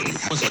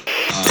What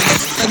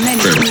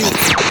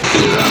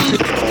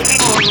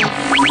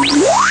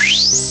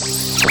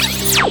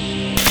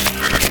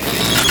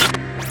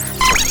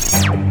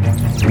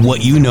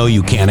you know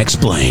you can't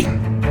explain.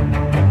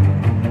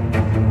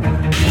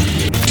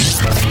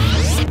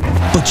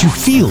 But you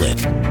feel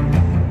it.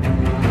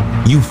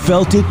 You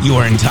felt it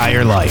your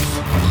entire life.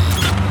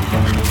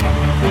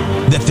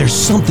 That there's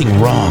something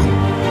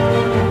wrong.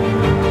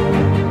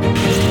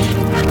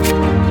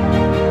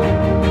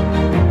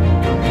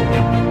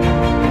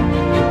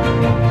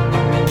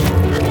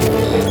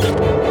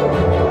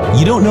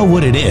 You don't know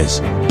what it is,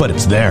 but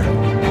it's there.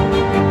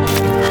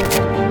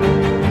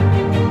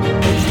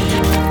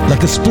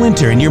 Like a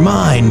splinter in your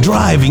mind,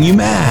 driving you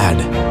mad.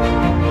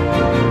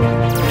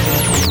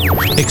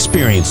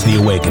 Experience the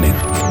awakening.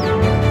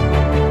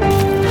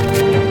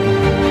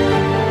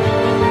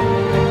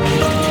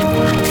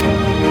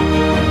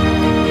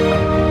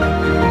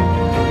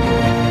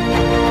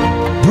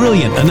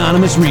 Brilliant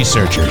anonymous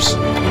researchers.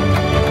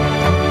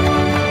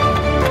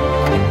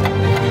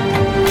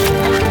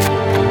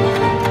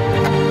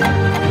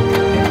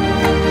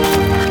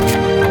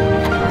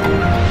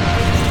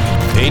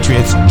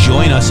 Patriots,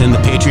 join us in the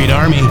Patriot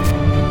Army.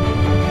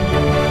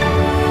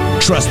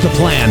 Trust the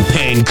plan,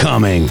 pain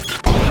coming.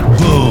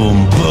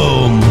 Boom,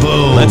 boom,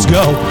 boom. Let's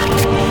go.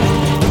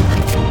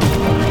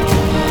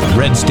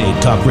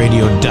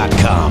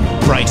 RedStateTalkRadio.com,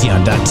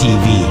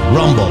 Brighteon.tv,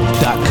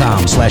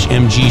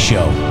 Rumble.com/MG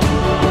Show.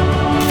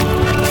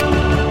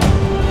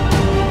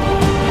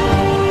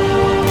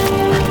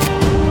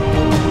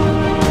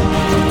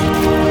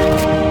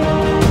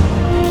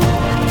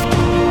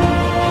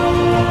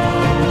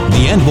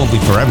 The end won't be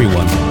for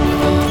everyone.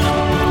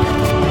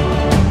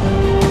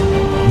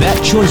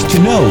 That choice to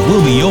know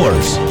will be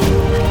yours.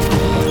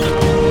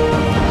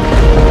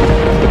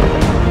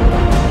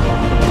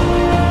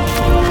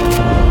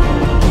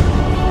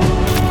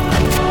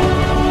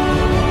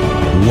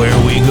 Where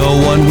we go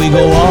one, we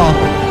go all.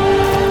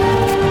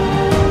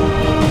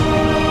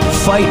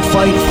 Fight,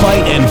 fight,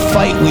 fight, and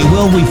fight we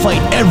will. We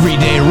fight every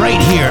day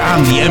right here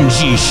on the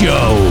MG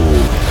Show.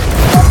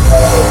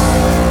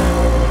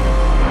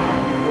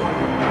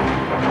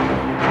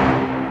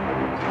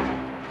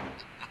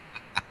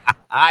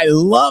 I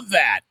love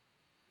that.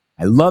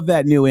 I love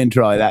that new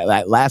intro.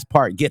 That last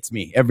part gets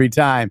me every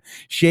time.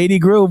 Shady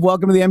Groove,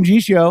 welcome to the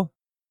MG Show.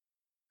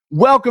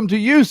 Welcome to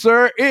you,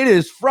 sir. It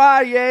is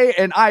Friday,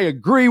 and I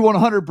agree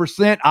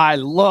 100%. I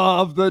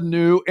love the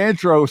new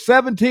intro.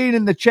 17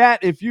 in the chat.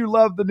 If you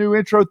love the new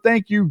intro,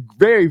 thank you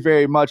very,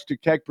 very much to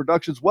Keck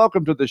Productions.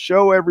 Welcome to the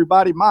show,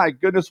 everybody. My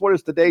goodness, what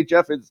is today,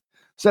 Jeff? It's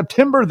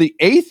September the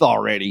 8th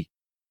already.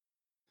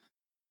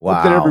 Wow.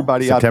 Hope that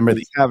everybody September out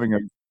there is having a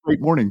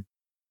great morning.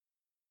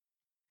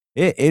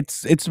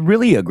 It's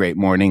really a great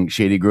morning,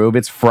 Shady Groove.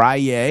 It's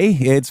Friday.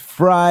 It's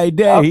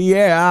Friday.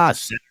 Yeah.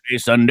 Saturday,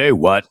 Sunday,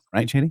 what?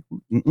 Right, Shady?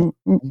 We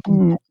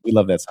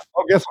love that song.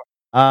 Oh, guess what?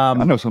 I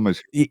know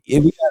somebody's.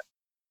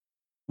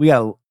 We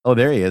got. Oh,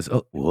 there he is.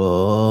 Oh,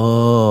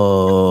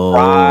 whoa.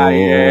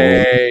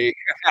 Friday.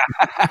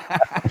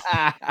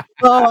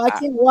 Oh, I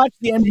can't watch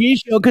the MG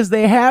Show because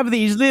they have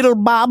these little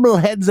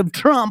bobbleheads of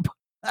Trump.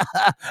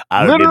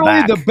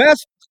 Literally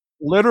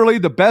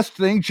the best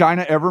thing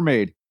China ever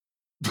made.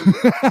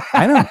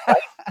 I know.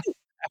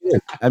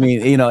 I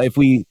mean, if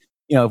we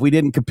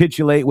didn't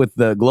capitulate with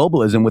the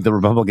globalism with the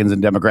Republicans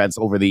and Democrats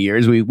over the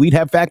years, we'd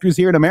have factories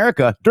here in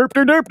America. Derp,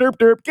 derp, derp, derp,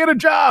 derp. Get a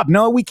job.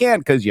 No, we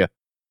can't because you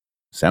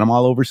sent them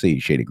all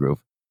overseas, Shady Groove.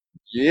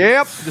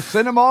 Yep, just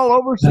send them all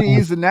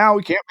overseas, and now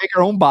we can't make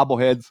our own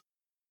bobbleheads.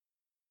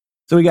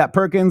 So we got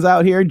Perkins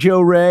out here, Joe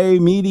Ray,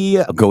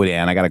 Media,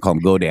 Godan. I got to call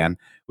him Godan.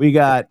 We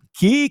got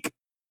Keek.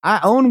 I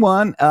own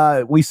one.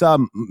 We saw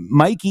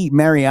Mikey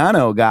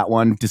Mariano got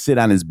one to sit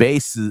on his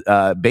bass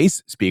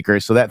speaker,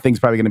 so that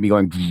thing's probably going to be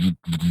going.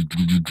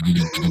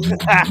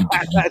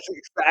 That's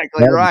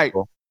exactly right.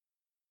 Cool.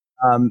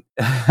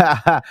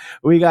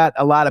 We got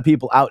a lot of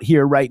people out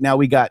here right now.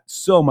 We got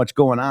so much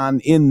going on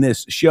in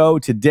this show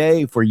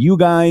today for you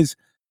guys.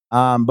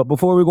 But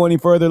before we go any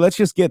further, let's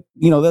just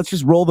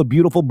roll the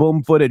beautiful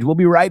boom footage. We'll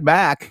be right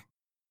back.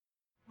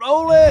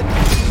 Roll it.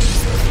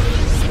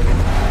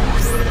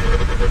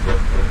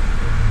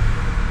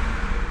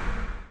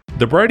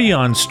 The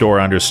Brighteon store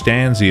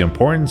understands the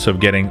importance of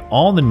getting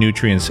all the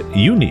nutrients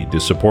you need to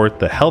support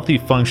the healthy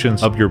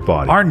functions of your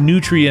body. Our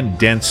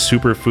nutrient-dense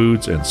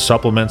superfoods and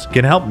supplements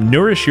can help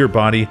nourish your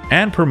body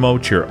and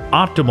promote your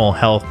optimal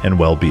health and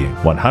well-being.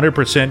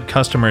 100%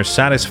 customer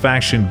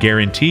satisfaction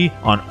guarantee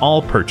on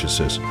all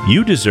purchases.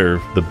 You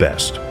deserve the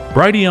best.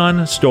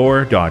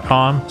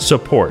 BrighteonStore.com.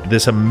 Support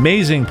this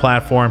amazing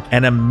platform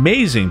and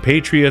amazing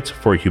patriots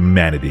for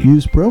humanity.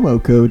 Use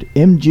promo code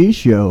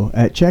MGSHOW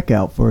at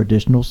checkout for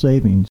additional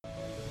savings.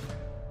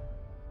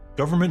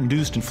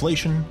 Government-induced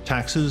inflation,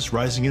 taxes,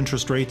 rising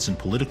interest rates, and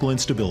political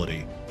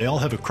instability. They all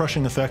have a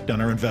crushing effect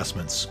on our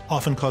investments,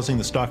 often causing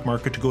the stock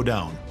market to go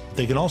down.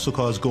 They can also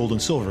cause gold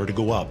and silver to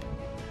go up.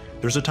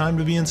 There's a time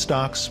to be in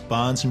stocks,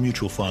 bonds, and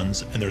mutual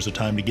funds, and there's a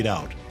time to get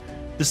out.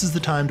 This is the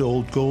time to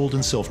hold gold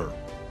and silver.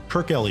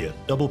 Kirk Elliott,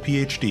 double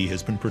PhD,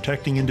 has been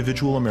protecting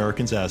individual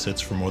Americans'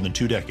 assets for more than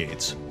 2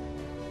 decades.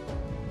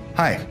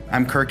 Hi,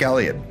 I'm Kirk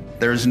Elliott.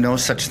 There is no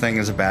such thing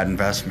as a bad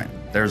investment.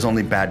 There is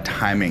only bad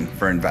timing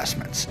for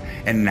investments.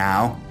 And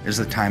now is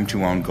the time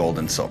to own gold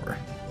and silver.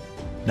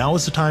 Now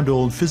is the time to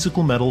own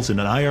physical metals in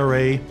an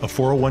IRA, a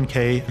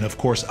 401k, and of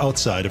course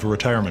outside of a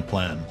retirement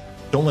plan.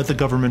 Don't let the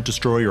government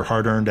destroy your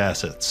hard-earned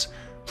assets.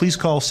 Please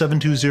call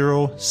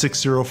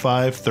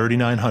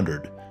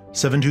 720-605-3900.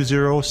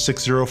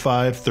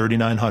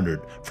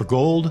 720-605-3900 for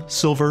gold,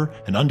 silver,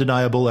 and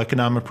undeniable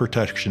economic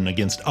protection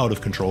against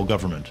out-of-control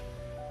government.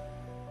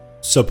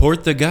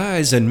 Support the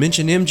guys and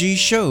mention MG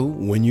Show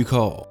when you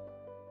call.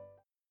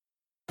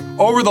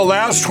 Over the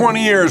last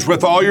 20 years,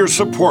 with all your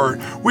support,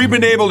 we've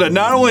been able to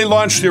not only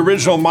launch the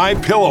original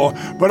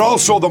MyPillow, but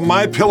also the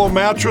MyPillow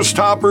mattress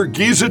topper,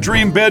 Giza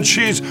Dream bed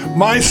sheets,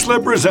 My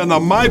Slippers, and the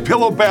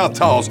MyPillow bath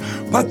towels.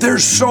 But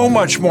there's so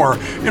much more.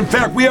 In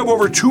fact, we have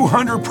over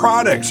 200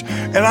 products,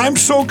 and I'm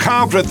so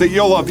confident that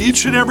you'll love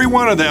each and every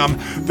one of them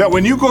that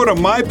when you go to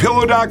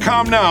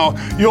MyPillow.com now,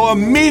 you'll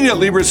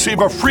immediately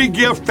receive a free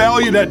gift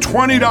valued at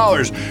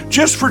 $20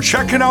 just for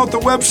checking out the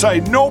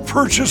website. No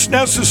purchase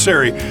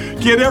necessary.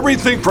 Get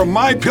everything from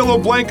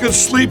MyPillow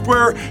blankets,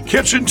 sleepwear,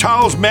 kitchen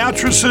towels,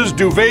 mattresses,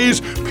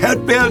 duvets,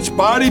 pet beds,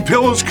 body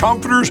pillows,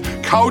 comforters,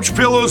 couch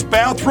pillows,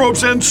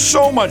 bathrobes, and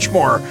so much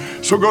more.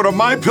 So go to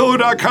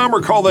MyPillow.com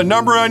or call the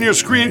number on your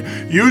screen.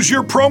 Use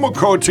your promo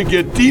code to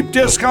get deep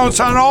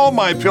discounts on all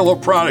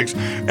MyPillow products.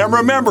 And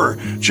remember,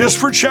 just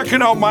for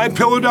checking out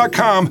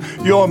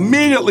MyPillow.com, you'll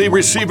immediately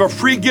receive a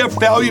free gift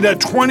valued at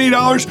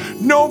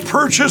 $20. No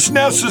purchase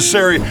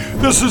necessary.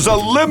 This is a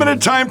limited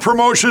time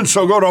promotion,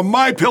 so go to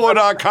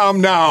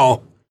MyPillow.com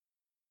now.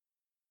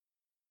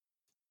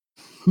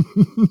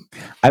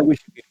 I wish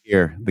you could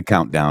hear the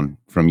countdown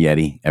from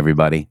Yeti,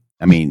 everybody.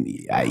 I mean,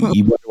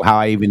 you wonder how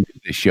I even do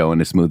this show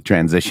in a smooth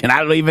transition.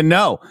 I don't even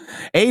know.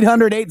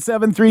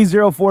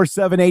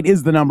 800-873-0478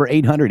 is the number.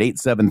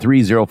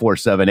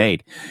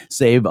 800-873-0478.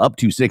 Save up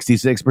to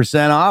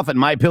 66% off at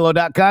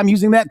MyPillow.com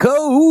using that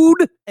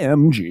code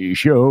MG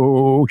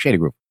Show. Shady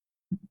Group.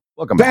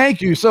 Welcome back.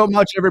 Thank you so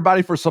much,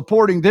 everybody, for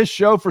supporting this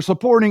show, for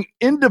supporting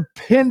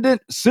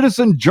independent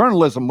citizen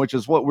journalism, which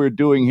is what we're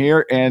doing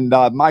here. And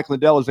Mike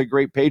Lindell is a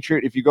great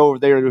patriot. If you go over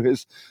there to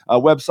his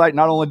website,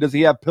 not only does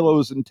he have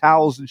pillows and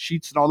towels and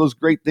sheets and all those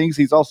great things,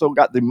 he's also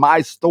got the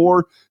My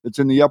Store that's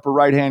in the upper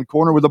right-hand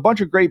corner with a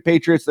bunch of great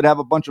patriots that have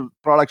a bunch of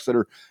products that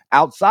are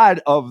outside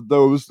of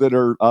those that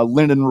are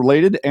linen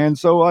related. And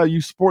so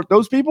you support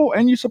those people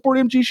and you support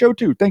MG Show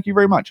too. Thank you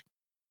very much.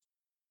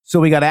 So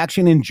we got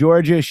action in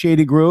Georgia,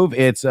 Shady Groove.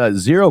 It's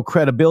zero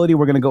credibility.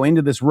 We're going to go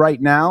into this right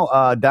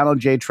now. Donald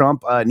J.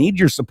 Trump needs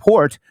your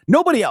support.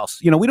 Nobody else.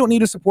 We don't need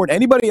to support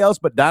anybody else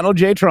but Donald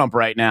J. Trump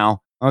right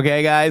now.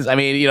 Okay, guys? I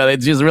mean,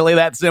 it's just really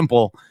that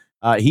simple.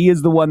 He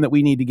is the one that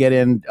we need to get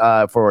in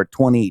for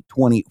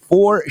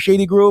 2024,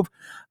 Shady Groove.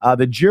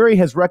 The jury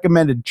has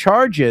recommended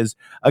charges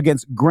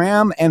against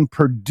Graham and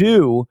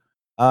Perdue.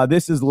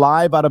 This is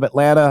live out of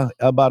Atlanta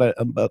about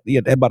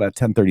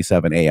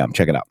 10:37 a.m.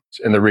 Check it out.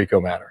 In the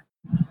RICO matter.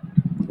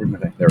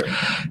 There we go.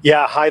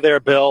 Yeah, hi there,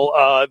 Bill.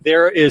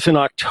 There is an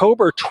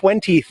October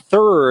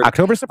 23rd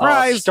October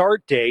surprise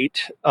start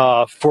date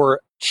for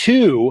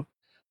 2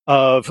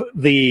 of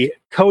the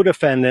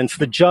co-defendants.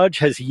 The judge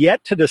has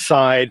yet to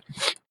decide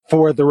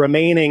for the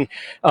remaining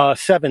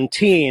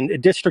 17.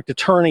 District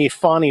Attorney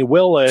Fani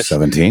Willis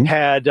 17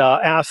 had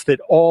asked that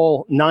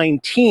all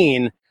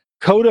 19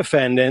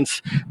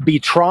 co-defendants be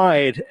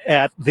tried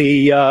at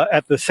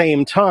the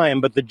same time,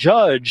 but the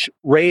judge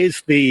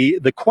raised the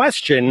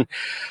question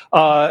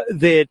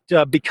that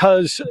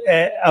because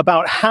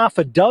about half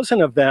a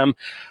dozen of them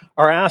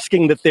are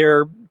asking that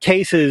their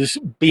cases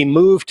be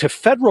moved to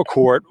federal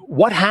court,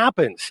 what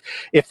happens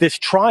if this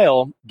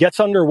trial gets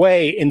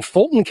underway in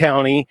Fulton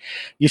County?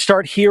 You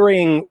start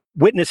hearing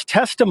witness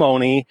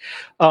testimony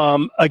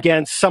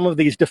against some of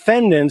these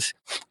defendants,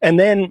 and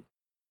then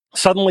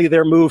suddenly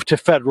they're moved to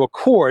federal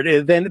court.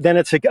 Then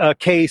it's a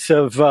case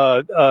of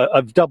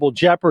double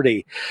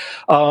jeopardy.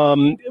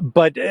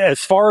 But as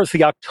far as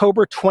the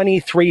October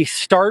 23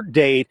 start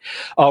date,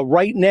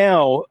 right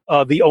now,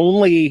 the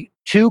only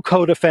 2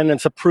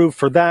 co-defendants approved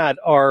for that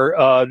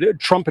are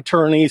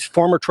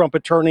former Trump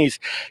attorneys,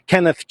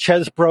 Kenneth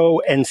Chesbrough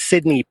and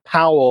Sidney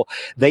Powell.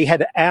 They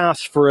had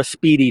asked for a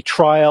speedy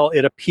trial.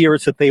 It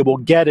appears that they will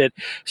get it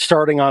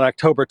starting on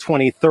October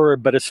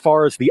 23rd. But as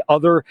far as the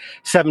other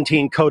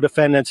 17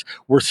 co-defendants,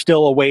 we're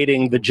still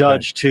awaiting the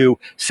judge to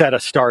set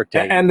a start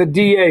date. And the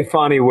DA,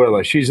 Fani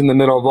Willis, she's in the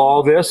middle of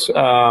all this.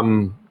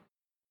 When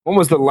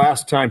was the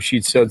last time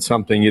she'd said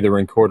something either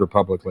in court or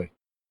publicly?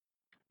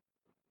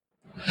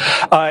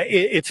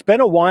 It's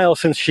been a while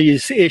since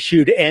she's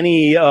issued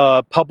any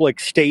public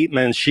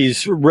statements.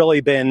 She's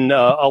really been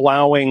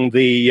allowing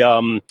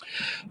the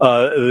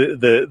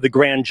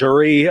grand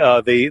jury,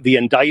 the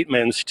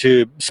indictments,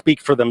 to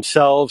speak for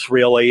themselves,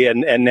 really,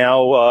 and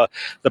now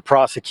the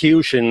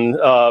prosecution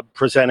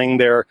presenting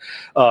their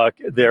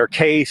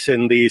case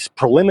in these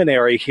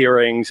preliminary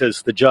hearings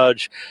as the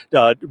judge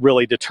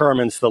really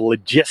determines the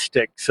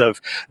logistics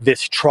of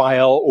this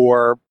trial,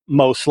 or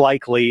most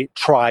likely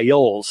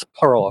trials,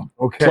 plural.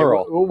 Okay.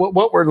 Plural.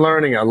 What we're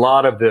learning, a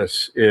lot of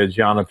this is,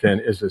 Jonathan,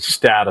 is a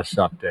status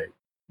update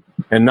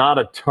and not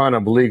a ton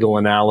of legal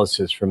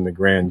analysis from the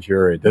grand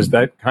jury. Does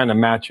that kind of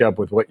match up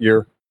with what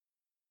you're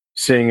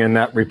seeing in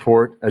that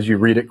report as you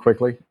read it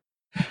quickly?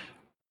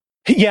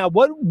 Yeah,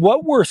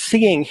 what we're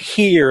seeing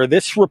here,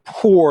 this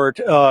report,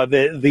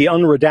 the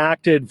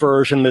unredacted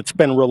version that's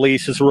been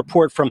released, is a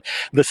report from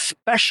the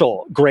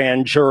special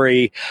grand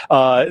jury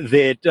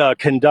that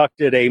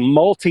conducted a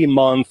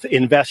multi-month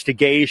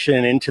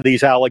investigation into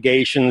these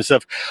allegations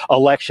of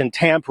election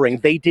tampering.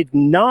 They did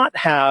not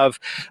have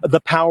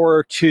the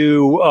power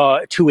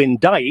to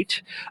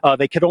indict.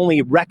 They could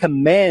only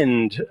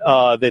recommend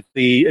that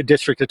the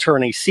district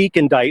attorney seek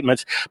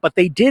indictments, but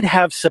they did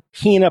have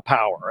subpoena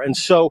power, and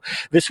so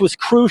this was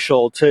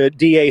crucial to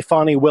DA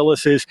Fani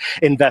Willis's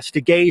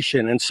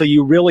investigation. And so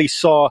you really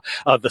saw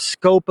the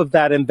scope of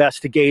that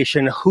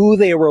investigation, who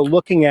they were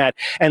looking at,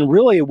 and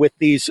really with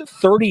these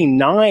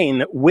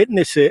 39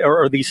 witnesses,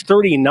 or these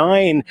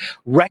 39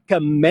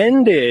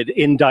 recommended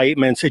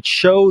indictments, it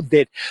showed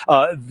that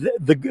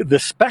the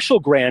special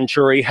grand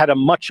jury had a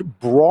much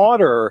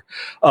broader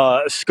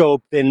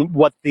scope than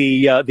what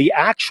the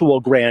actual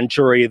grand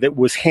jury that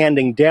was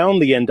handing down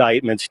the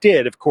indictments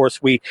did. Of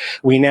course, we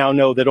now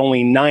know that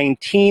only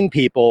 19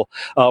 people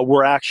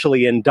were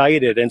actually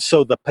indicted. And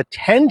so the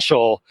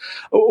potential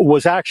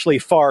was actually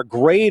far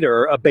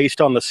greater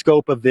based on the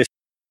scope of this.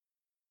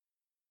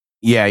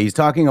 Yeah, he's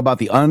talking about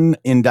the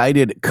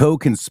unindicted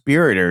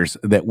co-conspirators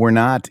that were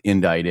not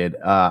indicted,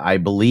 I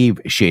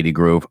believe, Shady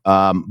Groove.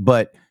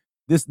 But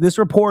this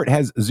report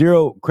has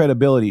zero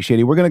credibility,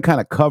 Shady. We're going to kind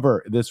of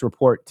cover this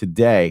report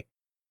today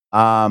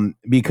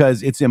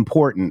because it's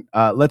important.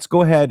 Let's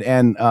go ahead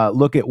and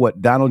look at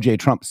what Donald J.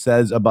 Trump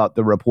says about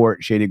the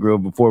report, Shady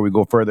Groove, before we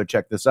go further.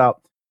 Check this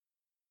out.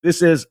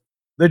 This is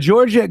the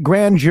Georgia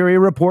grand jury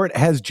report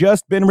has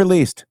just been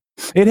released.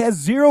 It has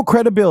zero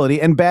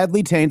credibility and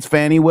badly taints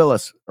Fani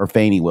Willis.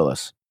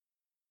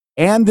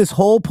 And this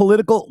whole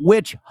political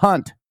witch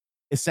hunt.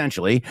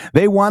 Essentially,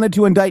 they wanted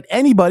to indict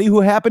anybody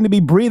who happened to be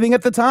breathing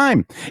at the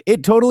time.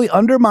 It totally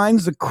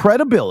undermines the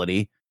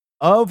credibility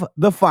of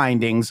the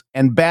findings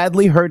and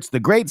badly hurts the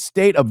great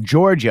state of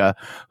Georgia,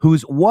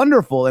 whose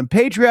wonderful and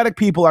patriotic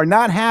people are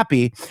not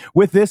happy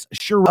with this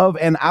of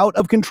an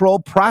out-of-control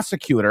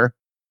prosecutor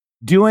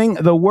doing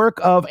the work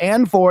of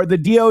and for the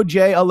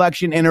DOJ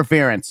election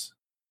interference.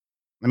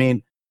 I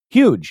mean,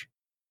 huge.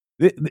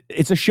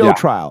 It's a show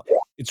trial.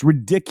 It's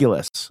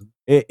ridiculous.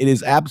 It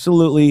is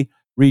absolutely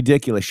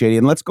ridiculous, Shady.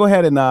 And let's go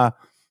ahead and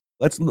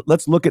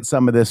let's look at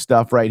some of this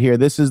stuff right here.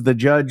 This is the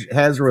judge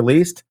has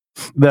released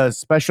the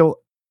special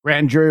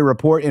grand jury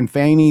report in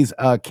Fani's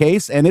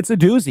case, and it's a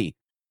doozy.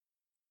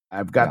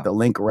 I've got the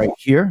link right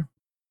here.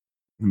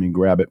 Let me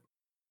grab it.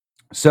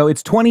 So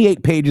it's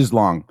 28 pages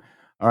long.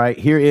 All right,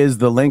 here is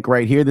the link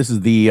right here. This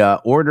is the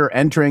order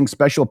entering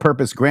special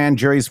purpose grand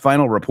jury's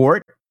final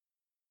report.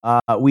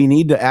 We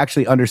need to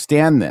actually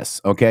understand this,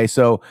 okay?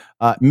 So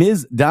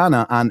Ms.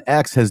 Donna on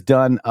X has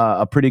done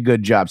a pretty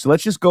good job. So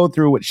let's just go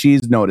through what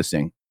she's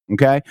noticing,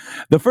 okay?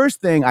 The first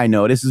thing I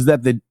notice is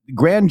that the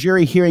grand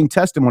jury hearing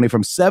testimony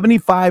from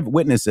 75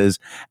 witnesses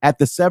at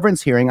the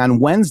severance hearing on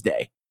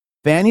Wednesday.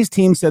 Fani's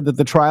team said that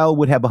the trial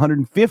would have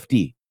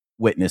 150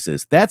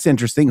 witnesses. That's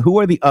interesting. Who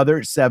are the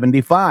other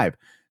 75?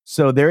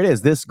 So there it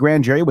is. This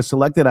grand jury was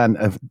selected on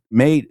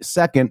May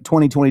 2nd,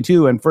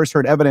 2022, and first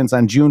heard evidence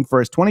on June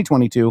 1st,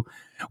 2022.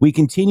 We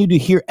continue to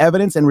hear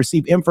evidence and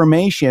receive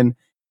information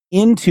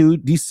into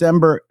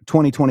December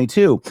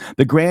 2022.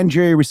 The grand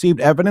jury received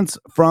evidence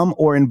from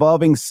or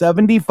involving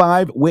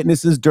 75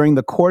 witnesses during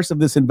the course of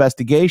this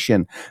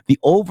investigation, the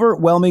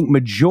overwhelming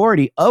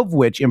majority of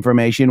which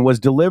information was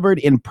delivered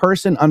in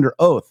person under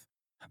oath.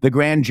 The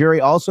grand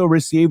jury also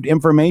received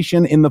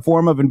information in the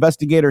form of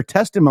investigator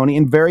testimony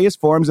in various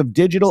forms of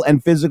digital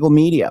and physical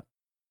media.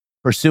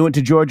 Pursuant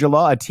to Georgia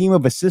law, a team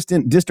of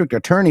assistant district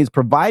attorneys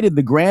provided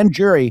the grand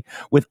jury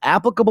with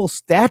applicable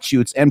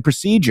statutes and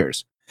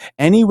procedures.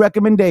 Any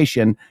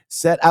recommendation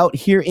set out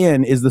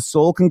herein is the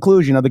sole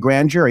conclusion of the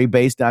grand jury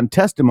based on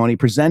testimony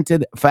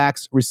presented,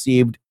 facts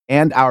received,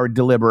 and our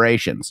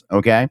deliberations.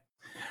 Okay?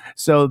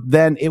 So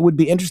then it would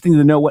be interesting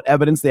to know what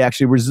evidence they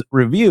actually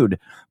reviewed.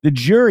 The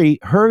jury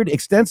heard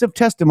extensive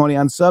testimony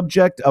on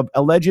subject of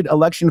alleged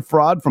election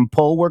fraud from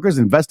poll workers,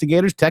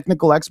 investigators,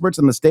 technical experts,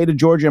 and the state of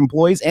Georgia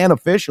employees and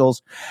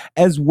officials,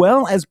 as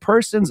well as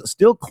persons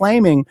still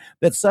claiming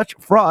that such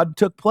fraud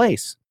took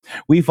place.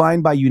 We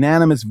find by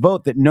unanimous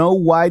vote that no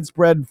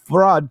widespread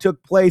fraud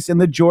took place in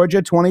the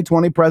Georgia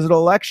 2020 presidential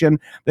election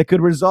that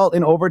could result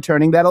in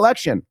overturning that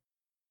election.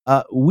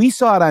 We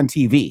saw it on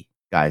TV,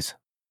 guys.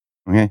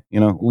 Okay,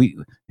 we.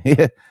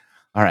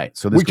 All right,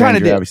 so this we kind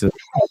of did. Obviously,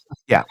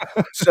 yeah.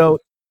 So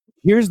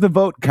here's the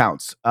vote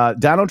counts.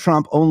 Donald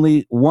Trump,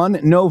 only one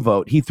no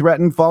vote. He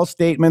threatened false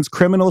statements,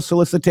 criminal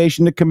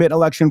solicitation to commit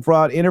election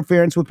fraud,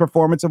 interference with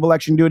performance of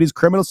election duties,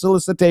 criminal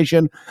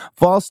solicitation,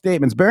 false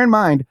statements. Bear in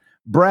mind,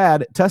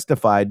 Brad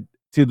testified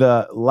to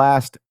the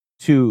last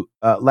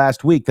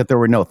week that there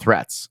were no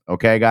threats.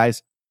 Okay,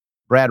 guys?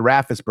 Brad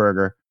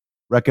Raffensperger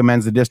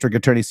recommends the district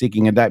attorney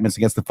seeking indictments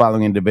against the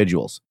following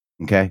individuals.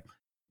 Okay?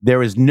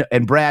 There is no,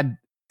 and Brad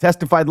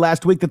testified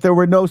last week that there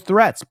were no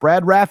threats.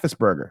 Brad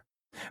Raffensperger.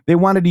 They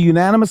wanted to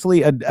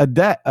unanimously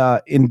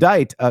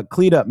indict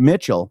Cleta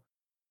Mitchell,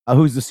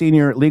 who's the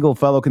senior legal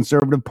fellow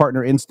Conservative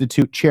Partner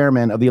Institute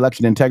chairman of the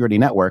Election Integrity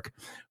Network,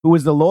 who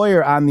was the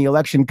lawyer on the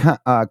election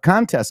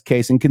contest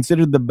case and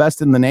considered the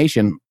best in the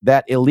nation,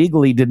 that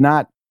illegally did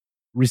not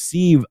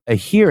receive a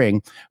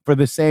hearing for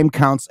the same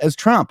counts as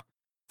Trump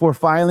for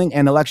filing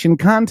an election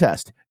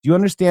contest. Do you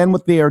understand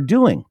what they are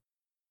doing?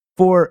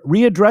 For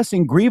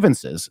redressing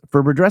grievances,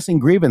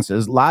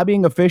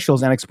 lobbying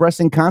officials, and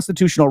expressing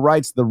constitutional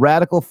rights, the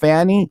radical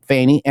Fannie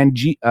and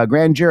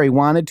grand jury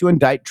wanted to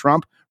indict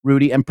Trump,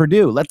 Rudy, and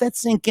Perdue. Let that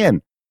sink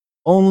in.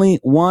 Only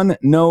one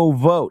no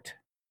vote.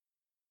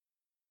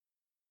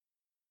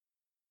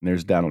 And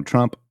there's Donald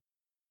Trump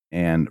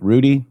and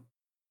Rudy.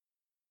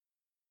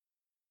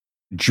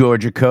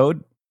 Georgia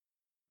Code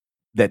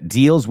that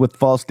deals with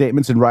false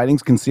statements and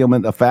writings,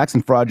 concealment of facts,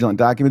 and fraudulent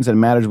documents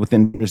and matters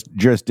within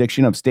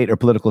jurisdiction of state or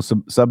political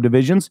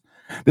subdivisions.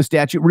 The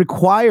statute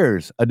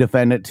requires a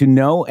defendant to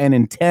know and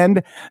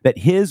intend that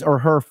his or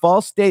her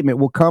false statement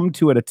will come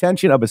to an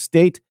attention of a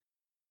state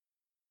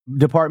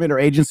department or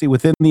agency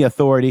within the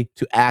authority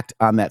to act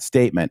on that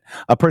statement.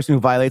 A person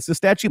who violates the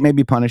statute may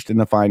be punished in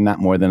a fine not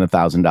more than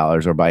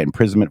 $1,000 or by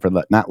imprisonment for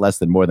not less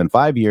than more than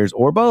 5 years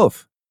or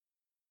both.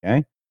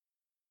 Okay.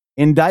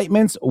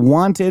 Indictments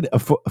wanted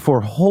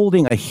for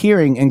holding a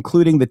hearing,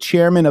 including the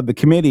chairman of the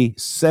committee,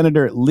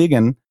 Senator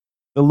Ligon.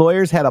 The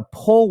lawyers had a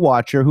poll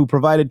watcher who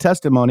provided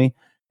testimony,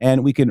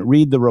 and we can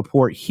read the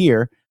report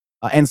here.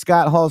 And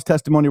Scott Hall's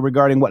testimony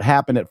regarding what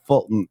happened at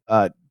Fulton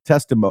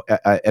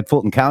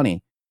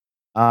County.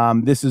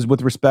 This is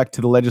with respect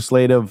to the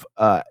legislative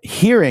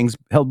hearings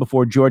held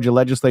before Georgia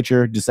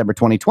legislature December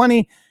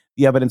 2020.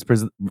 The evidence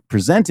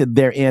presented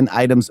therein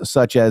items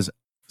such as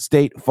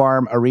State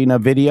Farm Arena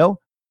video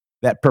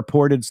that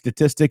purported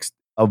statistics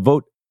of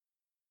vote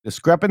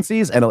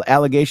discrepancies and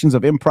allegations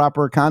of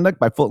improper conduct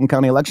by Fulton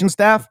County election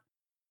staff.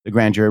 The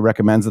grand jury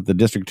recommends that the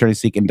district attorney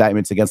seek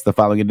indictments against the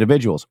following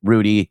individuals: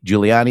 Rudy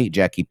Giuliani,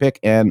 Jackie Pick,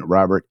 and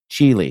Robert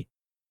Cheeley.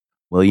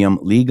 William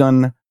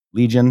Ligon,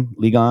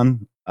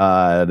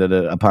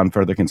 upon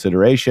further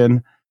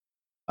consideration,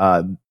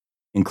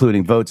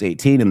 including votes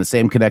 18. In the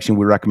same connection,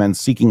 we recommend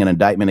seeking an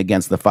indictment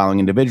against the following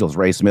individuals: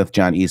 Ray Smith,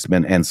 John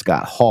Eastman, and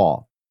Scott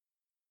Hall.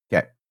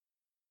 Okay.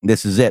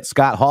 This is it.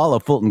 Scott Hall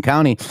of Fulton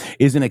County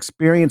is an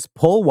experienced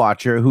poll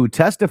watcher who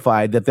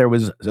testified that there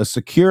was a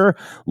secure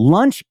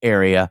lunch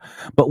area,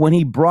 but when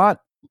he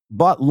bought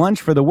lunch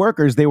for the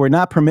workers, they were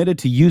not permitted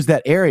to use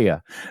that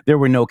area. There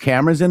were no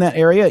cameras in that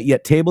area,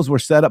 yet tables were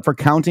set up for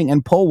counting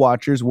and poll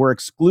watchers were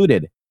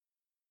excluded.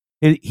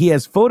 He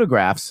has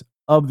photographs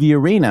of the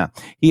arena.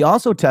 He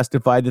also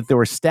testified that there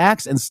were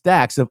stacks and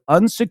stacks of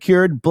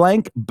unsecured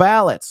blank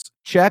ballots,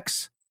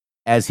 checks,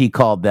 as he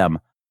called them,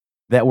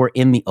 that were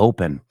in the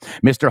open.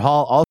 Mr.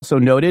 Hall also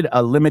noted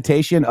a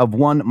limitation of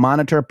 1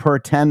 monitor per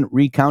 10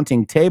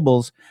 recounting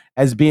tables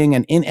as being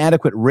an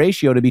inadequate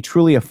ratio to be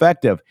truly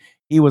effective.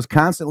 He was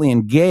constantly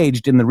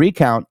engaged in the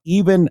recount,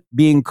 even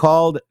being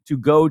called to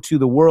go to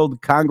the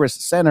World Congress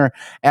Center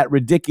at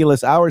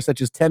ridiculous hours such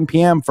as 10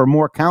 p.m. for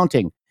more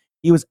counting.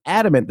 He was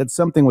adamant that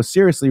something was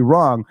seriously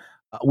wrong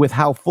with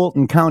how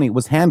Fulton County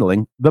was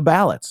handling the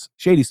ballots.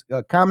 Shady's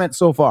comment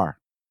so far.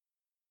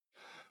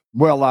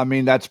 Well, I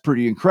mean, that's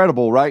pretty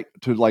incredible, right?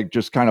 To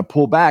just kind of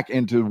pull back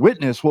and to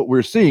witness what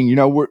we're seeing.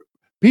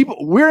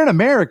 We're in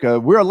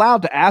America. We're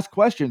allowed to ask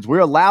questions. We're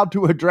allowed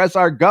to address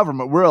our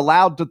government. We're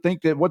allowed to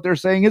think that what they're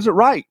saying isn't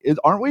right,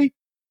 aren't we?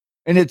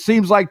 And it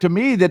seems like to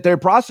me that they're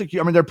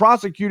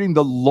prosecuting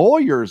the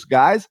lawyers,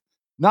 guys.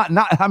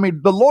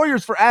 The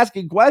lawyers for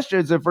asking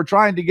questions and for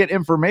trying to get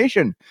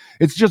information.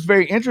 It's just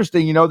very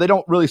interesting. They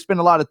don't really spend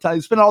a lot of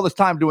time, spend all this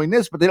time doing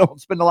this, but they don't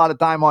spend a lot of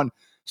time on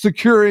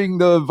securing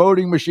the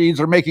voting machines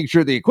or making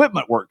sure the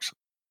equipment works.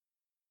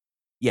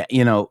 Yeah,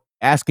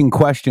 asking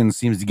questions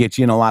seems to get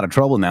you in a lot of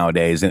trouble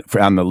nowadays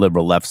on the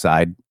liberal left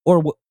side. Or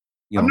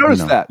I've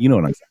noticed that. You know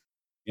what I'm saying?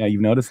 Yeah,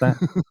 you've noticed that?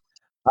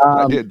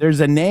 I did.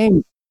 There's a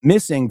name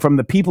missing from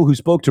the people who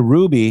spoke to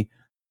Ruby.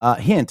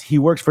 Hint, he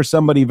works for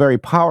somebody very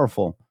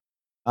powerful.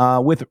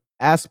 With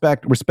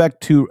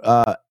respect to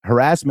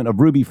harassment of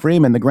Ruby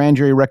Freeman, the grand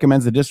jury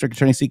recommends the district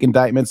attorney seek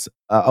indictments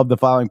of the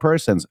following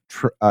persons: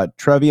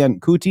 Trevian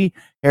Kuti,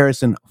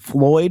 Harrison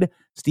Floyd,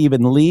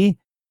 Stephen Lee,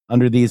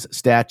 under these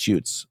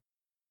statutes.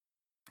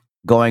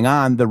 Going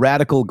on, the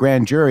radical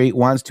grand jury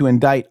wants to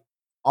indict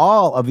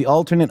all of the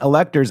alternate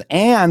electors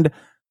and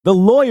the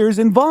lawyers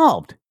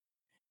involved,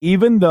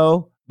 even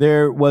though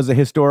there was a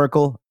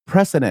historical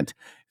precedent.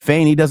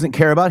 Feeney doesn't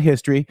care about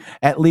history.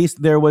 At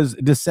least there was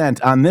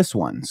dissent on this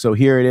one. So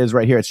here it is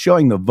right here. It's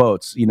showing the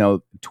votes,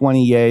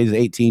 20 yays,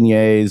 18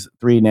 yays,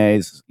 3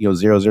 nays,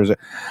 0.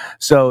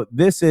 So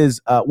this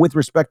is with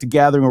respect to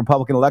gathering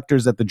Republican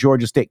electors at the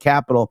Georgia State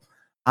Capitol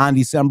on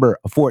December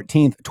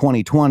 14th,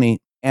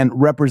 2020, and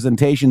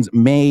representations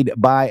made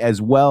by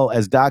as well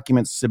as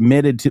documents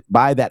submitted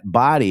by that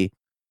body.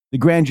 The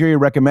grand jury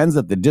recommends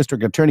that the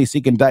district attorney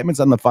seek indictments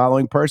on the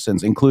following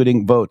persons,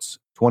 including votes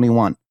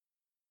 21.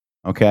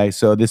 Okay,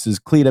 so this is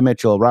Cleta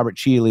Mitchell, Robert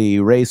Cheeley,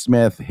 Ray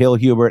Smith, Hill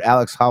Hubert,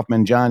 Alex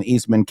Hoffman, John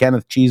Eastman,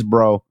 Kenneth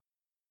Cheesebro,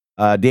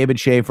 David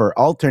Schaefer,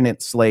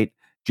 alternate slate,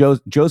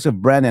 Joseph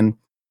Brennan,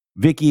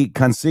 Vicky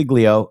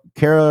Consiglio,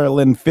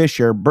 Carolyn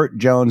Fisher, Burt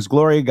Jones,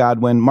 Gloria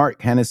Godwin,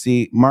 Mark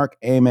Hennessy, Mark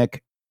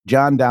Amick,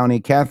 John Downey,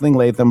 Kathleen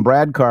Latham,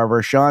 Brad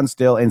Carver, Sean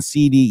Still, and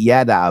C.D.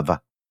 Yadav.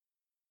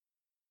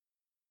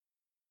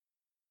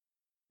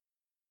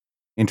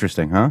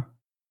 Interesting, huh?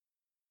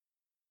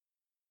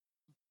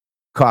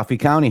 Coffee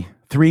County.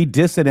 3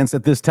 dissidents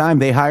at this time.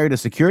 They hired a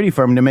security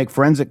firm to make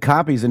forensic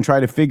copies and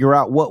try to figure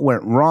out what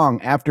went wrong.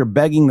 After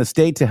begging the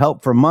state to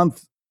help for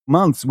months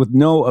with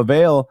no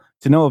avail,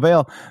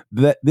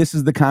 that this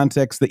is the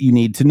context that you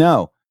need to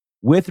know.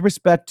 With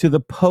respect to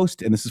the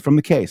post, and this is from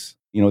the case,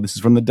 this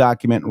is from the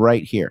document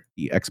right here,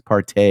 the ex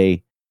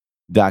parte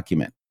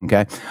document,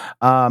 okay?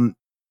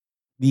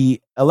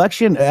 The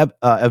election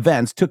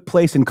events took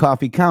place in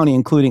Coffee County,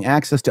 including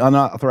access to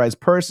unauthorized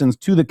persons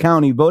to the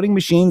county voting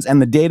machines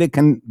and the data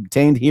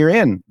contained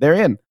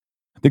therein.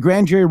 The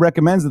grand jury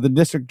recommends that the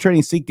district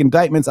attorney seek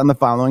indictments on the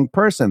following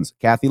persons: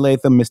 Kathy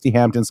Latham, Misty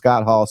Hampton,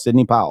 Scott Hall,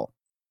 Sidney Powell.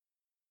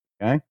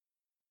 Okay.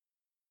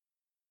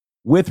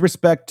 With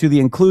respect to the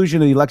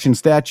inclusion of the election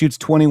statutes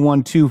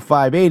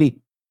 21-2580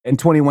 and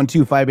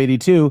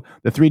 21-2582,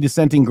 the 3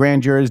 dissenting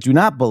grand jurors do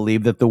not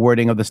believe that the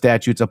wording of the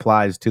statutes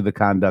applies to the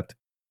conduct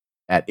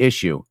at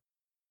issue.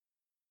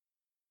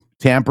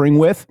 Tampering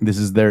with, this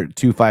is their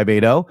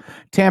 2580,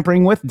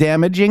 tampering with,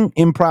 damaging,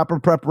 improper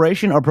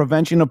preparation, or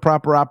prevention of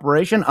proper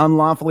operation,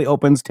 unlawfully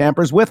opens,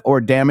 tampers with, or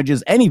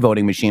damages any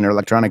voting machine or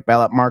electronic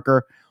ballot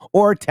marker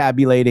or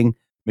tabulating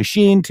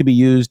machine to be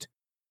used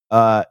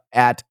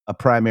at a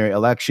primary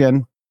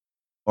election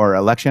or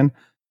election.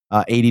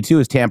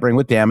 82 is tampering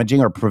with,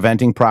 damaging, or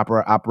preventing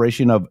proper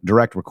operation of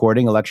direct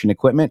recording election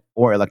equipment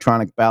or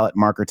electronic ballot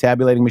marker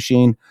tabulating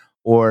machine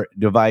or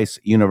device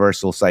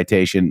universal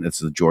citation. That's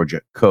the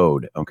Georgia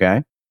code,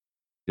 okay?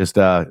 Just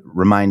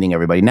reminding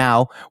everybody.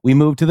 Now, we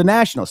move to the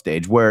national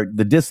stage where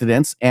the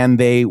dissidents, and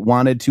they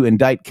wanted to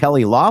indict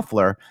Kelly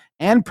Loeffler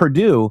and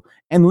Perdue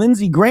and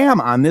Lindsey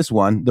Graham on this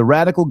one. The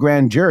radical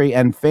grand jury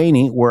and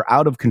Feeney were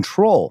out of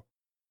control.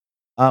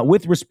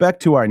 With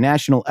respect to our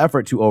national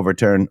effort to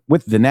overturn,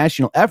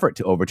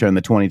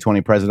 the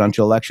 2020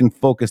 presidential election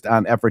focused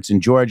on efforts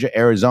in Georgia,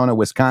 Arizona,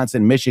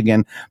 Wisconsin,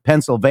 Michigan,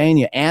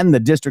 Pennsylvania, and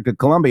the District of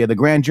Columbia, the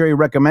grand jury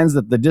recommends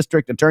that the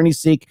district attorney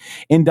seek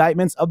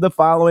indictments of the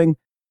following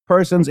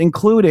persons,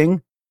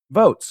 including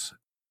votes.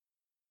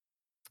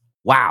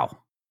 Wow.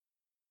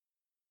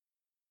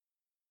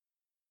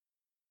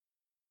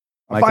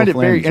 I find it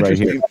very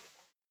interesting. Right,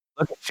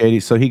 look at Shady.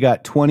 So he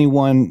got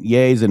 21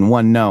 yays and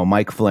 1 no,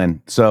 Mike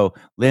Flynn. So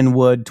Lynn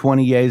Wood,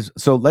 20 yays.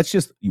 So let's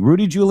just,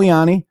 Rudy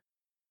Giuliani,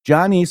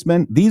 John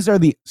Eastman.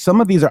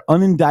 Some of these are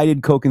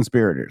unindicted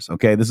co-conspirators.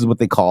 Okay. This is what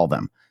they call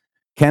them.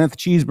 Kenneth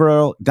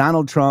Cheesebro,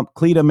 Donald Trump,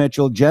 Cleta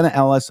Mitchell, Jenna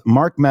Ellis,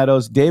 Mark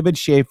Meadows, David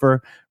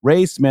Schaefer,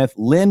 Ray Smith,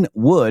 Lynn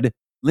Wood,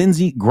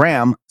 Lindsey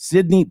Graham,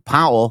 Sidney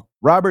Powell,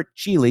 Robert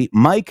Cheeley,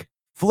 Mike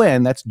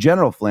Flynn, that's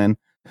General Flynn,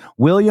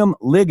 William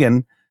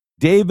Ligon,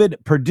 David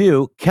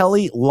Perdue,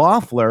 Kelly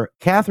Loeffler,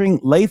 Catherine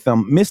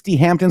Latham, Misty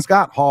Hampton,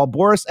 Scott Hall,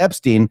 Boris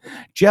Epstein,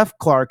 Jeff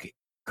Clark,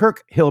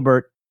 Kirk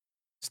Hilbert,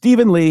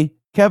 Stephen Lee,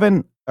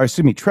 Trevian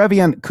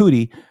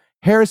Cootie,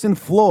 Harrison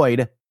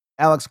Floyd,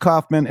 Alex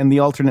Kaufman, and the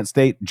alternate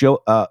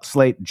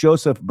slate,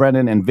 Joseph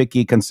Brennan and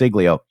Vicky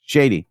Consiglio.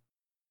 Shady.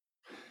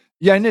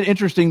 Yeah, isn't it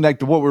interesting, like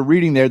what we're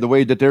reading there, the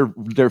way that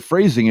they're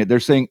phrasing it?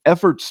 They're saying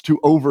efforts to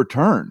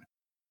overturn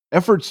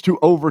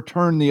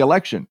the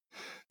election.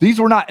 These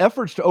were not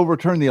efforts to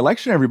overturn the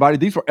election, everybody.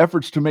 These were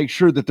efforts to make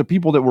sure that the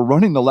people that were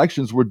running the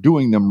elections were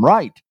doing them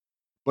right.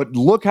 But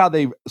look how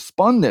they've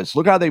spun this.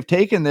 Look how they've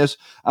taken this.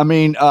 I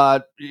mean,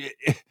 I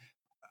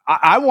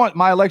want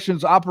my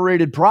elections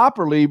operated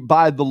properly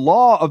by the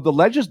law of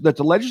that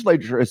the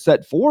legislature has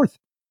set forth.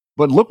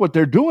 But look what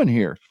they're doing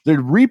here.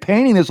 They're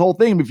repainting this whole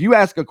thing. If you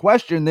ask a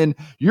question, then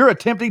you're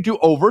attempting to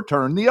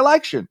overturn the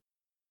election.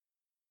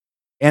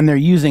 And they're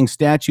using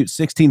statute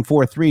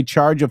 1643,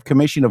 charge of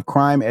commission of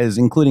crime, as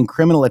including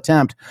criminal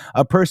attempt.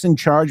 A person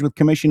charged with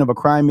commission of a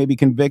crime may be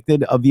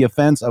convicted of the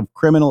offense of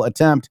criminal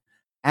attempt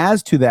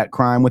as to that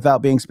crime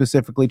without being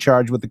specifically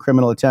charged with the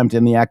criminal attempt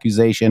in the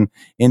accusation,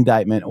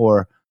 indictment,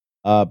 or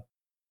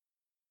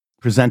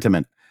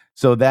presentment.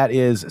 So that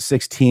is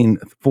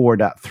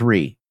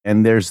 16.4.3.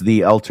 And there's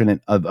the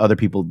alternate of other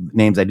people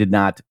names I did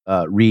not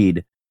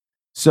read.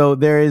 So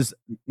there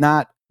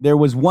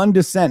was one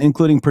dissent,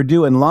 including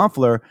Perdue and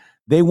Loeffler,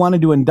 They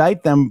wanted to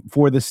indict them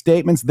for the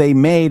statements they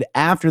made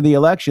after the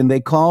election.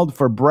 They called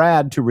for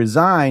Brad to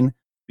resign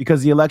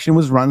because the election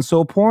was run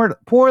so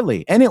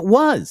poorly, and it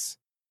was.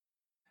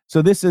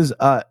 So this is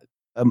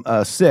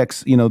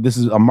 6. This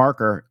is a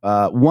marker.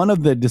 One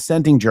of the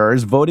dissenting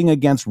jurors voting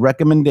against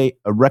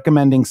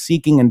recommending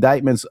seeking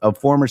indictments of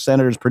former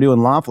Senators Perdue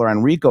and Loeffler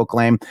on RICO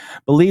claim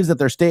believes that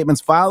their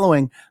statements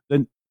following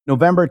the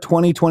November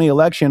 2020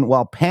 election,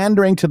 while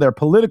pandering to their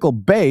political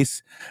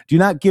base, do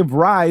not give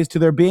rise to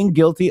their being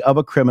guilty of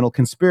a criminal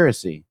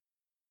conspiracy.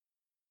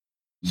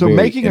 So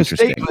making a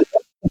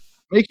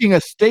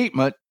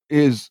statement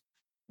is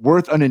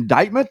worth an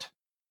indictment?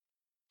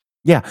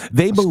 Yeah,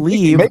 they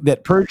believe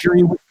that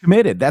perjury was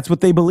committed. That's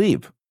what they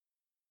believe.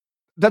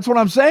 That's what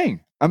I'm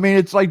saying. I mean,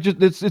 it's like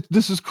this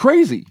is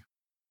crazy.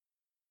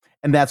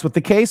 And that's what the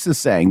case is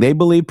saying. They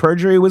believe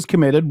perjury was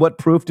committed. What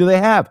proof do they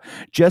have?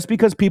 Just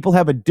because people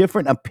have a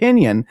different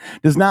opinion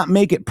does not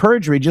make it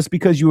perjury just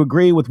because you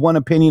agree with one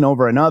opinion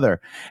over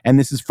another. And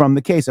this is from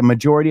the case. A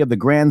majority of the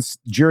grand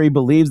jury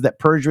believes that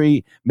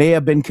perjury may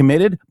have been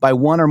committed by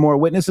one or more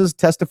witnesses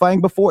testifying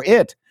before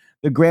it.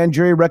 The grand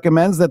jury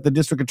recommends that the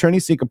district attorney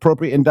seek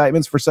appropriate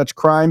indictments for such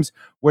crimes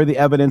where the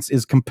evidence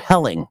is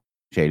compelling.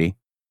 Shady.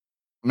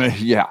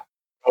 Yeah.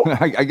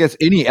 I guess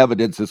any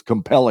evidence is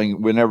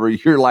compelling whenever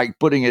you're like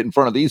putting it in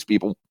front of these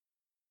people.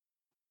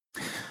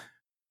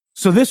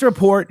 So this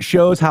report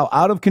shows how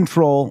out of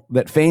control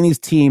that Feeney's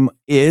team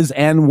is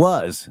and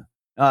was.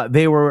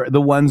 They were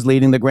the ones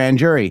leading the grand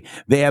jury.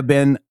 They have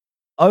been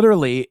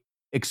utterly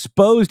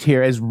exposed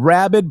here as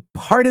rabid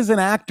partisan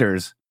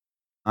actors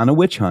on a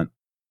witch hunt.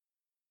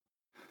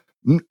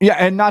 Yeah,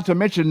 and not to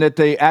mention that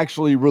they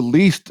actually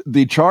released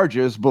the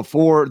charges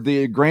before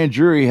the grand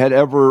jury had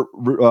ever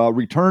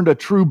returned a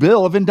true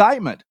bill of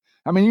indictment.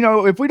 I mean,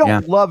 if we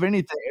don't love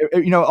anything,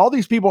 all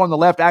these people on the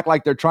left act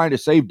like they're trying to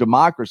save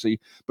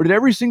democracy, but at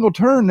every single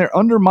turn, they're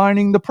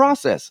undermining the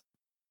process.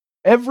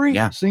 Every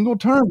single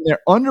turn, they're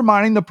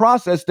undermining the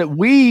process that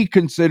we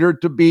consider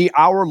to be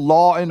our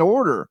law and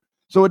order.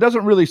 So it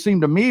doesn't really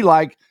seem to me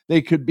like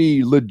they could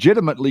be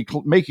legitimately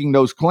making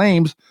those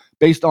claims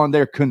based on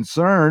their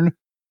concern,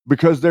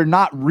 because they're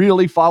not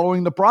really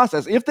following the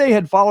process. If they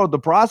had followed the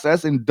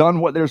process and done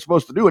what they're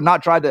supposed to do and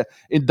not tried to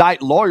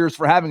indict lawyers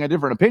for having a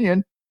different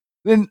opinion,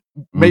 then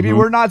maybe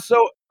we're not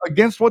so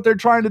against what they're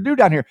trying to do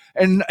down here.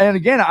 And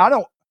again,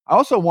 I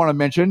also want to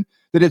mention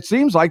that it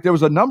seems like there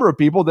was a number of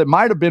people that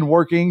might have been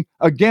working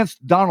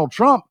against Donald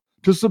Trump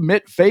to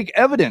submit fake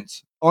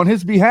evidence on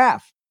his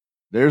behalf.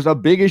 There's a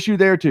big issue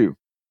there too.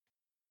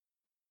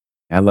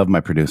 I love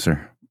my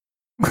producer.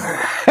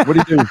 What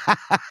do you do?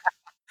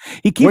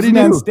 He keeps me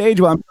on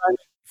stage while I'm trying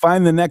to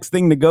find the next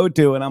thing to go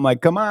to, and I'm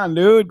like, "Come on,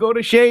 dude, go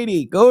to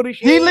Shady, go to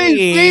Shady." He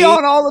leaves me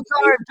on all the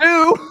time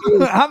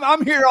too.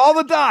 I'm here all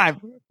the time.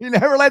 He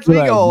never lets me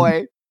go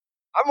away.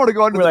 I'm going to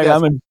go under the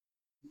desk.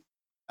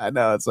 I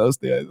know, it's so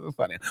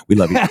funny. We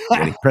love you,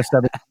 Yeti. Press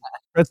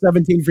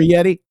 17 for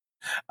Yeti.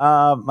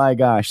 My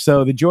gosh!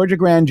 So the Georgia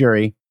grand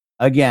jury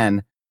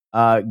again,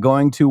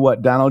 going to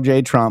what Donald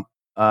J. Trump.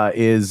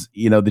 Is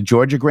the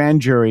Georgia grand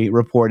jury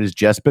report has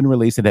just been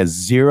released. It has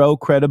zero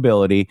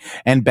credibility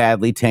and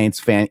badly taints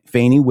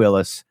Fani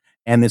Willis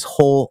and this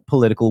whole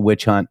political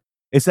witch hunt.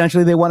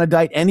 Essentially, they want to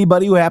indict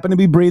anybody who happened to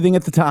be breathing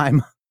at the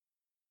time.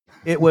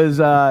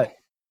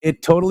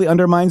 It totally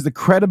undermines the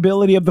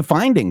credibility of the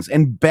findings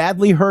and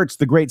badly hurts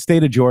the great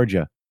state of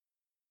Georgia,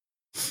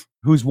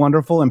 whose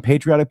wonderful and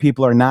patriotic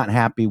people are not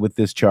happy with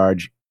this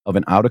charge of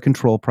an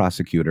out-of-control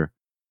prosecutor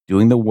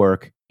doing the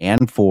work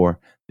and for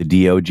the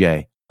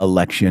DOJ.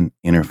 Election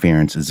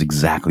interference is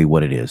exactly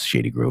what it is,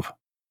 Shady Groove.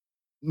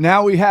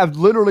 Now we have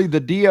literally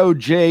the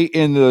DOJ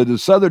in the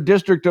Southern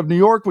District of New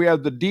York. We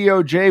have the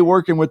DOJ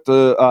working with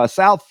the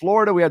South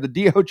Florida. We have the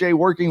DOJ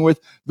working with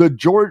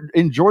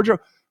in Georgia.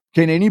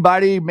 Can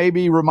anybody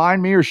maybe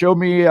remind me or show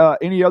me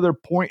any other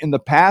point in the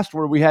past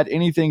where we had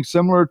anything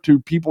similar to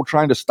people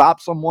trying to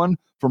stop someone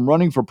from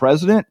running for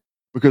president?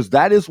 Because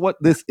that is what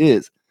this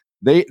is.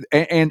 They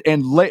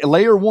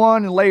layer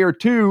 1 and layer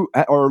 2,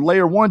 or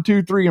layer 1,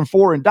 2, 3, and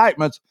 4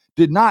 indictments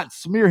did not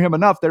smear him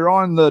enough. They're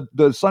on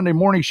the Sunday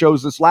morning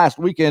shows this last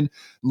weekend,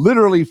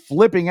 literally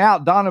flipping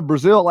out. Donna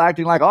Brazile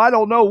acting like, I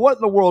don't know what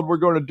in the world we're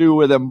going to do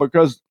with him,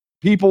 because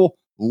people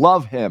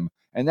love him.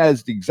 And that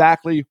is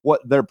exactly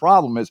what their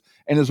problem is.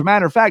 And as a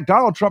matter of fact,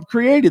 Donald Trump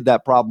created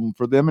that problem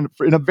for them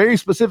in a very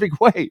specific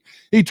way.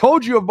 He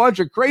told you a bunch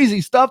of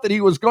crazy stuff that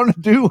he was going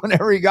to do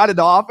whenever he got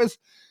into office,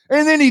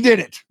 and then he did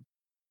it.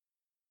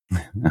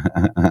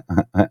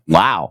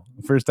 Wow.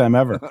 First time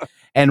ever.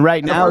 And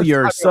right now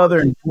your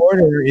southern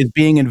border is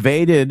being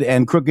invaded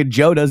and Crooked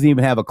Joe doesn't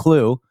even have a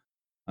clue.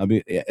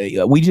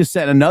 We just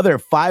sent another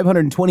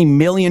 $520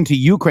 million to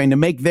Ukraine to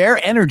make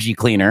their energy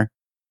cleaner.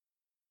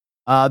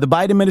 The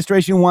Biden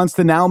administration wants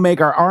to now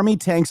make our army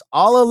tanks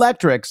all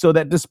electric so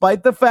that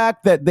despite the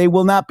fact that they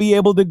will not be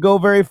able to go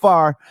very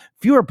far,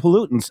 fewer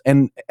pollutants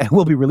and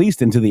will be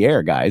released into the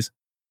air, guys.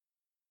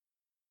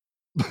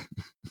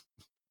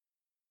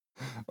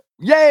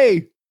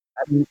 Yay!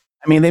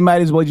 I mean, they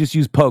might as well just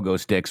use pogo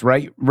sticks,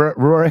 right,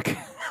 Rorik?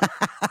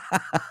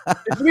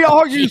 If we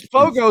all use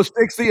pogo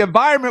sticks, the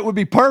environment would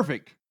be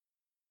perfect.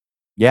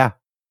 Yeah.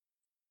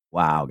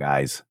 Wow,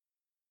 guys.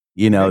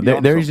 You know,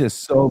 there's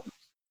just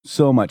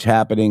so much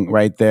happening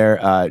right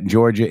there.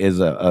 Georgia is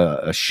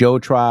a show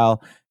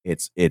trial.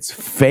 It's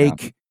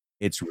fake. Yeah.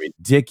 It's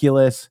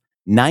ridiculous.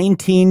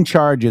 19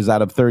 charges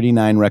out of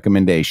 39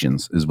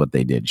 recommendations is what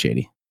they did,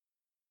 Shady.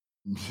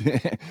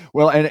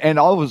 Well, and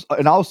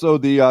also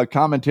the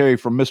commentary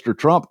from Mr.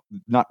 Trump,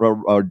 not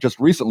just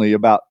recently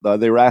about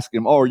they were asking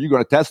him, "Oh, are you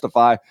going to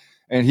testify?"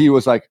 And he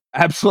was like,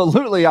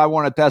 "Absolutely, I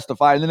want to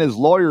testify." And then his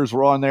lawyers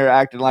were on there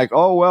acting like,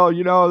 "Oh, well,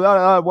 you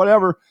know,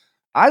 whatever."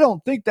 I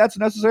don't think that's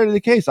necessarily the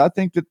case. I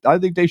think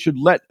they should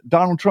let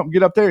Donald Trump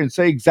get up there and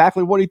say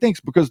exactly what he thinks,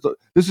 because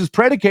this is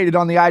predicated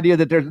on the idea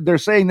that they're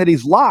saying that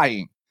he's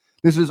lying.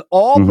 This is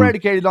all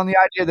predicated on the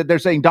idea that they're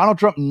saying Donald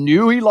Trump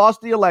knew he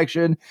lost the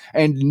election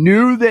and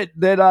knew that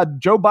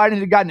Joe Biden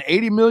had gotten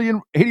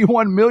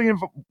 81 million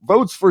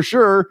votes for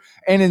sure.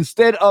 And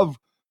instead of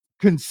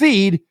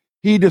concede,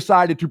 he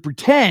decided to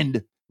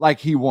pretend like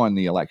he won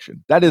the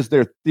election. That is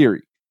their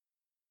theory.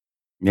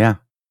 Yeah,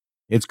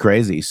 it's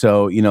crazy.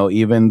 So, you know,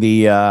 even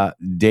the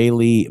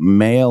Daily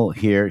Mail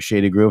here,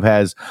 Shady Groove,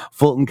 has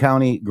Fulton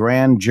County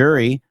grand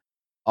jury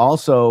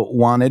also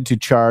wanted to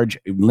charge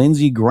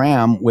Lindsey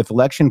Graham with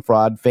election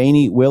fraud.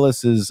 Fani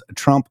Willis's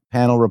Trump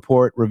panel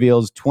report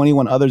reveals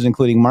 21 others,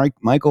 including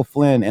Michael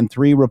Flynn and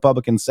 3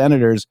 Republican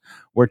senators,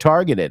 were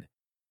targeted.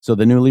 So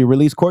the newly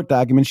released court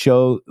documents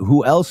show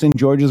who else in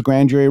Georgia's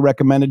grand jury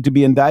recommended to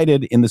be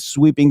indicted in the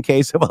sweeping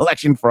case of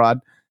election fraud.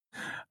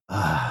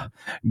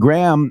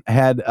 Graham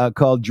had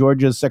called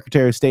Georgia's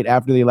Secretary of State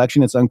after the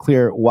election. It's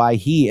unclear why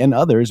he and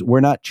others were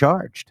not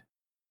charged.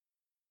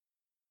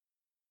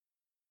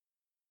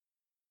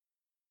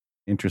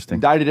 Interesting.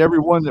 Indicted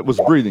everyone that was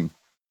breathing.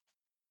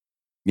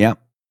 Yeah.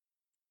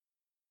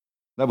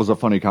 That was a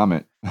funny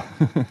comment.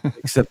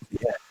 Except,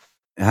 yeah,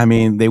 I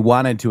mean, they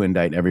wanted to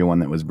indict everyone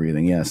that was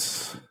breathing.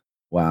 Yes.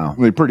 Wow.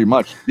 They pretty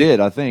much did,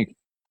 I think.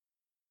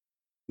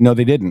 No,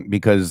 they didn't,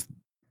 because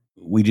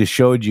we just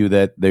showed you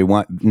that they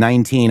want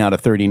 19 out of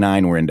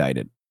 39 were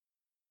indicted.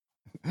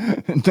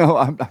 No,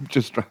 I'm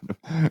just trying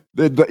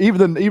to.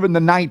 Even the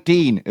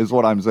 19 is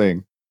what I'm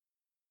saying.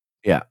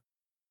 Yeah.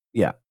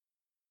 Yeah.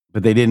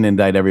 But they didn't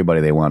indict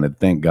everybody they wanted.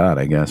 Thank God,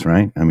 I guess,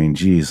 right? I mean,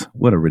 geez,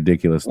 what a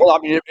ridiculous thing. Well, I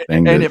mean,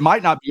 it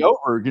might not be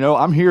over. You know,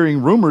 I'm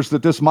hearing rumors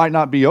that this might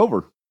not be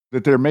over,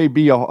 that there may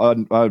be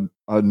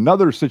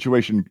another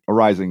situation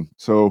arising.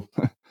 So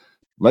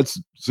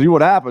let's see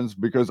what happens,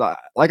 because,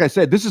 like I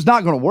said, this is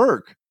not going to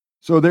work.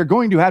 So they're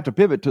going to have to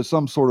pivot to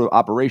some sort of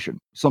operation,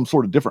 some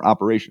sort of different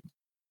operation.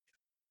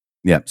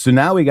 Yeah. So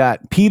now we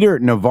got Peter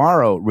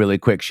Navarro, really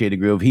quick, Shady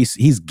Groove.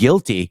 He's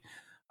guilty.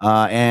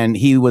 And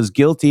he was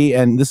guilty,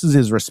 and this is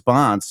his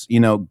response, you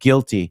know,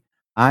 guilty.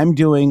 I'm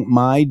doing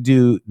my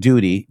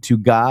duty to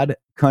God,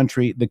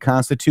 country, the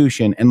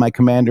Constitution, and my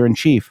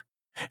commander-in-chief.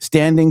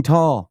 Standing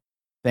tall.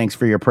 Thanks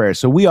for your prayers.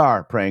 So we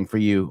are praying for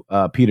you,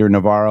 Peter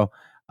Navarro.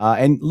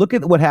 And look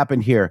at what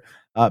happened here.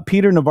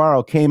 Peter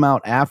Navarro came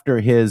out after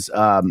his,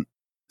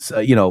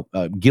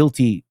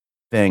 guilty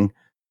thing,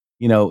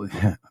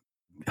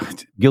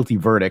 guilty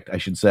verdict, I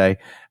should say.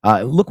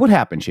 Look what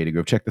happened, Shady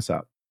Groove. Check this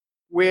out.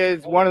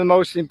 With one of the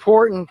most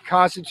important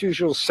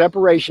constitutional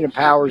separation of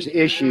powers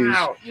issues,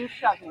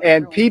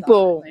 and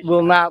people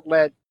will not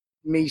let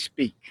me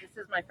speak.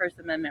 This is my First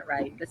Amendment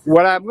right.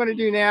 What I'm going to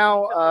do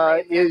now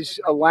is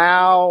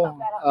allow.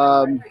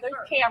 There's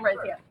cameras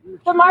here.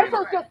 The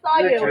marshals just saw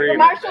you. The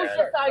marshals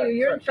just saw you.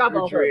 You're in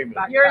trouble.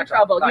 You're in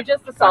trouble. You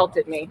just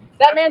assaulted me.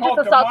 That man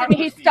just assaulted me.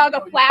 He stuck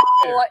a flat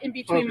hole in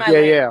between my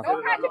legs. Yeah.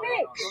 Don't touch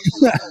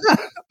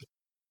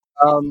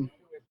me.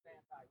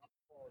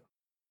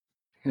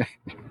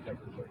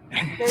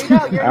 There you go.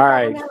 All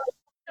right.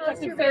 I was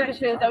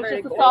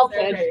just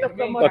assaulted.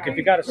 Look, if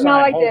you got a sign, no,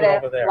 I hold did it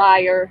over it. there.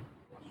 Liar.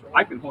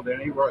 I can hold it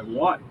anywhere I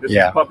want. This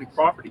Yeah. is public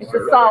property. It's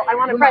assault. I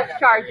want to press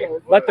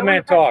charges. Let the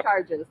man talk.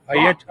 Charges.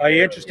 Are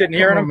you interested in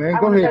hearing him? Man,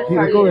 go ahead,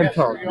 Peter. Go ahead and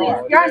talk. You're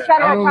on federal property.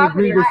 I don't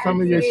agree with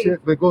some of your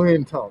shit, but go ahead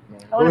and talk,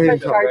 man. Go ahead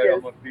and talk.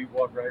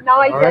 No,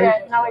 I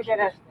didn't. No, I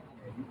didn't.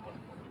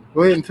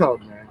 Go ahead and talk,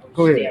 man.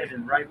 Go ahead.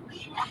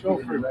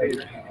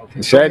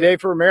 Sad day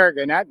for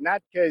America. Not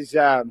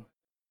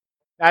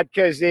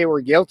because they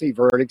were guilty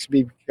verdicts,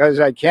 because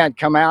I can't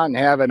come out and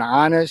have an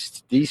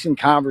honest, decent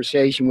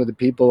conversation with the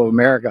people of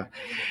America.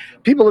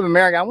 People of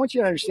America, I want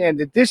you to understand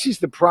that this is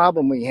the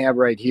problem we have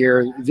right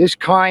here. This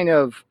kind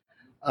of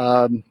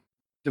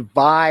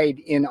divide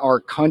in our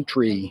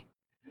country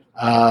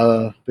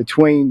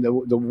between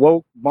the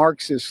woke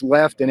Marxist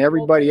left and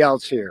everybody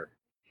else here.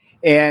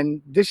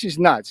 And this is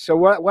nuts. So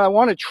what I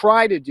want to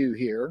try to do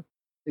here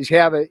is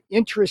have an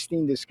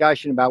interesting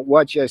discussion about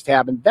what just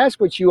happened. That's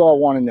what you all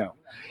want to know.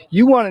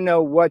 You want to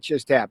know what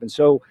just happened.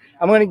 So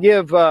I'm going to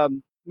give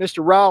Mr.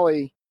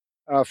 Raleigh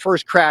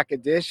first crack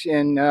at this.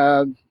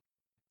 And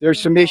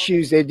there's some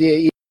issues they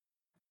did.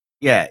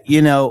 Yeah,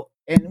 and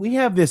we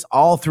have this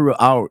all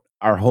throughout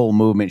our whole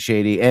movement,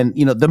 Shady. And,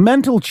 the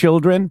mental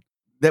children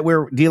that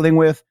we're dealing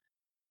with,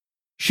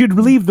 should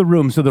leave the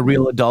room so the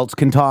real adults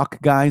can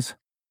talk, guys.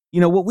 You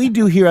know, what we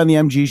do here on the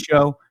MG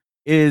show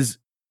is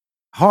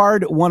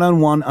hard,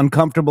 one-on-one,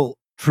 uncomfortable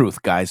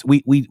truth, guys.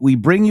 We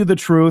bring you the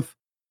truth.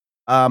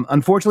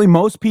 Unfortunately,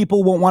 most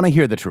people won't want to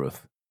hear the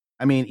truth.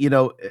 I mean, you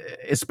know,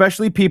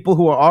 especially people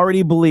who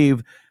already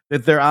believe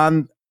that they're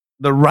on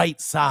the right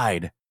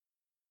side,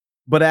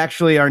 but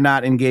actually are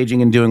not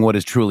engaging in doing what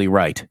is truly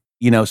right.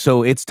 You know,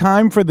 so it's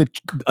time for the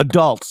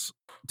adults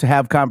to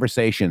have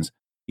conversations.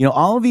 You know,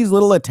 all of these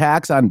little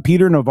attacks on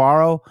Peter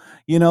Navarro,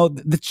 you know,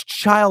 that's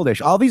childish.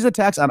 All these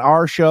attacks on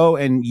our show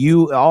and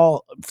you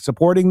all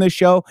supporting this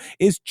show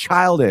is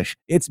childish.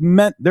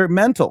 They're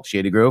mental,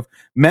 Shady Groove.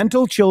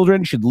 Mental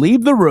children should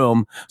leave the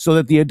room so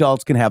that the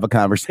adults can have a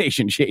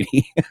conversation,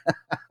 Shady.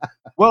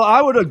 Well,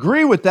 I would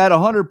agree with that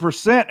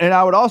 100%. And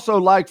I would also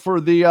like for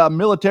the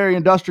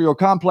military-industrial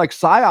complex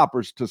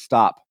psyopers to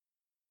stop.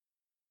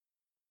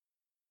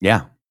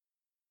 Yeah.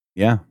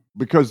 Yeah.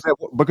 Because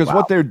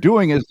what they're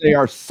doing is they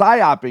are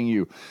psyoping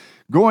you.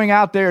 Going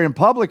out there in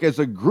public as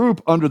a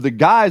group under the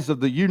guise of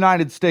the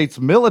United States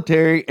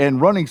military and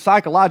running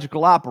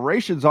psychological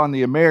operations on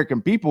the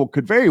American people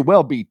could very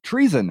well be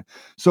treason.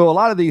 So a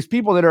lot of these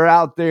people that are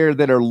out there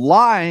that are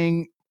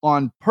lying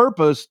on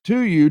purpose to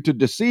you to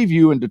deceive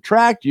you and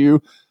detract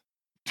you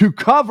to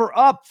cover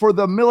up for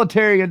the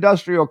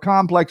military-industrial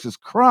complex's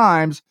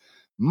crimes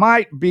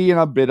might be in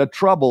a bit of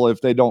trouble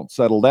if they don't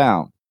settle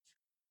down.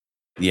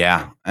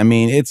 Yeah, I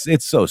mean,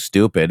 it's so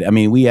stupid. I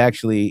mean, we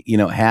actually, you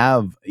know,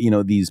 have, you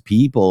know, these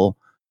people,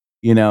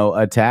 you know,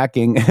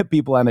 attacking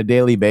people on a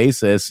daily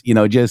basis, you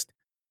know, just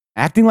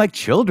acting like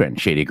children,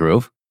 Shady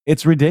Groove.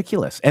 It's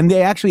ridiculous. And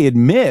they actually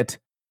admit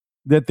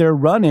that they're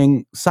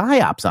running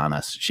psyops on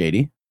us,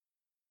 Shady.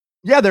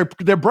 Yeah, they're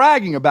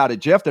bragging about it,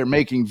 Jeff. They're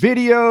making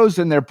videos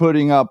and they're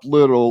putting up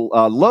little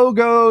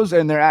logos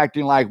and they're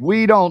acting like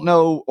we don't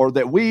know or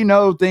that we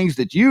know things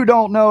that you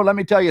don't know. Let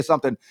me tell you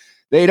something.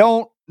 They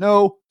don't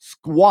know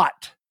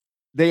squat.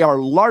 They are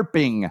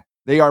LARPing.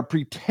 They are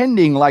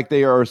pretending like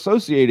they are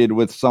associated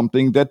with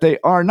something that they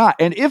are not.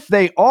 And if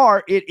they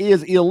are, it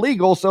is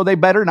illegal, so they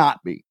better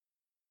not be.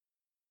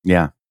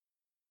 Yeah.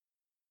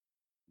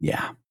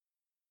 Yeah.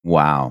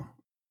 Wow.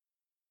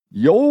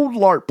 The old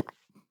LARP.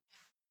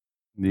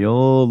 The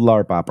old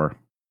LARP-opper.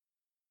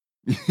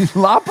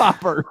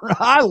 LARP-opper.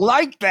 I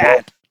like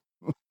that.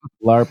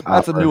 LARP-opper.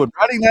 That's a new one.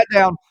 Writing that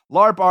down.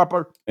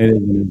 LARP-opper. It is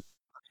new.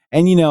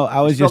 And, you know,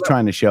 I was just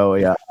trying to show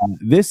you.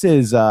 This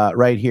is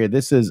right here.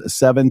 This is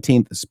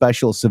 17th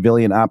Special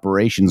Civilian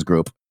Operations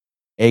Group,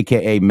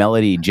 a.k.a.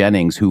 Melody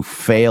Jennings, who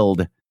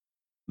failed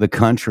the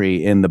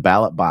country in the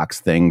ballot box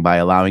thing by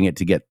allowing it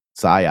to get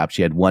PSYOP.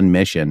 She had one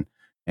mission,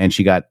 and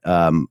she got,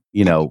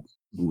 you know,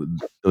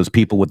 those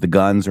people with the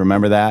guns.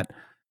 Remember that?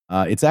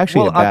 It's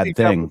actually a bad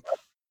thing.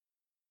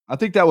 I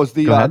think that was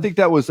the. I think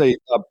that was a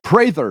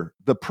Prather,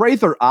 the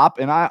Prather op,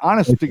 and I,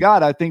 honest to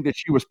God, I think that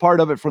she was part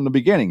of it from the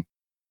beginning.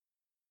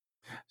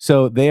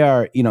 So they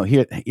are, you know,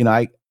 here, you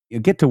know, you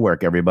get to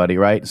work, everybody,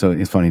 right? So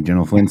it's funny.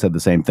 General Flynn said the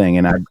same thing,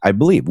 and I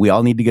believe we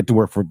all need to get to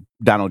work for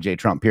Donald J.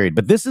 Trump. Period.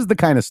 But this is the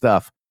kind of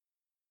stuff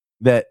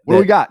that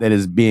we got that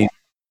is being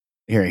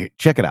here.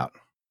 Check it out.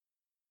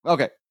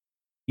 Okay,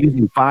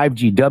 using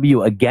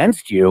 5GW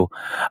against you.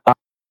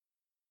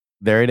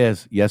 There it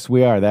is. Yes,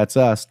 we are. That's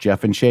us,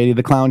 Jeff and Shady,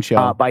 the Clown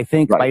Show. By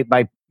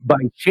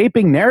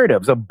shaping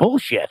narratives of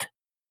bullshit.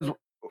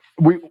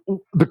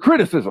 The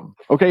criticism,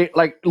 okay?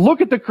 Like, look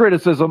at the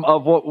criticism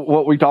of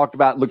what we talked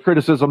about, the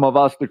criticism of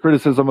us, the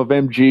criticism of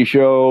MG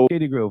Show.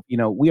 Shady Groove, you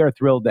know, we are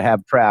thrilled to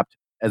have Trapped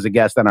as a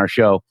guest on our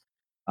show.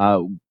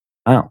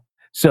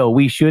 So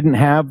we shouldn't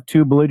have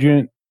two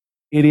belligerent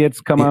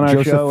idiots come on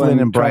our show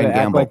and Brian try to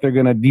act like they're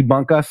going to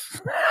debunk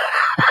us?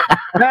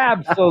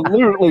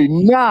 Absolutely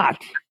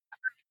not.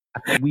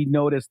 We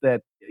noticed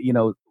that, you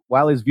know,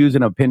 while his views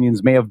and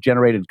opinions may have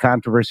generated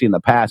controversy in the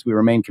past, we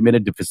remain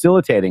committed to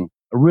facilitating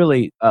a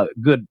really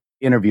good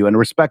interview and a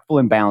respectful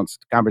and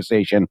balanced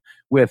conversation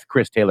with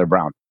Chris Taylor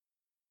Brown.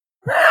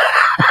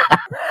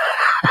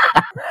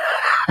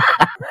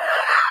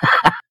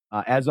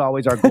 As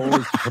always, our goal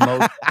is to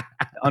promote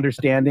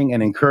understanding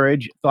and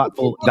encourage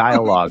thoughtful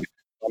dialogue,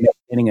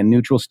 maintaining a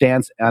neutral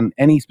stance on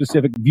any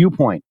specific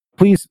viewpoint.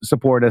 Please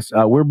support us.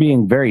 We're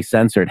being very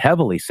censored,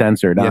 heavily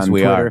censored on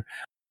Twitter. Are.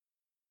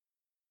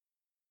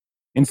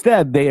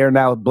 Instead, they are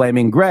now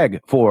blaming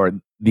Greg for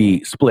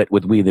the split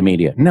with We the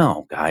Media.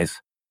 No,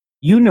 guys,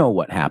 you know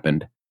what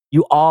happened.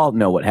 You all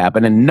know what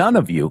happened, and none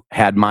of you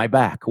had my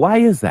back. Why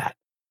is that?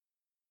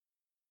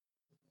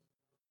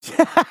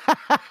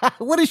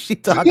 What is she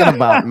talking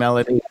about,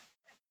 Melody?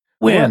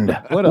 Wind.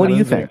 What do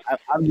you think?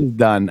 I'm just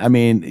done. I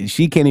mean,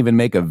 she can't even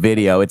make a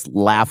video. It's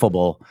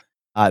laughable.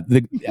 I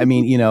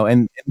mean, you know,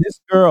 and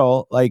this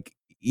girl, like,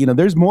 you know,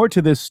 there's more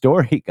to this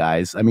story,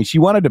 guys. I mean, she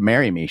wanted to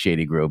marry me,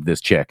 Shady Groove, this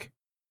chick.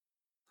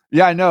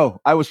 Yeah, I know.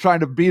 I was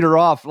trying to beat her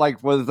off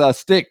like with a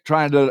stick,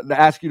 trying to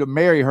ask you to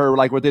marry her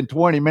like within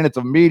 20 minutes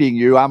of meeting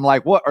you. I'm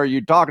like, what are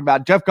you talking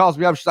about? Jeff calls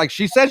me up. She's like,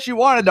 she said she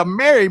wanted to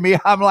marry me.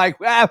 I'm like,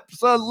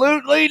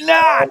 absolutely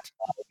not.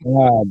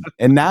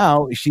 And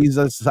now she's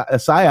a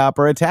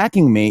psyoper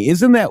attacking me.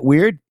 Isn't that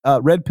weird?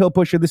 Red Pill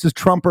Pusher, this is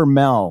Trumper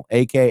Mel,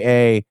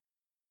 a.k.a.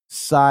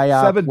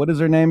 psyop. What is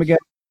her name again?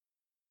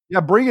 Yeah,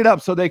 bring it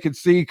up so they can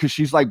see, because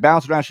she's like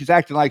bouncing around. She's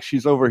acting like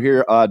she's over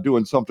here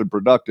doing something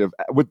productive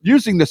with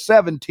using the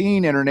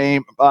 17 in her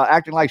name,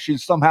 acting like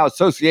she's somehow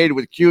associated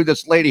with Q.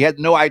 This lady had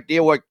no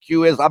idea what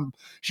Q is.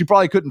 She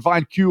probably couldn't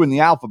find Q in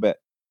the alphabet.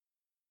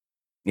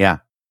 Yeah.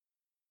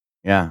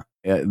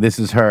 This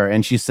is her,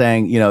 and she's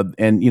saying,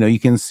 you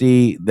can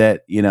see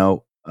that,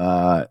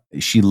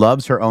 she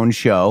loves her own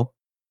show.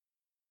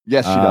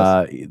 Yes, she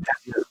does.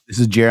 This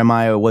is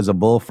Jeremiah was a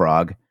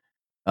bullfrog.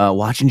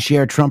 Watch and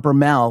share Trumper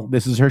Mel.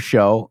 This is her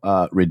show.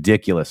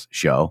 Ridiculous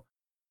show.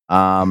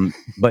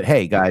 But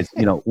hey, guys,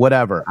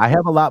 whatever. I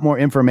have a lot more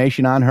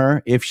information on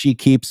her. If she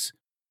keeps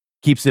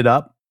it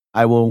up,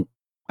 I will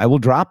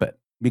drop it,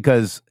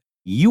 because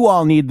you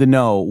all need to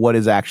know what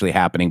is actually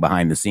happening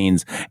behind the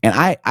scenes. And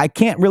I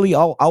can't really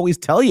always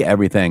tell you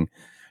everything.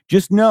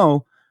 Just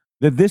know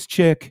that this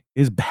chick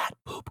is bad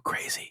poop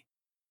crazy.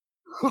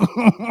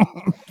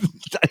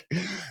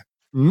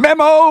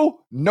 Memo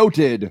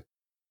noted.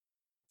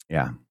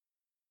 Yeah.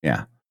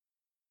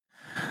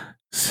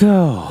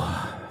 So,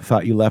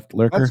 thought you left,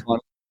 Lurker? That's fun.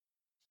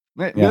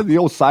 Yeah, the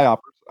old psyopers.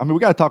 I mean, we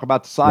got to talk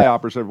about the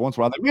psyopers every once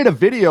in a while. They made a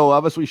video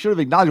of us. We should have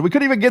acknowledged. We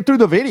couldn't even get through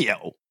the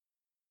video.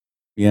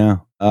 Yeah.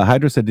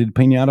 Hydra said, did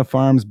Pinata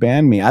Farms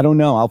ban me? I don't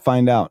know. I'll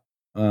find out.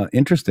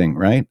 Interesting,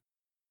 right?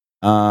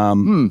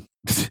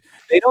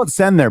 They don't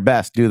send their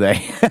best, do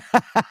they?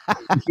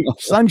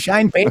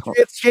 Sunshine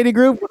Patriots, Shady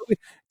Group?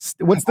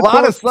 What's the a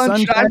lot of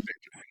Sunshine?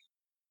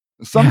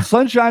 Some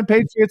Sunshine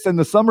Patriots and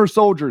the Summer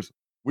Soldiers.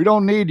 We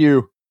don't need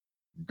you.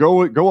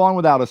 Go on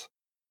without us.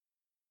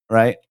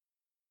 Right.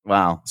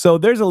 Wow. So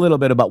there's a little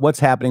bit about what's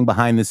happening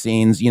behind the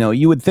scenes.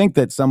 You would think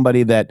that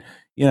somebody that,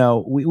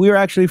 we were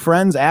actually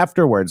friends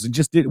afterwards.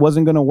 It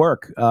wasn't going to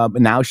work.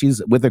 But now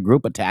she's with a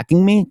group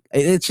attacking me.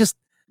 It's just,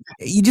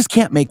 you just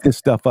can't make this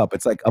stuff up.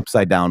 It's like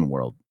upside down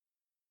world.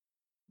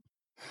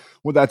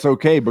 Well, that's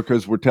okay,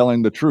 because we're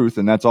telling the truth,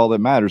 and that's all that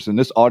matters. And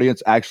this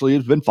audience actually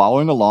has been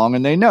following along,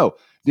 and they know.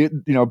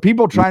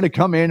 People trying to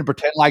come in and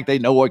pretend like they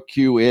know what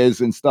Q is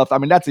and stuff. I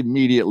mean, that's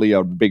immediately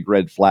a big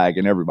red flag,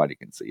 and everybody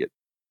can see it.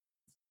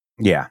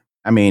 Yeah.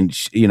 I mean,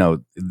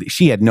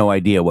 she had no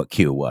idea what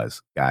Q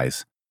was,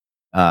 guys.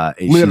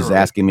 She's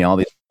asking me all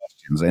these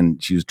questions,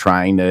 and she was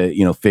trying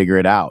to, figure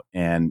it out.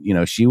 And,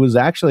 she was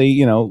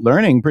actually,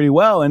 learning pretty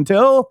well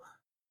until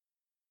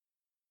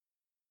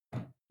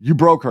you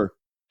broke her.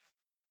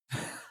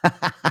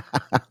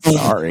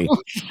 Sorry.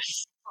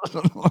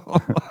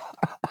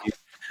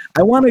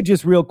 I want to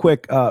just real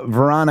quick,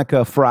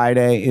 Veronica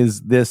Friday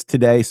is this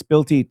today.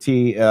 Spilty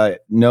T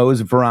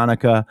knows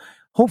Veronica.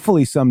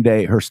 Hopefully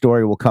someday her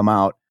story will come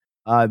out.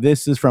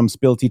 This is from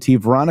Spilty T.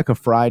 Veronica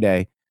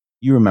Friday.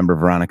 You remember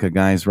Veronica,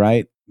 guys,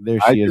 right?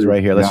 There she is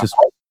right here. Let's just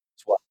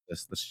watch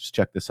this. Let's just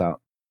check this out.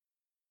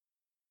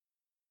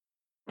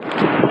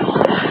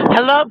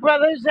 Hello,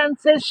 brothers and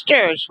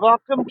sisters.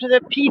 Welcome to the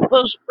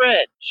People's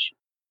Bridge.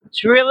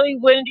 It's really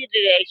windy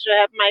today, so I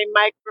have my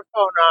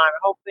microphone on,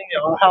 hoping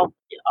it will help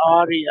the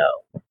audio.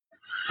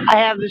 I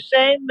have the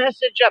same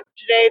message up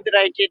today that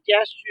I did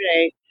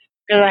yesterday,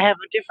 because I have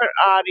a different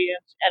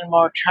audience and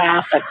more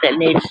traffic that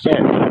needs to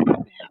have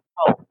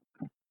hope.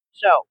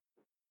 So,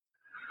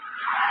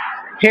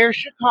 here's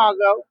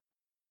Chicago,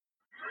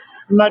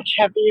 much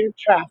heavier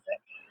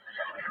traffic.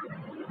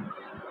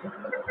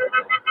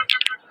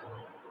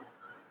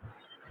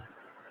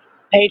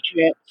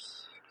 Patriots.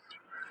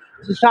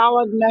 It's a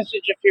solid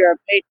message if you're a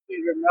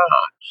patriot or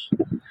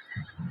not.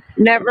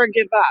 Never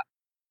give up.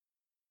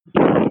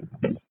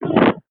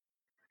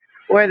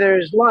 Where there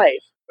is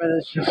life,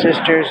 brothers and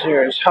sisters,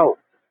 there is hope.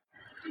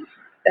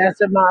 That's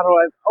a motto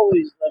I've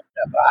always lived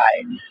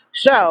by.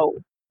 So,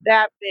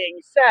 that being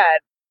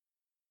said,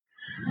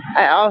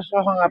 I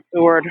also hung up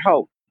the word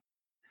hope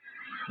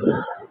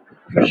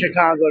for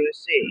Chicago to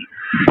see.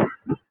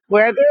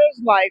 Where there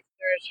is life,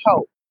 there is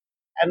hope.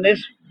 And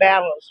this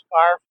battle is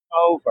far from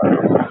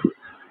over.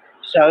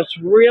 So it's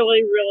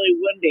really, really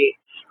windy.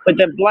 But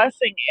the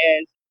blessing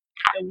is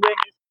the wind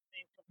is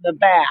coming from the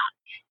back.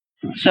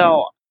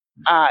 So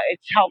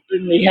it's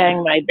helping me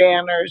hang my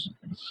banners.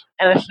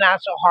 And it's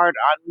not so hard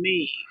on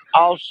me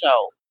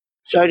also.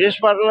 So I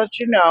just want to let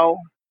you know,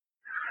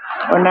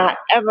 we're not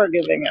ever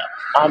giving up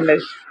on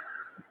this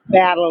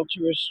battle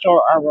to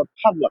restore our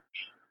republic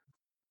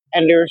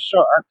and to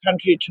restore our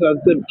country to a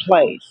good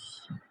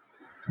place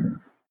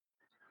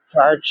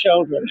for our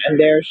children and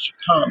theirs to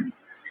come.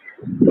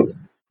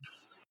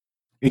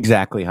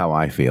 Exactly how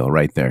I feel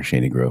right there,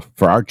 Shady Grove.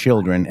 For our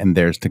children and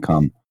theirs to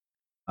come.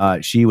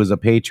 She was a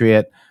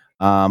patriot.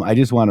 I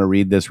just want to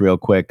read this real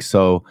quick.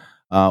 So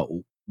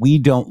we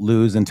don't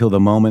lose until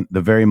the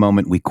very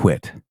moment we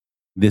quit.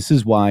 This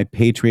is why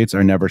patriots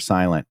are never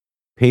silent.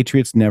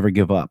 Patriots never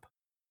give up.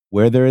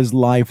 Where there is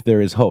life,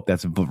 there is hope.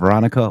 That's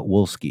Veronica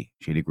Wolski,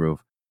 Shady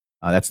Groove.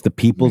 That's the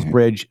People's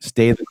Bridge.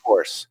 Stay the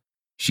course.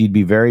 She'd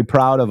be very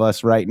proud of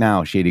us right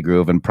now, Shady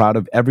Groove, and proud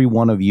of every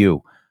one of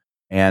you.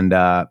 And,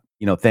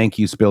 thank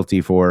you,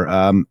 Spilty, for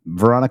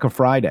Veronica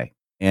Friday.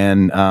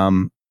 And,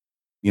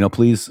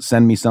 please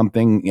send me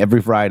something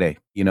every Friday,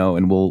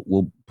 and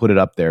we'll put it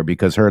up there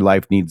because her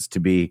life needs to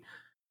be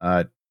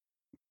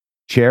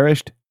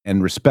cherished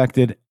and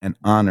respected and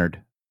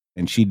honored.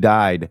 And she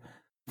died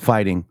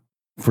fighting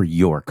for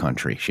your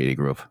country, Shady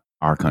Groove,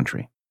 our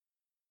country.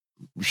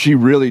 She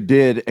really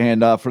did.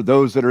 And for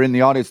those that are in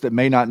the audience that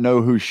may not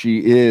know who she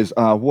is,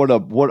 what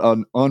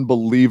an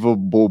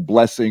unbelievable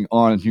blessing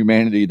on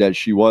humanity that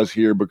she was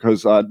here,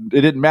 because it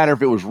didn't matter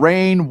if it was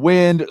rain,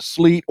 wind,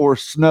 sleet, or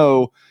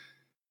snow.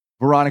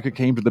 Veronica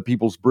came to the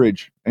People's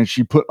Bridge and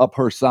she put up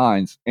her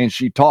signs and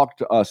she talked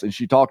to us and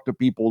she talked to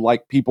people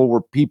like people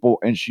were people,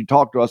 and she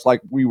talked to us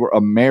like we were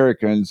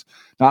Americans,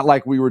 not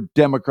like we were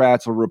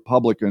Democrats or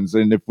Republicans.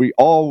 And if we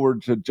all were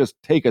to just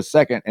take a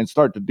second and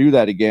start to do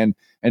that again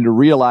and to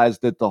realize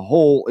that the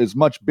whole is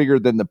much bigger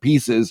than the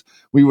pieces,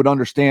 we would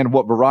understand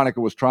what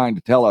Veronica was trying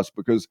to tell us,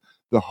 because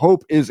the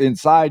hope is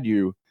inside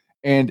you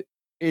and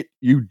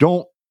you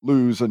don't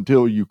lose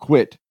until you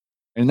quit.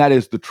 And that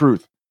is the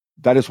truth.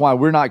 That is why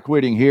we're not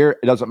quitting here.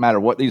 It doesn't matter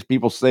what these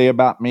people say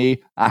about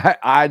me.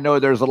 I know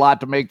there's a lot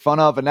to make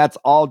fun of, and that's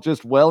all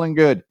just well and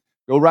good.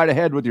 Go right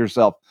ahead with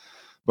yourself.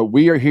 But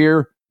we are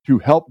here to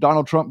help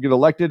Donald Trump get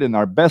elected, and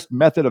our best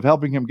method of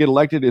helping him get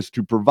elected is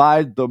to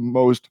provide the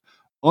most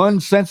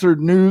uncensored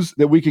news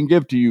that we can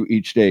give to you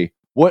each day.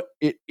 What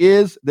it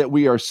is that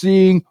we are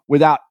seeing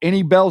without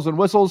any bells and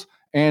whistles,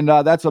 and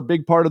that's a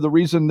big part of the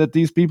reason that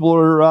these people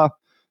are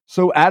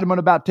so adamant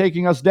about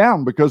taking us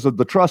down, because of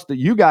the trust that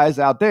you guys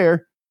out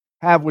there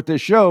have with this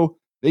show.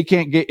 They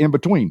can't get in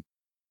between.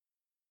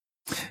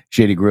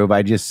 Shady Groove,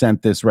 I just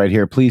sent this right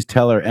here. Please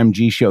tell her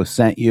MG Show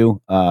sent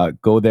you.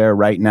 Go there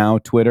right now,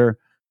 Twitter.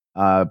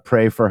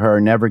 Pray for her.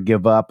 Never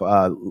give up.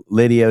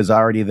 Lydia is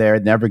already there.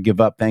 Never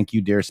give up. Thank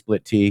you, dear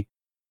Split T.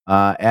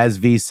 As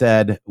V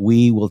said,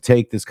 we will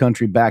take this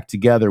country back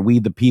together. We,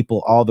 the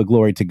people, all the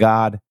glory to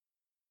God.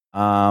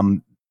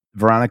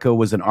 Veronica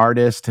was an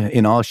artist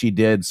in all she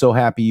did. So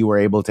happy you were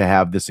able to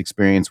have this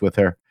experience with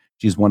her.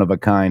 She's one of a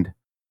kind.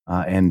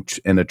 And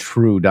a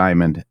true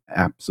diamond.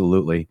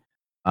 Absolutely.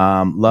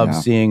 Love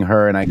seeing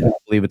her. And I can't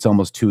believe it's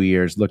almost 2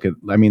 years. Look at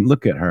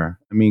her.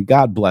 I mean,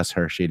 God bless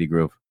her, Shady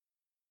Groove.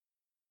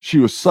 She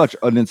was such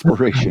an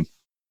inspiration.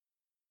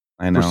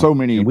 I know. For so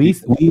many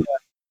people.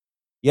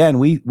 And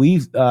we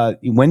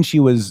when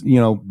she was,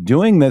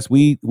 doing this,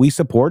 we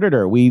supported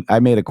her. I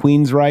made a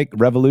Queensryche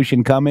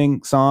Revolution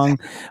Coming song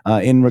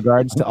in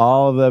regards to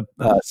all the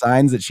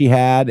signs that she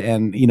had.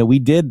 And, we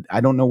did,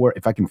 I don't know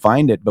if I can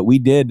find it, but we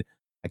did.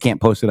 I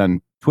can't post it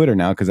on Twitter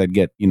now because I'd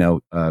get,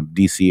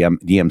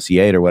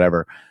 DMCA'd or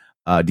whatever,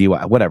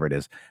 DY, whatever it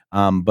is.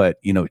 But,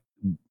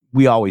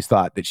 we always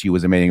thought that she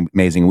was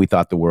amazing. We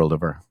thought the world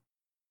of her.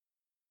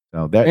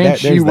 So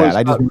there's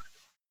that.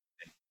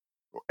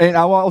 And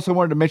I also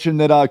wanted to mention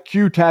that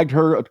Q tagged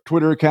her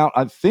Twitter account,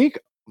 I think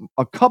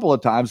a couple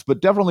of times,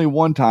 but definitely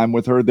one time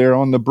with her there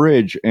on the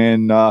bridge.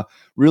 And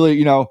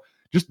really,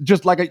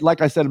 just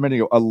like I said a minute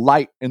ago, a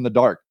light in the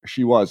dark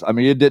she was. I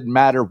mean, it didn't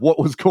matter what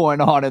was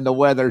going on in the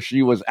weather.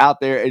 She was out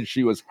there and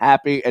she was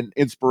happy and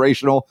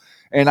inspirational.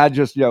 And I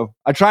just,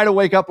 I try to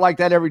wake up like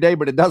that every day,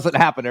 but it doesn't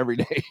happen every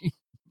day.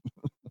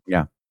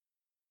 Yeah.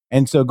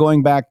 And so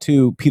going back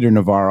to Peter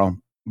Navarro,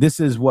 this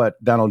is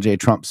what Donald J.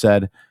 Trump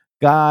said.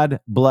 God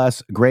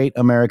bless great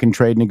American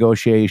trade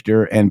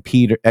negotiator and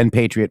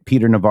patriot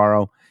Peter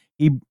Navarro.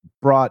 He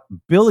brought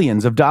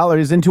billions of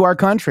dollars into our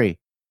country.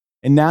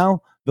 And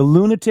now the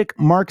lunatic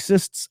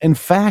Marxists and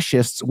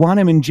fascists want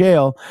him in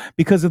jail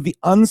because of the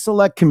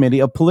unselect committee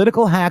of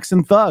political hacks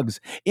and thugs.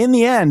 In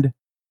the end,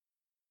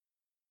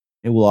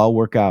 it will all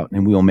work out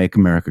and we will make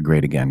America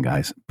great again,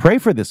 guys. Pray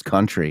for this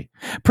country.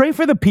 Pray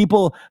for the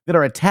people that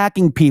are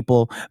attacking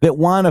people that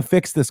want to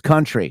fix this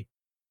country.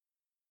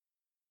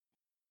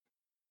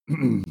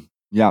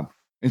 Yeah.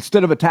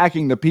 Instead of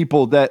attacking the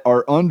people that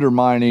are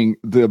undermining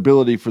the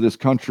ability for this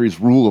country's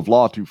rule of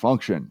law to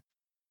function,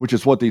 which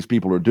is what these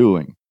people are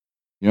doing.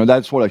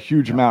 That's what a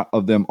huge amount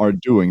of them are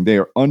doing. They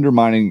are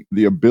undermining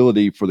the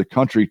ability for the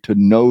country to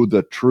know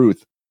the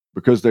truth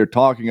because they're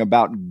talking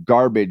about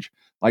garbage,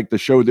 like the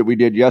show that we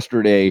did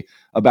yesterday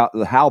about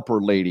the Halper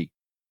lady.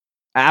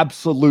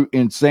 Absolute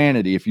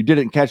insanity. If you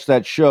didn't catch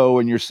that show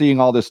and you're seeing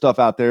all this stuff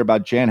out there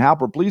about Jan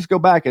Halper, please go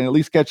back and at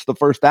least catch the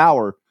first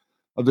hour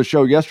of the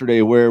show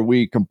yesterday, where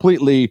we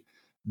completely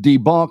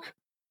debunk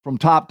from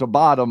top to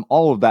bottom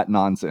all of that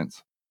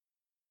nonsense.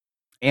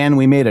 And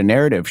we made a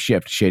narrative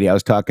shift, Shady. I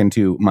was talking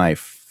to my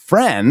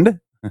friend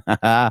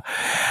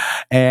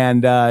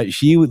and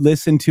she would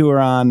listen to her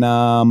on,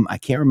 I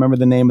can't remember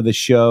the name of the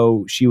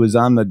show. She was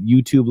on the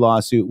YouTube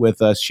lawsuit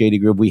with us, Shady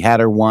Groove. We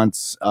had her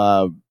once,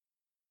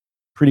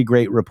 pretty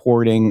great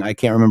reporting. I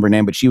can't remember her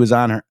name, but she was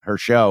on her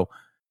show.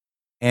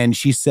 And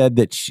she said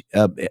that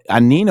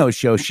on Nino's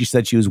show, she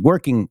said she was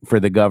working for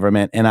the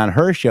government. And on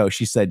her show,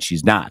 she said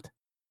she's not.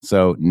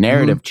 So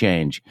narrative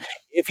change.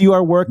 If you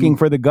are working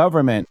for the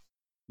government,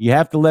 you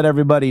have to let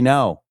everybody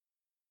know.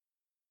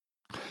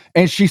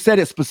 And she said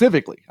it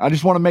specifically. I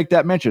just want to make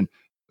that mention.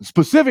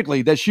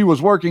 Specifically that she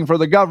was working for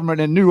the government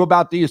and knew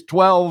about these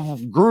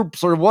 12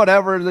 groups or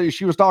whatever that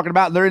she was talking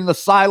about. They're in the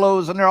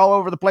silos and they're all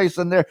over the place.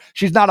 And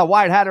she's not a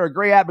white hat or a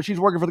gray hat, but she's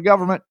working for the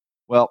government.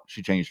 Well,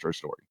 she changed her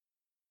story.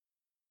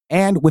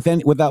 And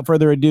without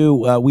further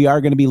ado, we are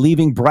going to be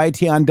leaving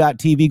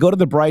Brighteon.tv. Go to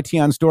the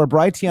Brighteon store,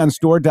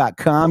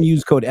 brighteonstore.com.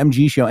 Use code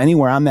MGShow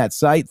anywhere on that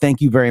site.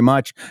 Thank you very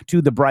much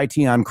to the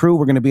Brighteon crew.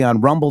 We're going to be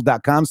on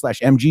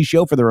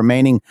rumble.com/MGShow for the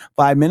remaining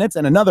 5 minutes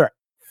and another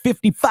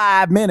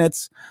 55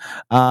 minutes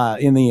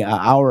in the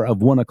hour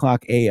of 1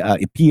 o'clock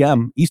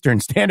p.m. Eastern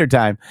Standard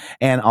Time.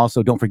 And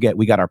also, don't forget,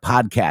 we got our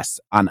podcasts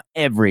on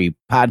every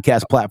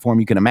podcast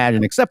platform you can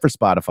imagine, except for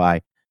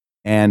Spotify.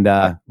 And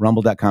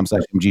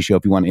rumble.com/MGShow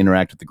if you want to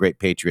interact with the great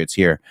patriots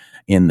here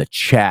in the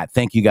chat.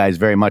 Thank you guys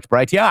very much.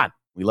 Brighteon,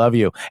 we love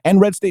you.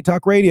 And Red State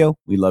Talk Radio,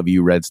 we love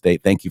you, Red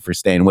State. Thank you for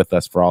staying with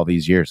us for all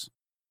these years.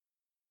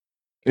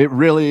 It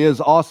really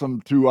is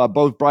awesome to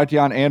both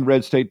Brighteon and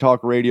Red State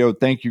Talk Radio.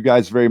 Thank you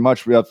guys very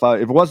much. If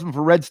it wasn't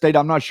for Red State,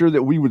 I'm not sure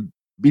that we would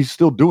be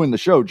still doing the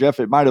show, Jeff.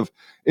 It might have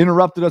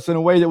interrupted us in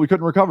a way that we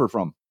couldn't recover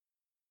from.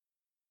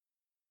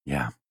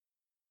 Yeah.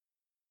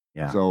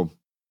 So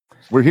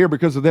we're here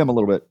because of them a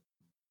little bit.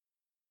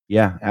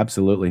 Yeah,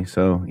 absolutely.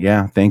 So,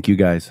 yeah, thank you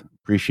guys.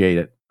 Appreciate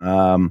it.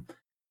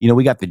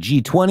 We got the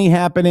G20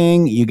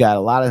 happening. You got a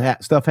lot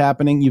of stuff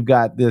happening. You've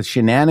got the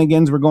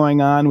shenanigans we're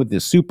going on with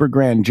this super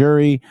grand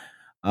jury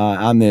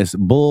on this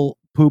bull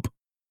poop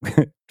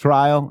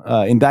trial,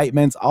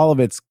 indictments, all of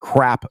it's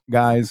crap,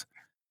 guys.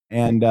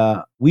 And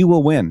we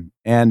will win.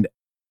 And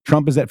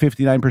Trump is at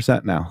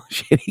 59% now.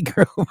 Shitty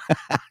group.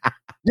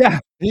 Yeah,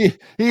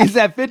 he's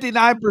at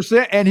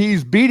 59%, and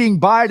he's beating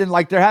Biden.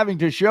 Like, they're having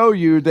to show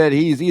you that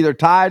he's either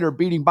tied or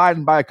beating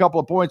Biden by a couple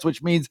of points,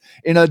 which means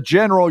in a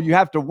general, you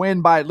have to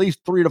win by at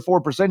least 3 to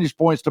 4 percentage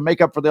points to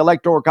make up for the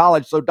Electoral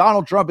College. So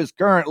Donald Trump is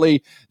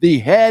currently the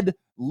head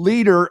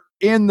leader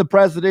in the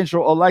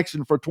presidential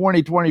election for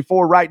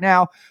 2024 right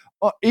now,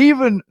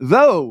 even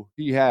though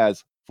he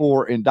has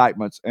 4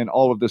 indictments and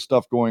all of this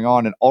stuff going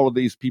on and all of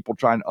these people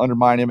trying to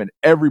undermine him and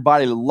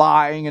everybody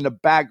lying in the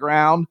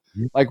background,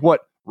 like what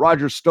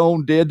Roger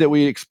Stone did that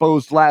we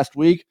exposed last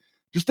week.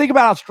 Just think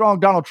about how strong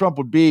Donald Trump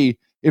would be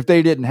if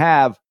they didn't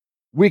have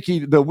the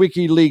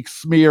WikiLeaks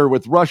smear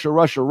with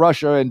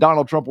Russia, and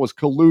Donald Trump was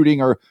colluding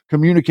or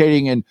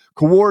communicating and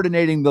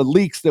coordinating the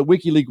leaks that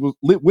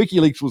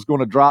WikiLeaks was going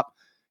to drop.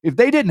 If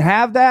they didn't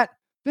have that,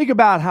 think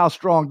about how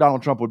strong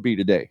Donald Trump would be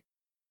today.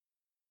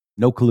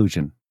 No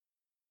collusion.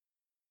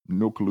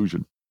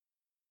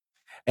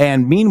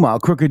 And meanwhile,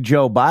 crooked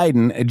Joe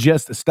Biden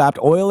just stopped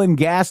oil and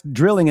gas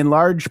drilling in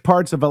large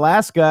parts of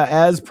Alaska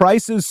as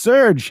prices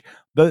surge.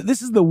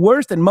 This is the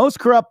worst and most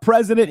corrupt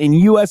president in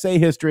USA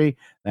history.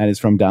 That is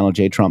from Donald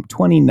J. Trump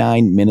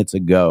 29 minutes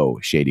ago,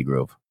 Shady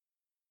Grove.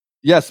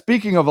 Yeah,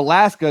 speaking of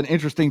Alaska, an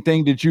interesting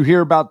thing. Did you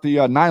hear about the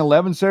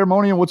 9/11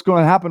 ceremony and what's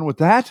going to happen with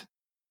that?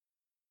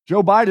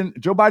 Joe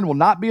Biden will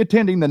not be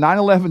attending the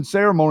 9/11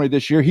 ceremony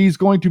this year. He's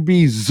going to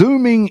be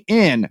zooming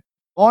in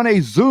on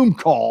a Zoom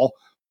call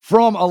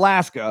from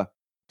Alaska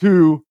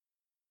to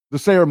the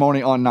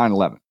ceremony on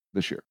 9/11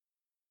 this year.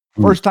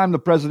 First time the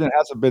president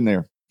hasn't been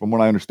there, from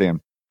what I understand.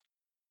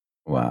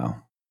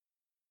 Wow.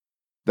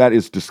 That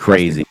is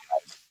disgusting.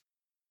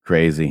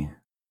 Crazy.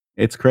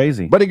 It's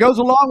crazy. But it goes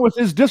along with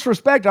his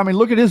disrespect. I mean,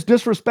 look at his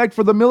disrespect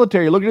for the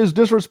military. Look at his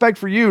disrespect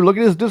for you. Look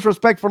at his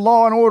disrespect for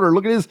law and order.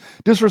 Look at his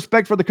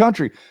disrespect for the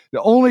country.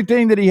 The only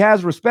thing that he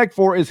has respect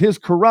for is his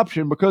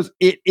corruption because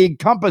it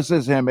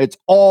encompasses him. It's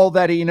all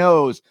that he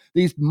knows.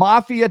 These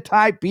mafia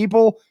type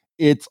people,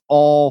 it's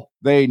all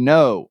they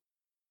know.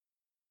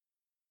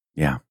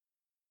 Yeah.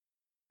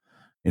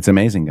 It's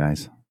amazing,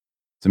 guys.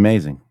 It's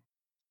amazing.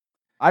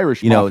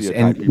 Irish mafia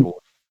type people.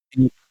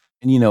 And,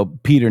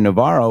 Peter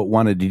Navarro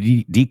wanted to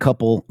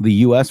decouple the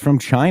U.S. from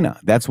China.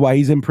 That's why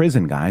he's in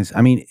prison, guys.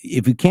 I mean,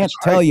 if we can't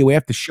tell you, we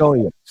have to show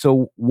you.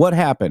 So what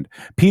happened?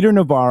 Peter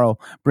Navarro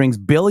brings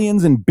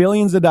billions and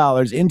billions of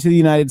dollars into the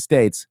United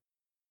States,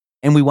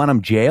 and we want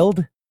him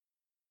jailed?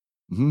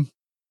 Mm-hmm.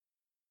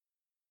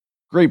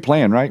 Great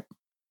plan, right?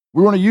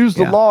 We want to use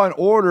the law and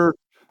order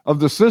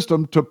of the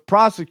system to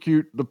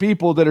prosecute the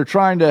people that are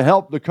trying to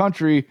help the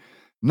country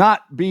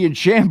not be in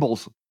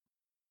shambles.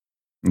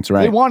 That's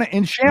right. They want it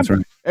in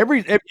shambles.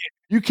 Right.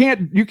 You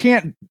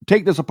can't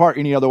take this apart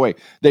any other way.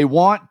 They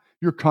want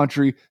your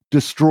country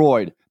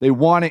destroyed. They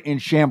want it in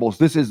shambles.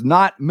 This is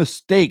not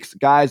mistakes,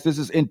 guys. This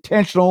is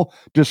intentional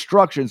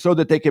destruction so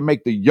that they can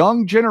make the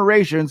young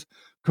generations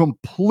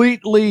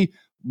completely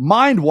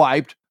mind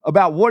wiped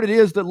about what it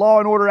is that law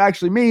and order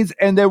actually means,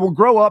 and they will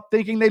grow up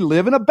thinking they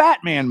live in a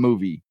Batman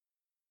movie.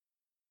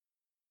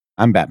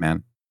 I'm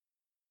Batman.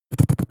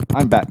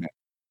 I'm Batman.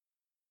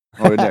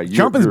 Oh, yeah,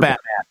 Trump is Batman.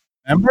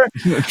 Remember?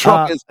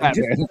 Trump is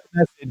Batman.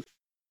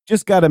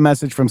 Just got a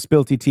message from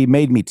Spilty T.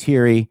 Made me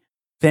teary.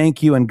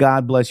 Thank you and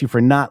God bless you for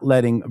not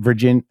letting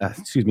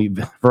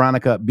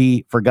Veronica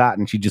be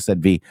forgotten. She just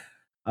said V.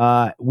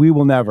 We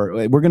will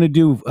never. We're gonna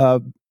do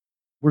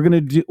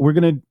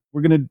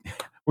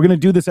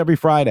this every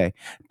Friday.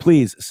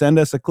 Please send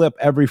us a clip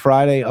every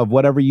Friday of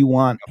whatever you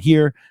want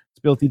here.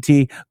 Spill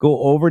TT.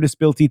 Go over to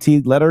Spill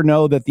TT. Let her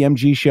know that the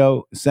MG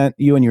Show sent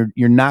you, and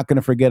you're not going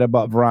to forget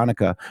about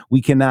Veronica.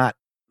 We cannot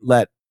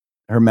let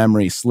her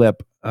memory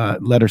slip.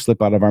 Let her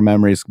slip out of our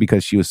memories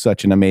because she was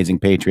such an amazing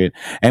patriot.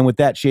 And with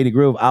that, Shady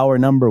Groove, our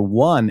number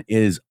one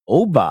is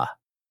Oba.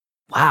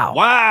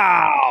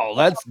 Wow.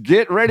 Let's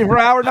get ready for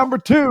hour number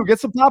 2. Get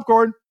some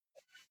popcorn.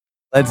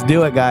 Let's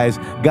do it, guys.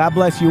 God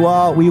bless you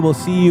all. We will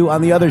see you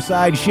on the other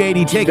side.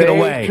 Shady, take it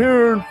away. Stay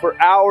tuned for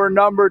hour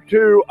number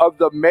 2 of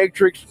the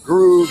Matrix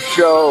Groove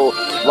Show,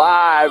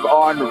 live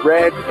on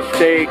Red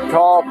State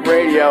Talk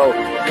Radio.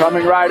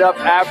 Coming right up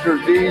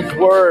after these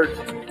words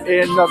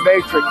in the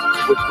Matrix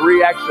with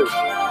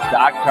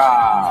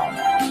 3x's.com.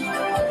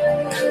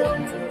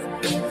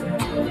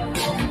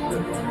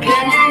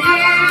 Can you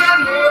hear me?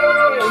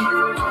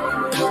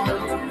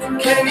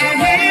 Can you hear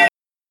me?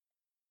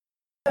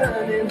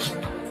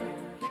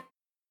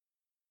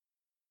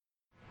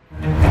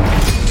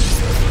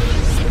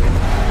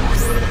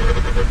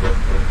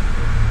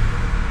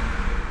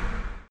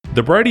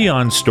 The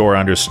Brighteon store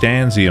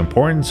understands the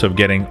importance of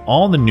getting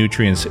all the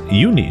nutrients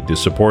you need to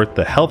support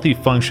the healthy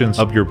functions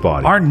of your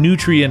body. Our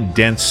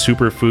nutrient-dense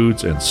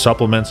superfoods and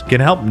supplements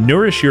can help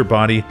nourish your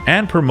body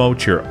and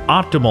promote your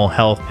optimal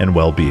health and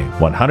well-being.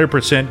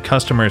 100%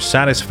 customer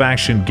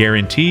satisfaction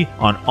guarantee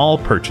on all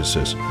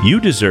purchases. You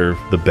deserve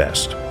the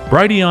best.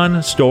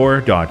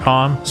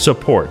 BrighteonStore.com.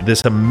 Support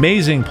this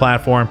amazing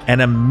platform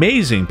and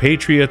amazing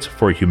patriots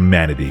for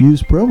humanity.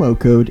 Use promo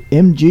code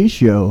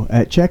MGSHOW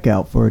at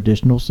checkout for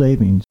additional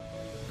savings.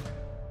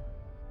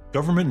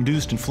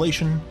 Government-induced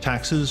inflation,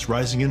 taxes,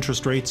 rising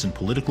interest rates, and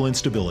political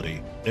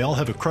instability, they all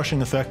have a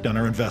crushing effect on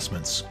our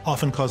investments,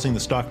 often causing the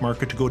stock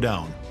market to go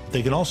down.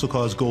 They can also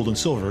cause gold and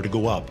silver to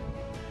go up.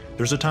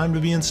 There's a time to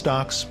be in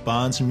stocks,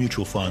 bonds, and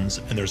mutual funds,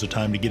 and there's a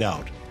time to get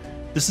out.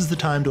 This is the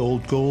time to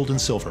hold gold and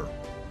silver.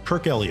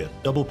 Kirk Elliott,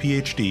 double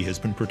PhD, has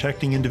been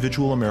protecting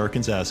individual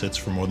Americans' assets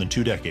for more than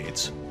 2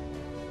 decades.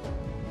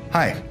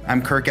 Hi,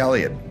 I'm Kirk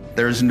Elliott.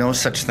 There is no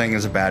such thing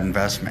as a bad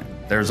investment.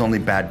 There is only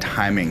bad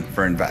timing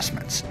for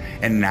investments.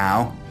 And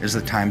now is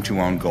the time to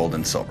own gold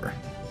and silver.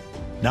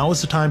 Now is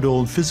the time to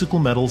own physical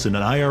metals in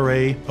an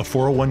IRA, a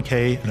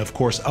 401k, and of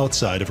course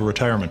outside of a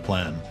retirement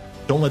plan.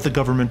 Don't let the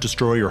government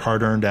destroy your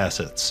hard-earned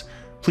assets.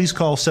 Please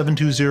call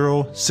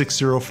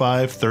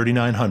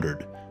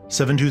 720-605-3900.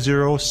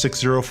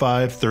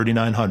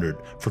 720-605-3900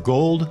 for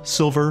gold,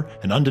 silver,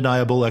 and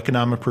undeniable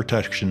economic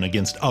protection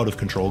against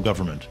out-of-control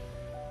government.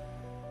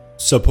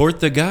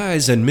 Support the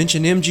guys and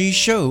mention MG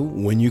Show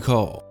when you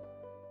call.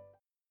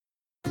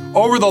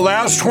 Over the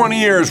last 20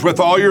 years, with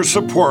all your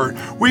support,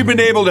 we've been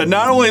able to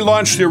not only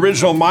launch the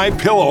original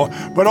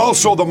MyPillow, but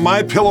also the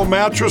MyPillow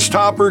mattress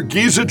topper,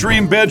 Giza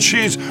Dream bed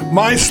sheets,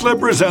 My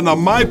Slippers, and the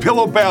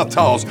MyPillow bath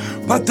towels.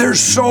 But there's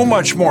so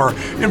much more.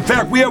 In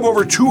fact, we have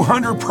over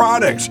 200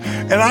 products,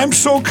 and I'm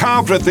so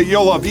confident that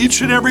you'll love each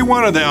and every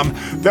one of them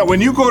that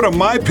when you go to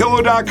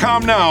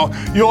MyPillow.com now,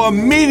 you'll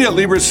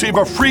immediately receive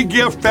a free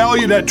gift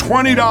valued at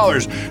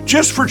 $20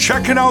 just for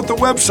checking out the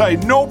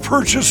website. No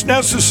purchase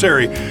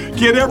necessary.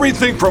 Get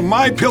everything from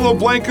MyPillow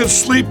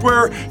blankets,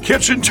 sleepwear,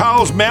 kitchen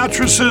towels,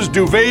 mattresses,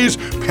 duvets,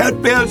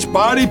 pet beds,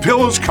 body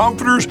pillows,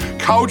 comforters,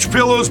 couch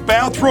pillows,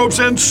 bathrobes,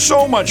 and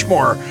so much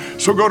more.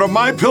 So go to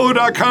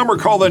MyPillow.com or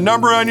call the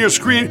number on your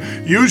screen.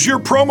 Use your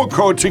promo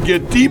code to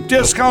get deep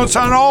discounts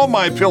on all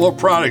MyPillow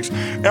products.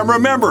 And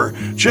remember,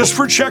 just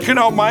for checking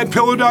out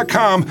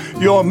MyPillow.com,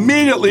 you'll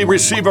immediately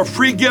receive a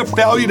free gift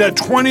valued at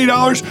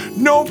 $20.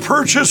 No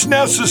purchase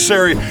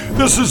necessary.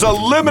 This is a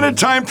limited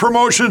time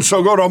promotion,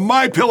 so go to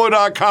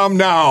MyPillow.com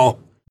now.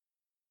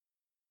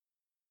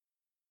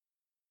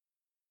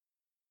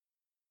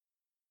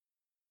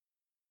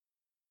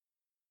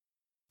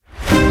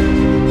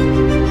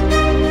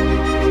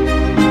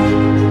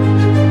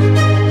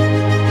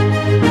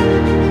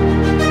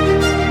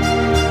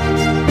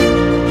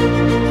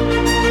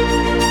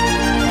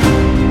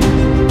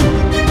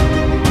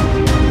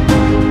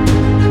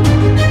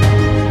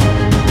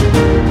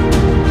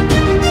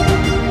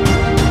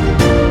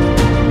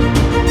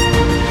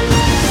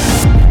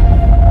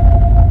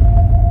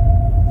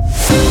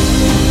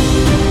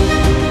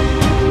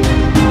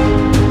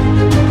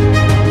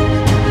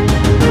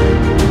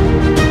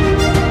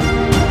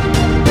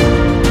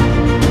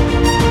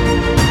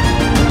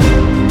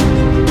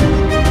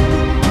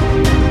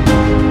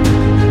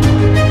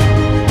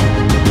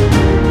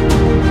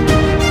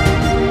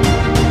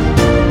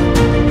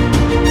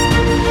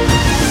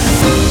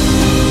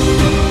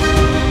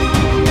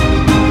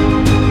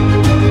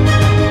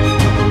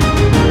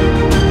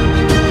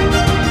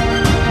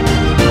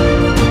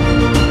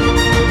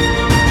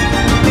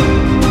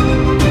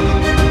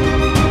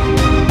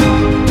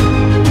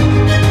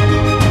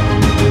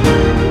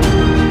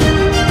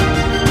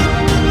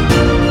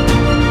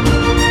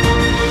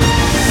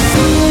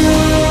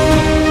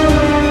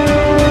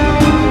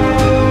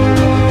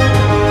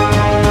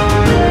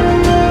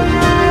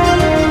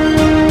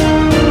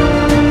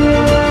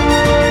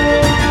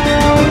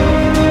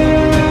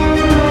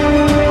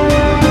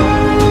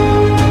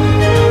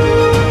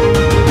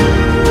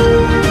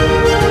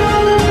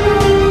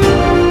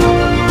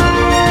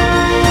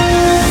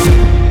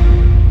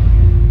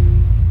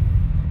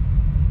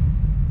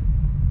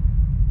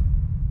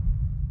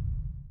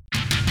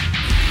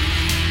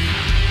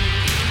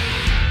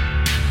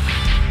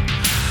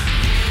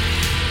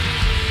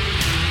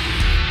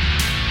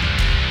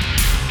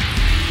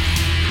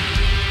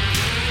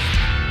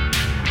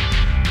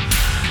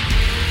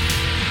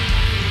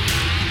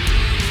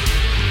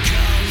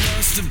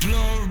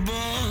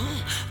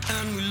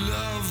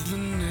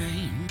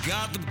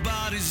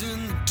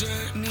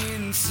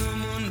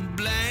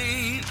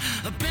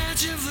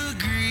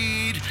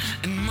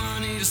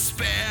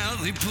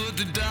 They put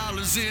the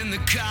dollars in the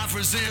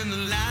coffers and the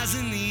lies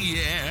in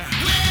the air.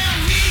 Where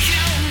we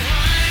go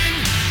one,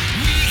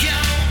 we go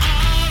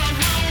all, I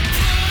won't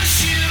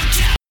push you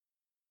down.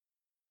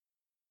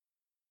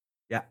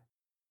 Yeah.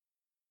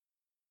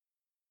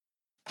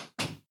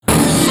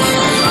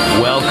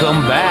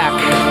 Welcome back.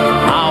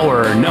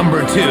 Hour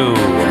number 2,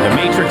 The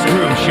Matrix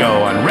Groove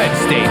Show on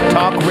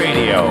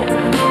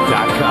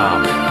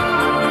RedStateTalkRadio.com.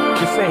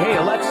 Just say, hey,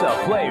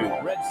 Alexa, play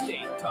Red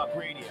State Talk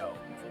Radio.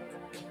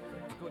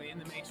 Go to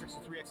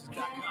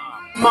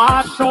InTheMatrix3X's.com.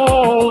 My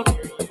soul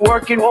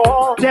working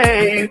all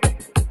day,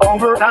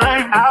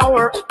 overtime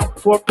hours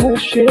for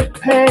bullshit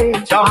pay.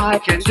 So I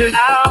can sit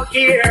out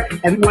here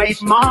and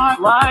waste my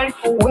life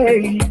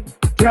away.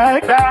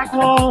 Drag back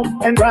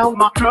home and drown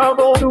my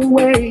troubles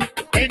away.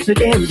 It's a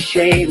damn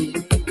shame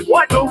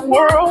what the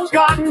world's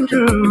gotten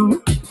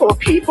to for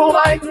people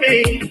like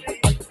me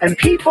and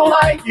people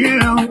like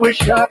you.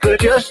 Wish I could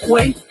just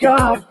wake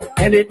up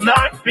and it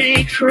not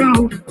be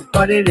true,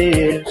 but it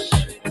is.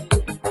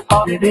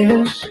 All it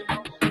is.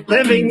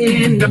 Living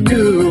in the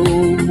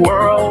new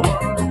world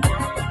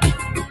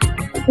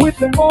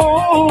with an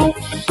old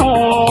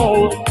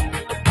soul.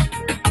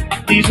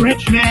 These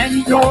rich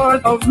men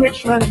north of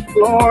Richmond,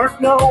 Lord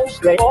knows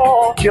they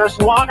all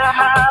just wanna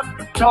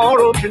have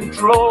total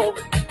control.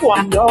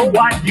 Wanna know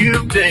what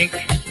you think,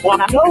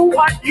 wanna know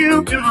what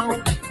you do,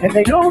 and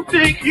they don't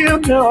think you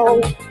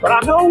know, but I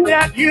know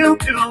that you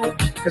do,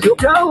 cause your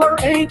dollar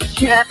ain't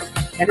shit,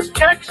 and it's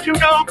text to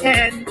no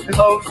end.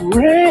 Those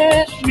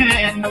rich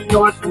men,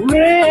 those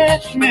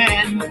rich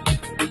men,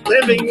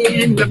 living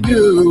in the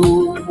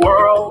new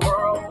world.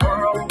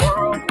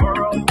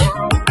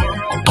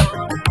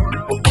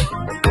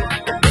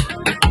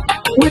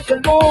 With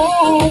an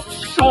old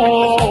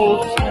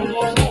soul.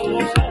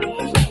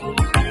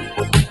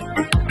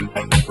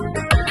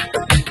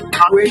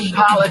 I wish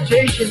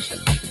politicians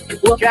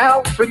look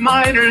out for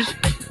minors,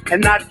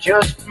 and not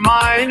just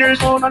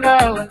minors on an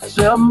island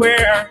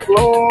somewhere.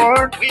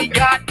 Lord, we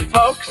got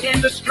folks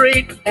in the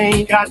street,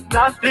 ain't got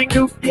nothing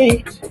to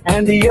eat,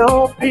 and the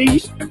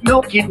obese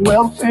milking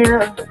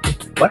welfare.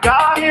 But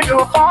got into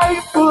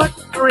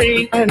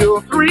 5'3" and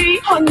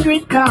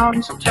 300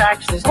 pounds of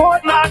taxes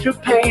ought not to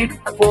pay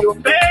for your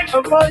bags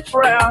of lunch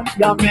rounds.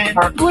 Young men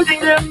are putting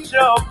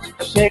themselves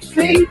 6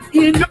 feet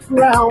in the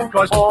ground,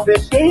 cause all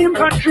this damn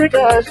country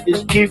does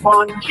is keep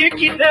on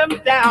kicking them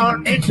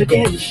down. It's a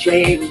damn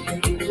shame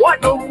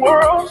what the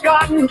world's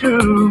gotten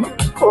to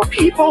for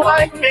people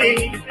like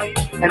me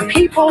and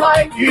people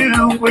like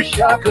you.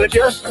 Wish I could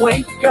just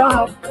wake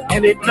up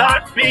and it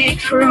not be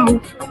true,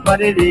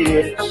 but it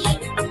is.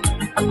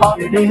 All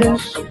it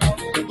is,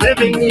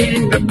 living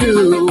in the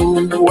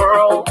new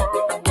world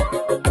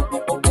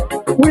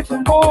with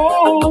an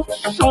old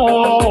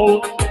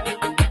soul.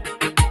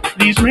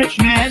 These rich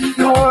men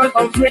north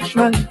of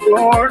Richmond,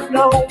 Lord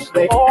knows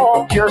they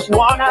all just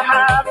wanna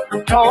have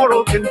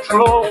total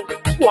control.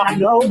 Wanna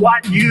know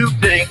what you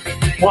think,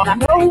 wanna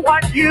know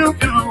what you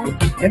do,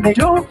 and they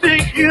don't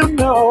think you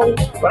know,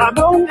 but I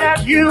know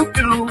that you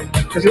do,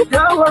 cause your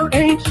dollar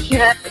ain't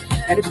shit,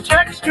 and it's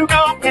text to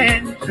no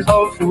end. Cause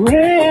those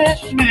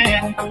rich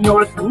men,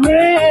 north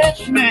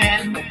rich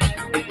men,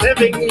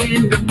 living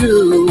in the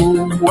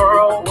new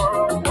world.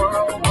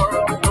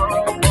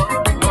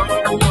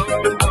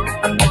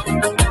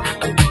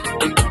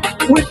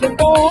 With an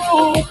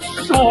old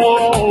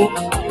soul.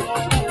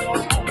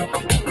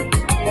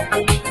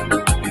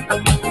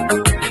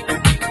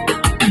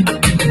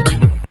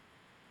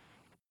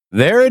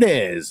 There it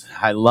is.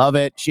 I love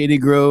it. Shady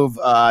Groove.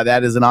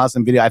 That is an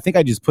awesome video. I think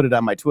I just put it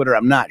on my Twitter.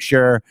 I'm not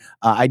sure.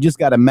 I just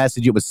got a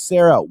message. It was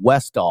Sarah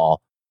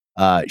Westall,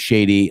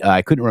 Shady.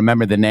 I couldn't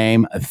remember the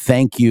name.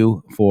 Thank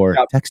you for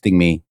texting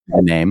me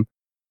the name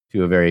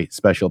to a very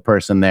special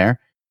person there.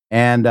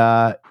 And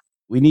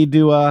we need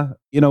to,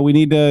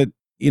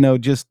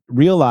 just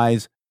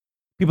realize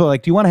people are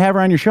like, do you want to have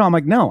her on your show? I'm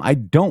like, no, I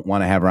don't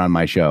want to have her on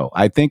my show.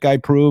 I think I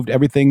proved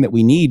everything that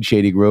we need,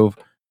 Shady Groove.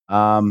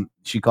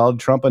 She called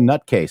Trump a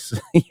nutcase.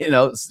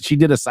 She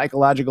did a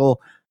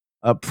psychological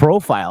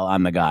profile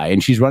on the guy,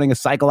 and she's running a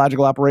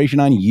psychological operation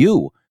on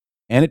you,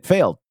 and it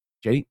failed.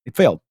 Shady, it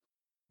failed.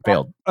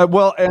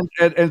 Well, and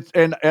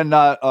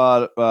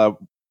I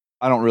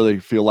don't really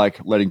feel like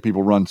letting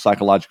people run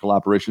psychological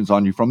operations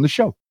on you from the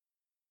show.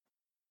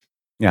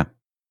 Yeah.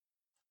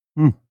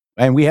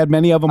 And we had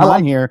many of them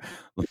on here,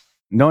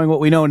 knowing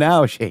what we know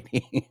now,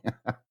 Shady.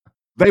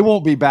 They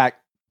won't be back.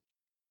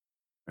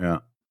 Yeah.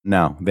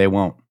 No, they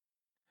won't.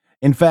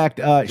 In fact,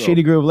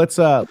 Shady Groove, let's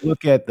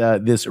look at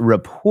this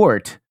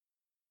report.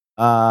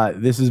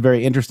 This is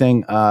very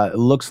interesting. It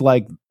looks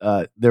like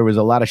there was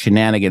a lot of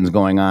shenanigans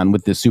going on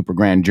with this super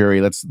grand jury.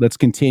 Let's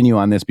continue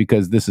on this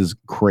because this is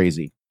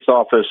crazy.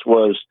 Office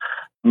was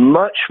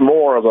much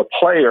more of a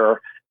player,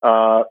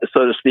 so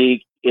to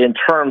speak, in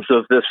terms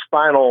of this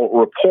final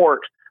report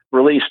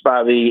released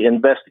by the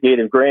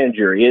investigative grand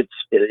jury.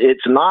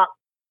 It's not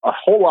a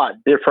whole lot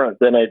different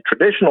than a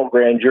traditional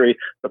grand jury.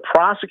 The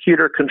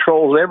prosecutor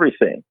controls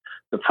everything.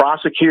 The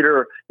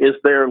prosecutor is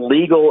their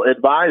legal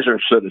advisor,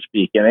 so to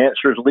speak, and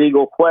answers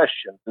legal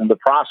questions. And the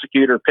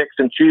prosecutor picks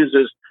and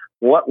chooses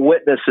what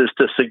witnesses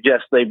to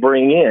suggest they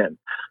bring in.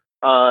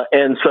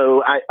 And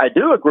so I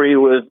do agree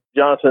with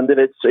Jonathan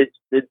that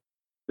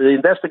the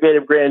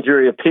investigative grand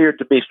jury appeared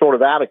to be sort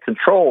of out of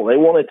control. They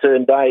wanted to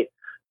indict,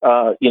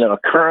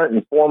 current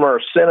and former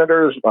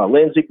senators,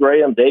 Lindsey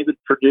Graham, David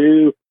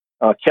Perdue,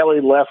 Kelly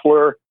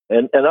Loeffler,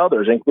 and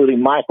others,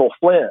 including Michael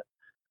Flynn.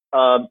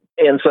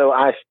 And so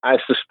I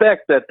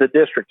suspect that the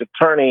district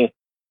attorney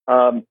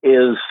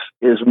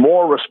is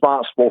more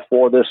responsible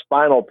for this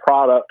final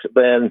product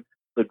than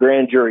the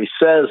grand jury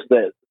says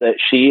that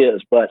she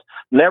is. But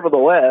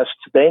nevertheless,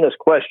 to Dana's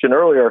question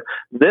earlier,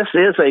 this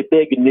is a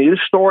big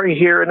news story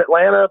here in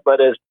Atlanta. But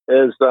as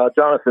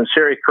Jonathan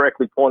Sherry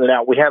correctly pointed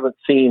out, we haven't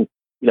seen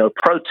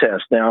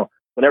protests. Now,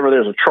 whenever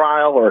there's a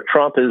trial or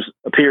Trump is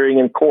appearing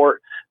in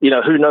court,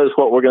 who knows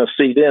what we're going to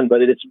see then.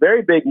 But it's a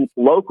very big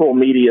local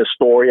media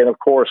story, and of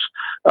course,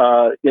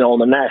 on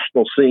the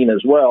national scene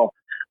as well.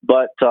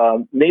 But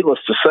needless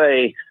to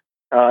say,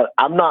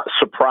 I'm not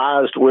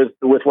surprised with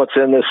what's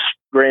in this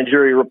grand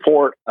jury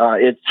report.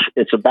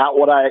 It's about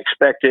what I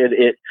expected.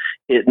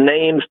 It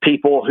names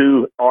people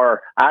who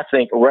are, I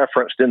think,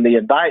 referenced in the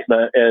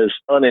indictment as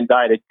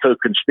unindicted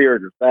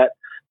co-conspirators.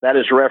 That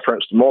is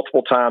referenced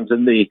multiple times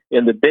in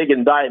the big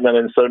indictment,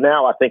 and so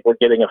now I think we're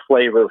getting a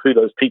flavor of who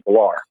those people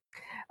are.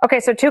 Okay,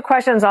 so 2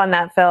 questions on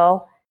that,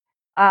 Phil.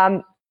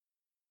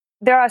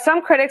 There are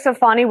some critics of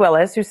Fani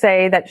Willis who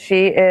say that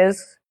she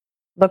is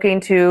looking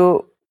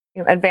to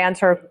advance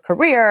her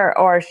career,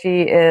 or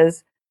she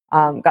is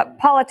got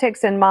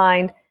politics in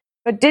mind.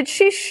 But did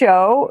she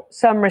show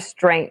some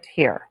restraint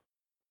here?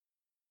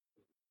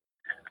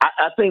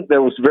 I think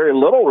there was very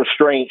little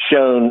restraint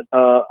shown,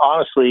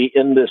 honestly,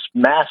 in this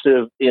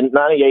massive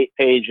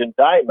 98-page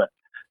indictment.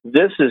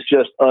 This is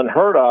just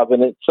unheard of,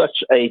 and it's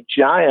such a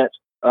giant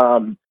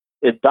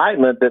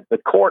indictment that the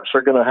courts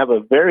are going to have a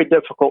very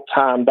difficult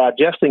time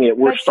digesting it.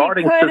 We're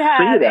starting to see that.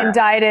 She could have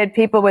indicted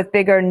people with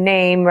bigger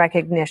name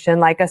recognition,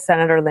 like a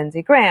Senator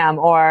Lindsey Graham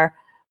or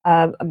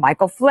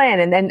Michael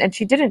Flynn, and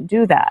she didn't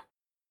do that.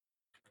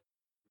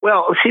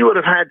 Well, she would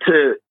have had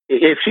to,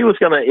 if she was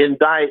going to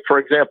indict, for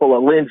example, a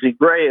Lindsey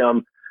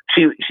Graham,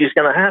 she's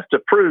going to have to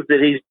prove that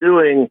he's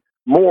doing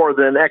more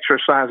than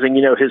exercising,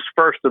 his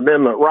First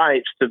Amendment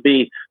rights to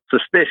be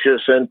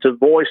suspicious and to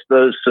voice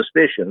those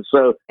suspicions.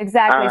 So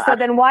exactly. So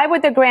then why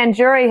would the grand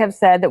jury have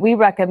said that we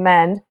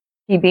recommend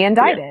he be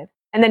indicted? Yeah.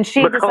 And then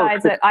she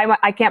decides that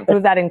I can't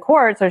prove that in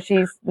court, so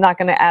she's not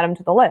going to add him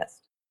to the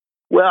list.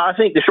 Well, I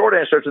think the short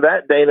answer to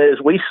that, Dana, is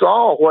we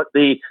saw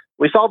the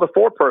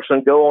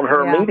 4-person go on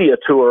her media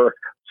tour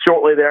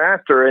shortly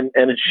thereafter, and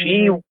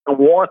she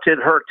wanted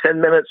her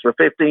 10 minutes or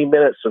 15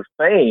 minutes of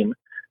fame.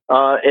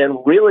 And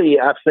really,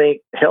 I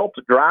think helped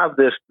to drive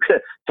this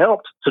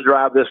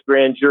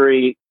grand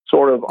jury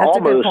sort of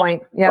almost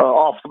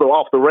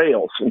off the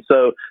rails. And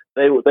so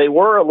they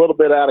were a little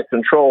bit out of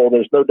control.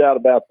 There's no doubt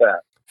about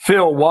that.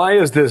 Phil, why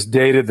is this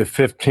dated the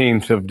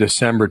 15th of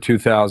December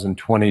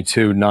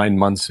 2022, 9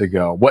 months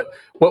ago?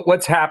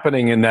 What's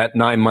happening in that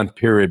 9-month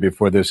period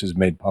before this is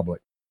made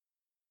public?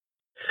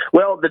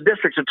 Well, the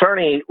district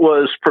attorney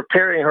was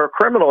preparing her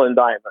criminal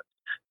indictment.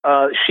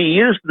 She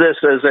used this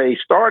as a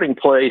starting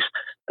place.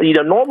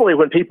 Normally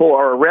when people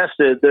are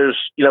arrested, there's,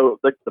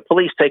 the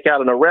police take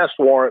out an arrest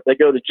warrant, they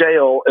go to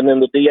jail, and then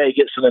the DA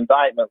gets an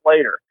indictment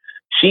later.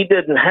 She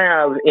didn't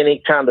have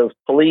any kind of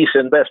police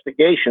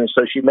investigation,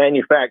 so she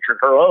manufactured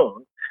her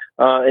own,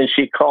 and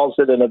she calls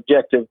it an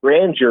objective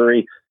grand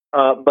jury.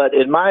 But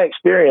in my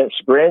experience,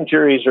 grand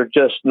juries are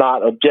just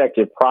not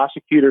objective.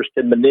 Prosecutors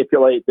can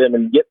manipulate them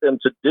and get them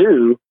to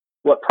do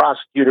what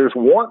prosecutors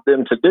want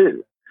them to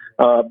do.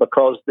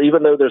 Because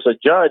even though there's a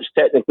judge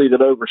technically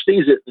that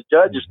oversees it, the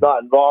judge is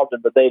not involved in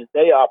the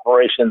day-to-day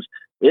operations.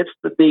 It's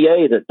the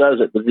DA that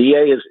does it. The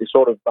DA is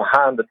sort of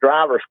behind the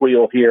driver's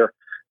wheel here,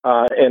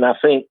 and I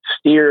think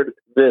steered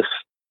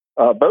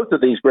both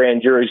of these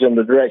grand juries in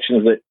the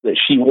directions that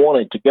she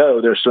wanted to go.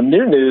 There's some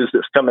new news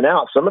that's coming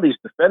out. Some of these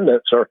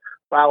defendants are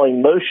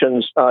filing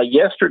motions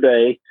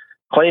yesterday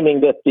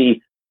claiming that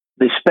the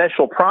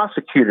special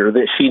prosecutor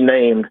that she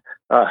named,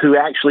 who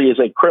actually is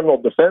a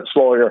criminal defense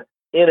lawyer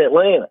in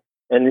Atlanta,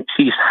 and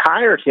she's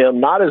hired him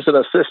not as an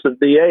assistant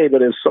DA,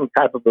 but as some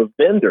type of a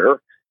vendor,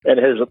 and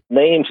has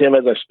named him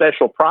as a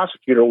special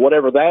prosecutor,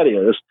 whatever that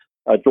is.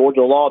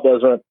 Georgia law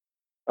doesn't,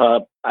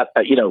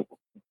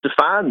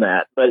 define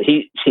that, but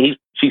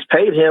she's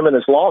paid him and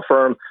his law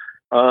firm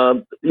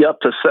up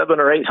to $700,000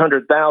 or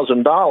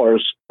 $800,000,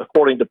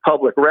 according to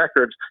public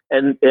records,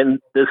 and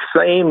the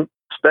same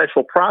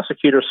special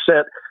prosecutor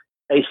sent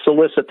a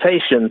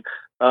solicitation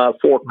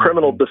for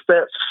criminal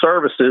defense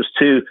services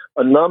to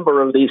a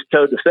number of these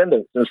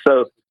co-defendants. And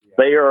so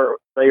they are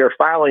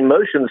filing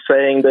motions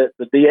saying that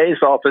the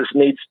DA's office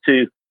needs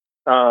to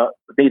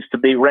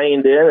be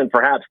reined in, and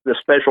perhaps the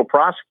special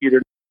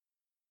prosecutor.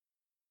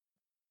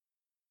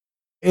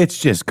 It's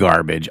just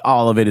garbage.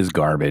 All of it is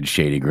garbage,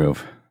 Shady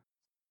Groove.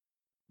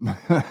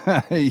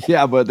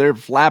 Yeah, but they're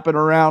flapping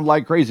around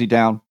like crazy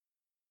town.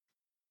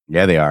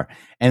 Yeah, they are.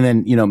 And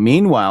then,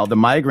 meanwhile, the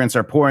migrants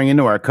are pouring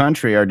into our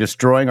country, are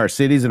destroying our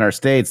cities and our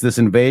states. This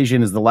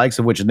invasion is the likes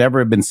of which never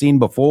have been seen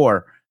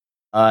before.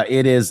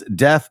 It is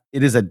death.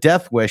 It is a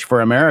death wish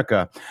for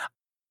America.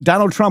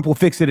 Donald Trump will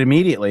fix it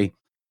immediately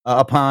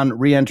upon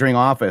re-entering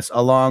office,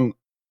 along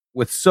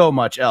with so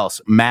much else.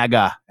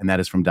 MAGA, and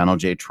that is from Donald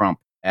J. Trump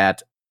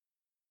at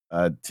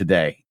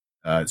today.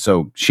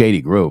 So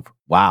Shady Groove.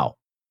 Wow.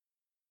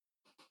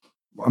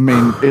 I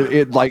mean,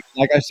 it like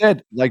I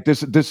said, like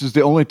this is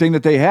the only thing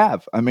that they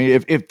have. I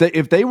mean,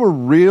 if they were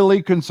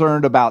really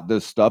concerned about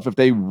this stuff, if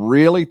they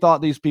really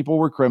thought these people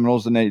were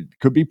criminals and they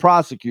could be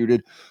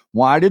prosecuted,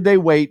 why did they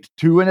wait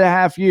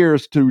 2.5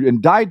 years to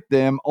indict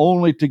them,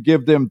 only to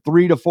give them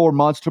 3 to 4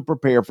 months to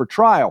prepare for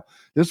trial?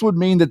 This would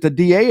mean that the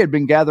DA had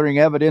been gathering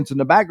evidence in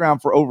the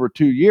background for over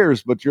 2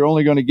 years, but you're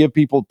only going to give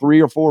people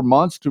 3 or 4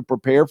 months to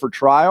prepare for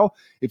trial.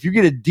 If you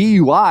get a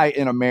DUI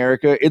in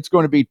America, it's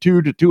going to be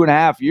 2 to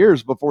 2.5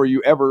 years before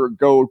you ever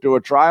go to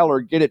a trial or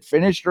get it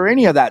finished or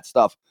any of that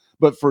stuff.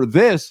 But for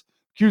this,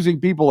 accusing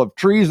people of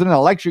treason,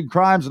 election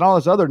crimes, and all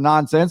this other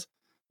nonsense,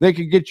 they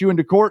could get you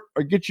into court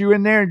or get you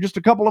in there in just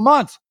a couple of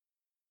months.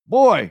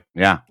 Boy,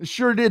 yeah, it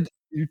sure did.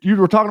 You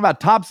were talking about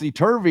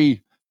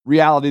topsy-turvy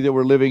reality that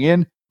we're living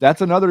in.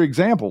 That's another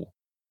example.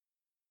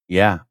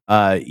 Yeah.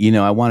 I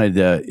wanted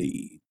to,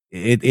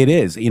 it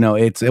is,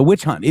 it's a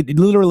witch hunt. It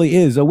literally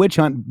is a witch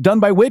hunt done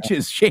by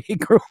witches, Shady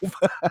Groove.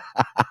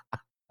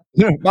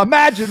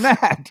 Imagine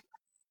that.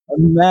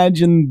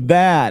 Imagine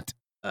that.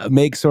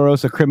 Make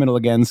Soros a criminal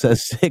again,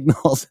 says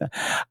Signals.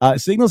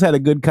 Signals had a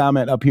good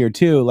comment up here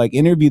too, like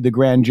interviewed the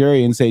grand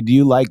jury and say, do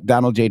you like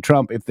Donald J.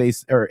 Trump?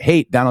 Or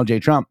hate Donald J.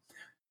 Trump.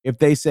 If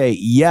they say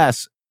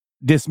yes,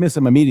 dismiss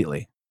him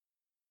immediately.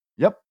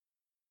 Yep.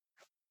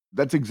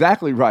 That's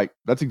exactly right.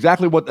 That's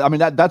exactly what, I mean,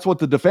 that's what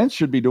the defense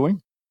should be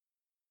doing.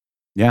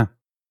 Yeah.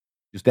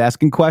 Just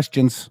asking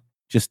questions.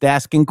 Just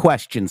asking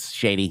questions,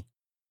 Shady.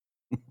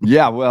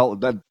 Yeah, well,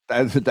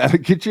 that'll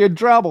get you in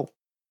trouble.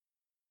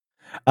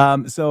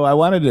 So I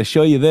wanted to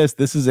show you this.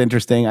 This is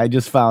interesting. I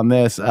just found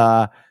this.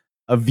 A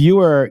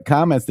viewer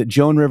comments that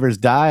Joan Rivers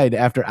died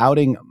after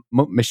outing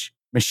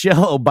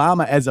Michelle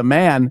Obama as a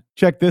man.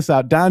 Check this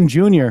out. Don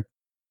Jr.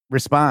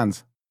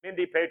 responds.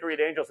 Mindy Patriot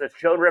Angel says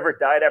Joan Rivers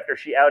died after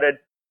she outed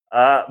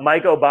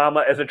Mike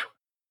Obama as a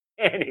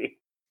tranny.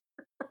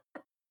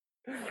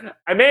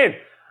 I mean,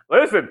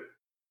 listen,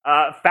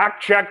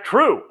 fact check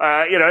true.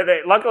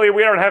 Luckily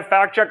we don't have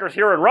fact checkers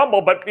here in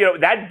Rumble, but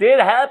that did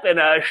happen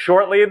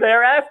shortly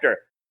thereafter.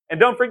 And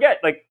don't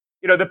forget,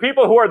 the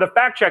people who are the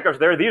fact checkers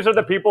there, these are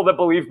the people that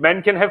believe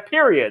men can have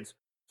periods.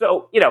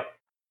 So,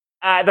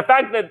 the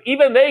fact that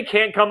even they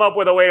can't come up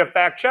with a way to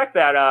fact check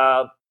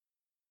that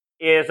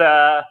is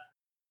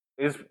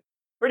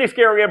pretty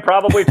scary and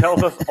probably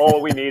tells us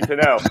all we need to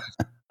know.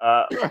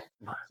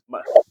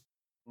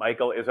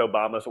 Michael is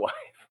Obama's wife.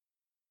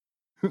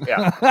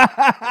 Yeah.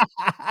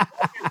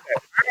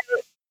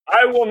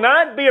 I will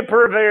not be a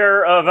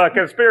purveyor of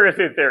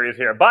conspiracy theories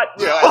here, but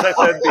as I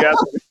said,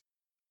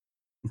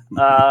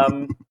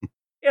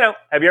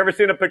 have you ever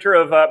seen a picture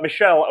of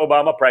Michelle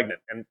Obama pregnant?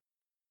 And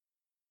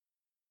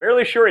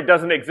fairly sure it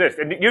doesn't exist.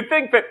 And you'd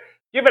think that,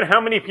 given how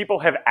many people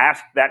have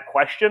asked that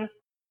question,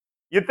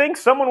 you'd think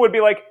someone would be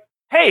like,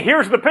 "Hey,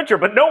 here's the picture,"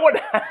 but no one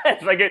has.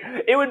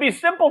 It would be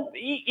simple,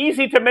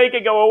 easy to make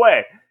it go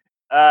away.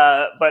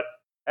 But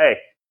hey.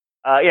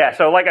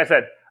 So like I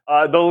said,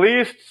 the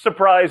least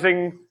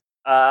surprising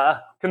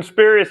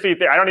conspiracy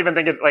theory. I don't even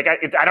think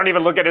I don't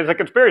even look at it as a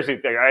conspiracy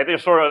theory. I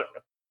just sort of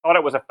thought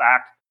it was a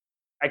fact.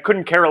 I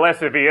couldn't care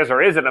less if he is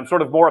or isn't. I'm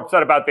sort of more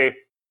upset about the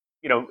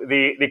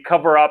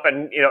cover up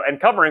and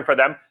covering for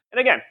them. And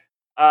again,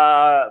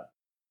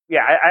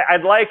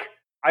 I'd like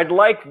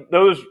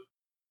those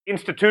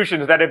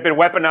institutions that have been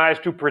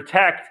weaponized to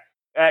protect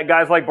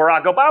guys like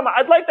Barack Obama.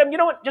 I'd like them,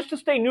 just to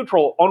stay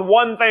neutral on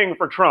one thing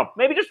for Trump.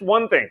 Maybe just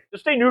one thing.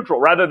 Just stay neutral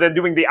rather than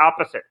doing the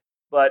opposite.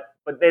 But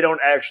they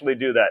don't actually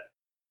do that.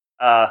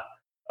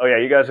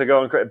 You guys are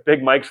going crazy.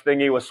 Big Mike's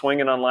thingy was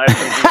swinging on live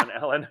TV on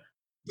Ellen.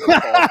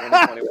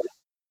 I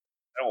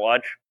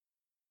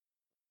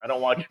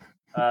don't watch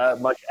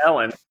much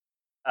Ellen.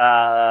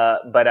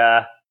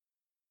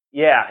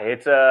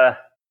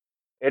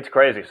 It's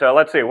crazy. So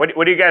let's see.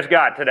 What do you guys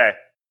got today?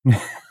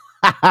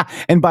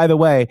 And by the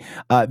way,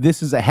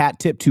 this is a hat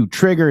tip to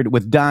Triggered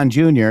with Don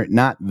Jr.,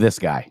 not this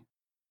guy.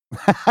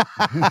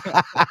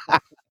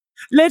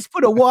 Let's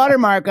put a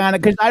watermark on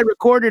it because I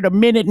recorded a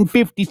 1 and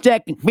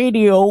 50-second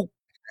video.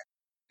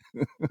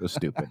 So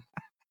stupid.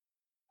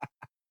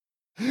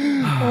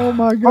 Oh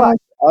my God.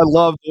 I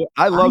love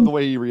the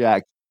way he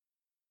reacts.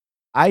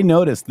 I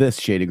noticed this,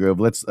 Shady Groove.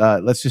 Let's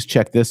just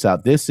check this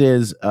out. This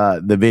is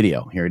the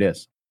video. Here it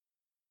is.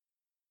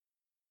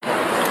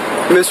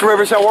 Miss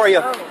Rivers, how are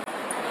you?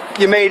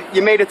 You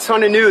made a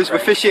ton of news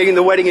officiating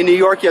the wedding in New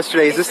York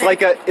yesterday. Is this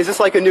like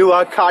a new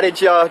cottage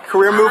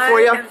career move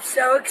for you? I'm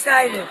so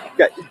excited.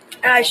 Yeah.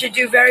 And I should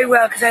do very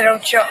well because I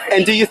don't charge.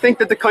 And do you think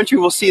that the country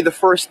will see the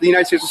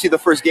United States will see the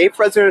first gay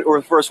president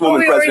or the first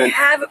woman president? We already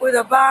have it with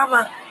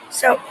Obama,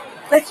 so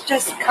let's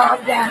just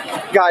calm down.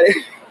 Got it.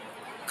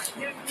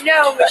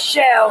 No,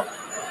 Michelle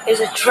is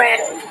a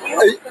trans.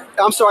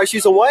 I'm sorry,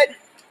 she's a what?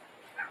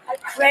 A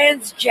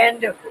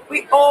transgender.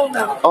 We all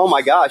know. Oh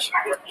my gosh.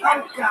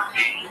 Oh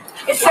gosh.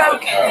 It's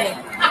okay.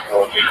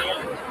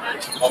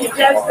 She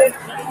doesn't.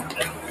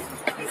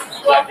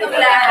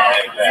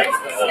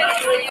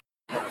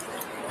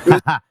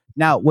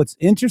 Now, what's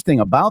interesting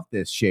about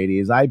this, Shady,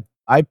 is I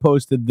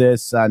posted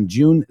this on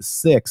June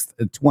 6th,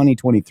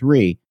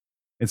 2023.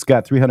 It's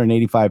got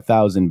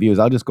 385,000 views.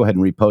 I'll just go ahead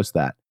and repost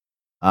that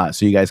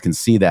so you guys can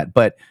see that.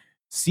 But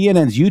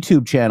CNN's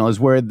YouTube channel is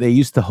where they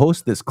used to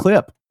host this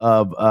clip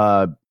of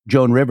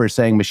Joan Rivers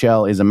saying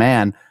Michelle is a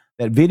man.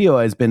 That video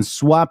has been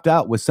swapped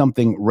out with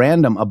something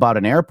random about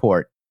an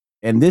airport.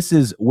 And this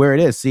is where it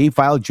is. See,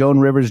 file Joan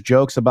Rivers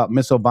jokes about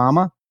Miss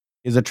Obama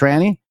is a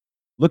tranny.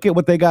 Look at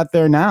what they got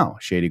there now,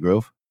 Shady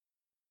Groove.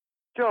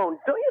 Joan,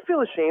 don't you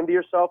feel ashamed of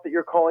yourself that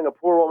you're calling a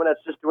poor woman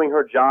that's just doing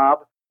her job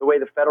the way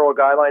the federal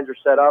guidelines are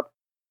set up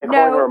and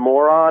calling her a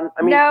moron?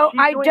 I mean, no, she's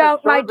I doing a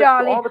don't, my service to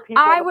all darling. the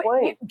people on the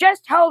plane.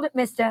 Just hold it,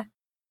 mister.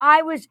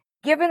 I was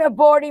given a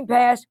boarding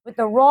pass with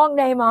the wrong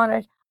name on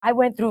it. I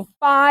went through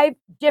 5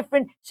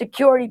 different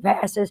security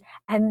passes,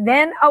 and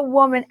then a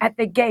woman at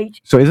the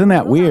gate. So isn't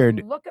that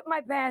weird? Look at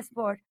my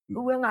passport.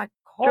 Who will not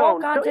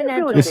call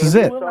Continental. This is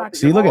it.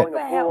 See, look at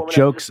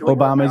jokes.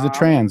 Obama is a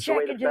trans.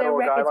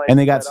 And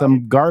they got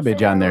some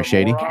garbage on there,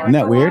 Shady. Isn't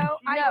that weird?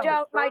 I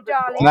don't, my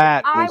darling.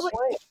 That I is would-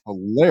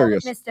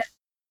 hilarious. Mister.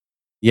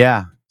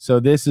 Yeah. So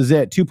this is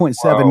it.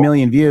 2.7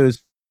 million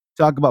views.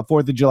 Talk about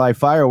 4th of July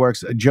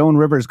fireworks. Joan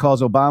Rivers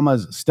calls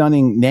Obama's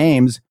stunning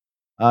names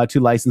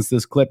to license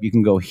this clip. You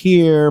can go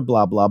here,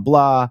 blah, blah,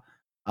 blah.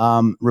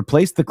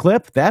 Replace the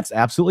clip. That's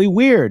absolutely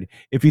weird.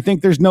 If you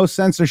think there's no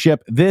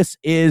censorship, this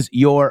is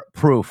your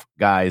proof,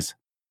 guys.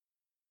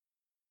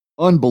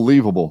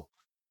 Unbelievable.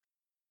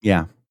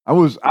 Yeah. I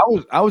was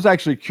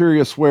actually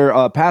curious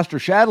where Pastor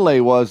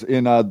Chatelet was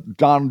in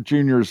Don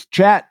Jr.'s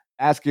chat,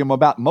 asking him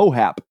about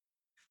Mohap.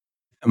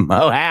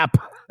 Mohap.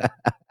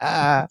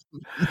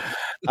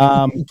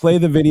 Play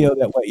the video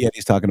that what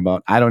he's talking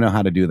about. I don't know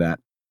how to do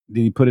that.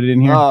 Did he put it in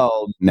here?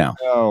 Oh no.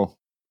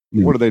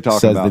 What are they talking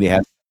Says about? that he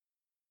had.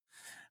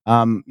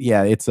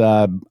 Yeah, it's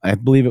I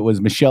believe it was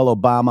Michelle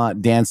Obama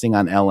dancing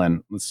on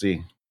Ellen. Let's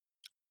see.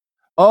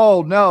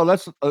 Oh no,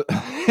 that's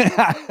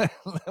I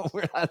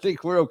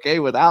think we're okay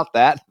without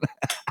that.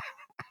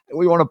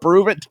 We want to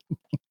prove it.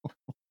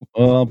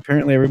 Well,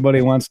 apparently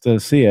everybody wants to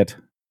see it.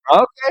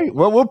 Okay,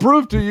 well, we'll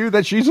prove to you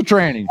that she's a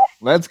tranny.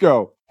 Let's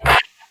go.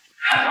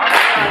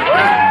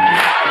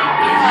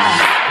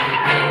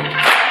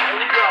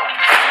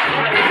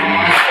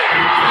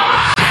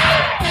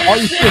 Oh,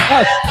 you see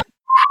us.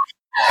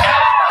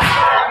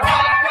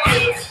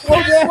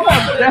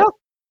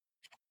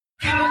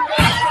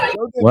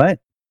 What?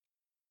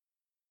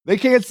 They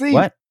can't see.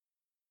 What?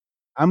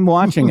 I'm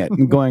watching it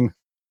and going,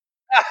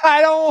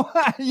 I don't.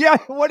 Yeah,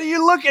 what are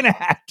you looking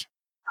at?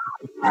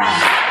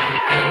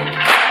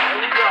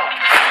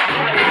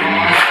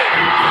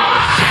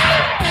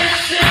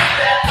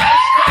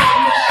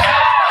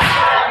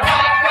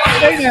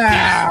 Hey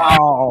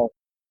now.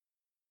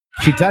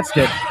 She touched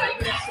it.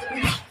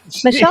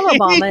 Michelle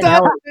Obama and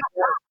Ellen.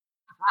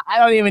 I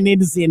don't even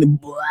need to see any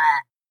blood.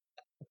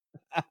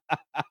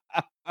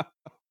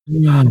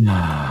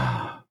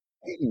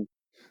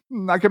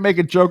 I can make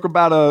a joke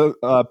about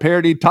a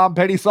parody Tom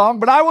Petty song,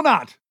 but I will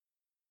not.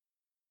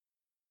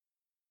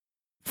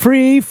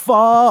 Free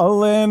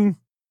falling.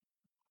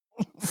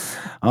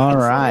 All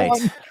right.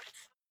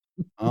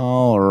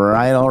 All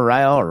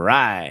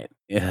right.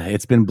 Yeah,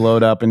 it's been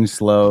blowed up and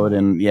slowed,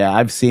 and yeah,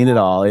 I've seen it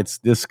all. It's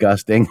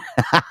disgusting.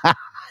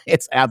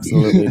 It's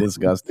absolutely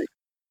disgusting.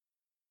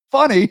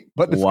 Funny,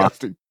 but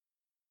disgusting.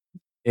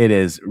 It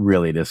is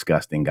really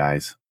disgusting,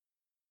 guys.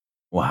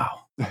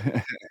 Wow.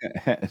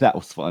 That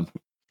was fun.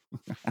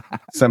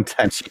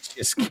 Sometimes you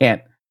just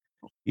can't,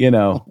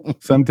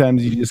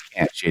 sometimes you just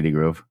can't, Shady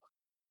Groove.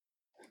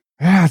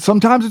 Yeah,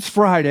 sometimes it's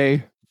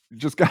Friday. You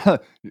just gotta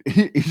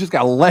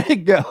let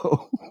it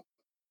go.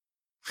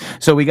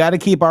 So we got to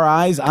keep our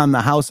eyes on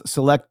the House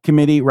Select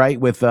Committee, right?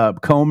 With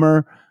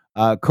Comer.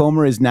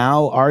 Comer is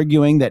now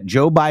arguing that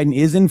Joe Biden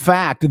is, in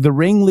fact, the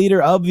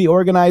ringleader of the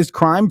organized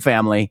crime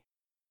family.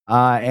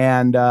 This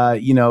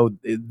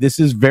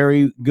is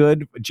very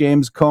good,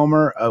 James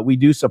Comer. We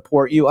do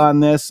support you on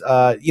this,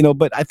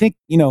 but I think,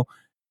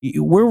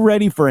 we're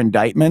ready for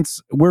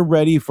indictments. We're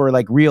ready for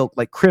real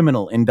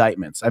criminal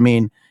indictments. I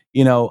mean,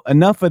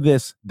 enough of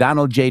this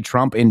Donald J.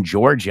 Trump in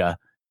Georgia,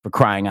 for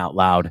crying out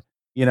loud.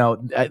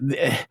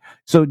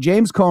 So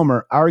James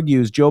Comer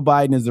argues Joe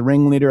Biden is the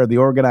ringleader of the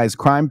organized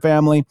crime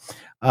family.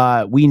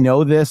 We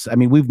know this. I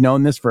mean, we've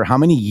known this for how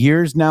many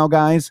years now,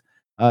 guys?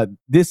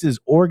 This is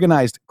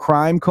organized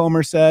crime,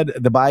 Comer said.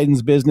 The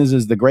Biden's business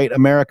is the Great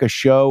America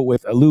Show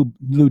with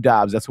Lou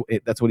Dobbs.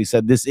 That's what he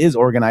said. This is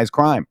organized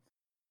crime.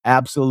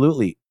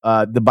 Absolutely.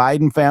 The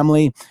Biden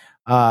family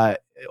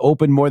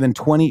opened more than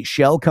 20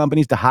 shell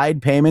companies to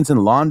hide payments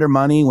and launder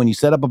money. When you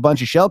set up a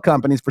bunch of shell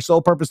companies for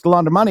sole purpose to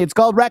launder money, it's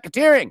called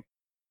racketeering.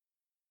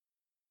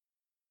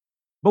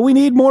 But we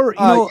need more,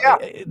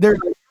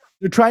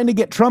 They're trying to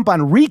get Trump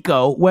on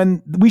RICO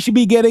when we should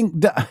be getting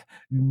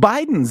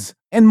Biden's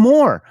and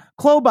more.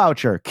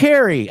 Klobuchar,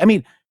 Kerry. I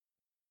mean,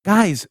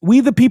 guys, we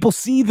the people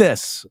see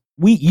this.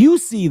 You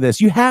see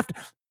this. You have to,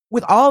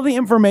 with all the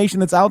information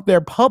that's out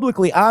there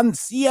publicly on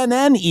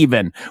CNN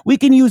even. We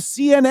can use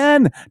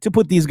CNN to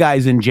put these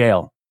guys in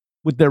jail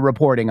with their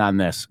reporting on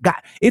this.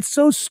 God, it's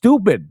so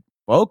stupid,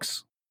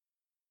 folks.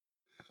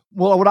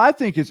 Well, what I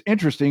think is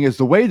interesting is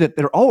the way that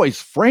they're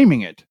always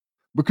framing it.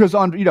 Because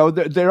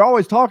they're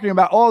always talking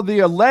about all the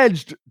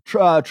alleged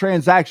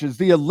transactions,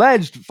 the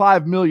alleged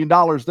 $5 million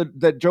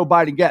that Joe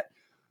Biden get.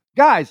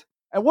 Guys,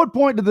 at what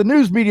point did the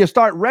news media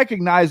start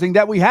recognizing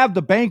that we have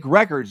the bank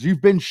records?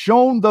 You've been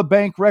shown the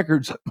bank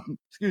records,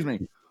 excuse me,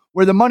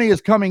 where the money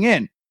is coming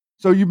in.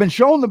 So you've been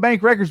shown the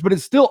bank records, but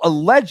it's still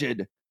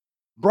alleged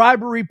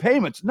bribery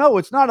payments. No,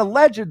 it's not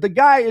alleged. The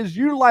guy is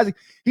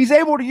he's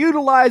able to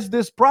utilize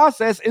this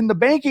process in the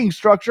banking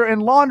structure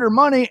and launder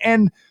money,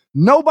 and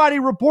nobody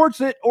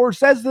reports it or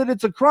says that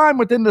it's a crime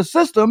within the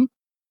system.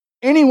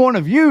 Any one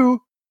of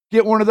you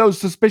get one of those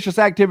suspicious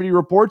activity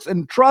reports,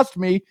 and trust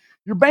me,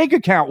 your bank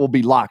account will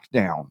be locked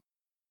down.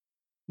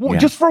 Well,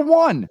 just for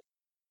one.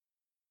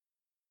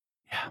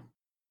 Yeah,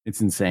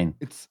 it's insane.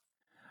 It's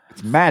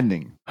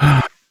maddening.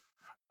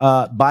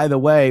 By the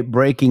way,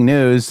 breaking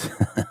news.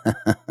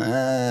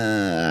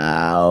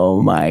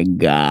 Oh my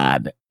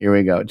God. Here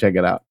we go. Check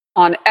it out.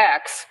 On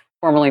X,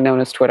 formerly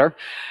known as Twitter.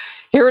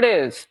 Here it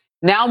is.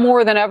 Now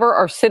more than ever,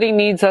 our city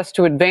needs us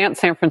to advance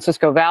San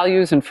Francisco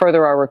values and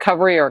further our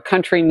recovery. Our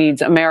country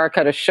needs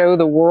America to show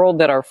the world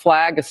that our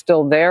flag is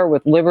still there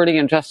with liberty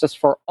and justice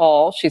for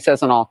all, she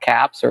says in all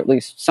caps, or at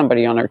least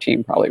somebody on our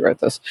team probably wrote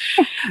this.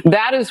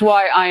 That is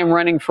why I am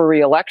running for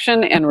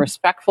re-election and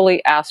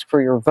respectfully ask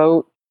for your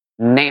vote,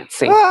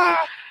 Nancy.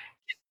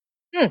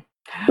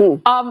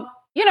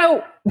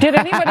 Did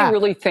anybody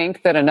really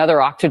think that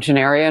another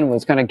octogenarian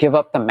was going to give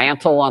up the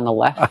mantle on the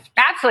left?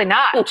 Absolutely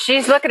not.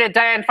 She's looking at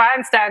Dianne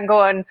Feinstein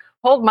going,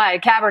 hold my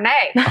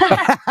Cabernet.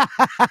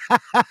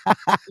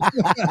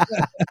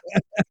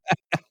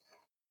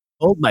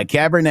 Hold my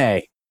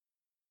Cabernet.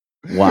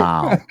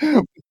 Wow.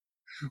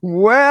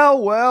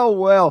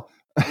 Well.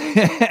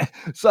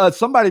 So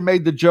somebody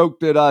made the joke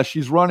that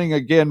she's running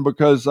again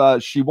because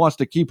she wants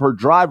to keep her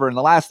driver, and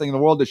the last thing in the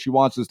world that she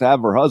wants is to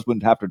have her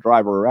husband have to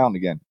drive her around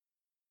again.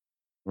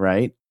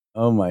 Right?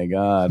 Oh my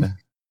God.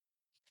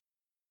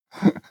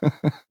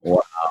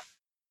 Wow.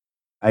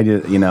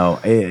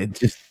 It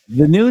just,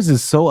 the news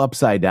is so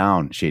upside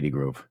down, Shady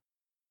Groove.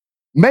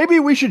 Maybe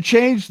we should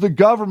change the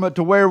government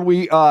to where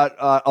we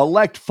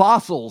elect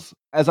fossils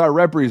as our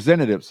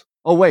representatives.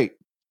 Oh, wait,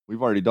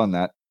 we've already done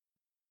that.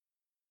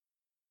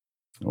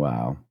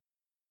 Wow.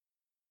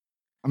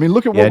 I mean,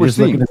 look at what we're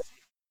seeing.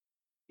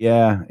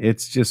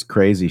 It's just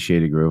crazy,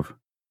 Shady Groove.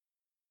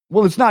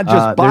 Well, it's not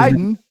just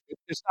Biden.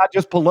 It's not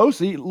just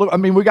Pelosi. Look, I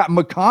mean, we got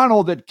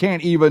McConnell that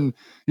can't even,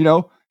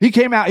 he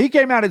came out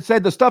and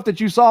said the stuff that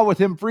you saw with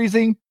him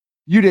freezing,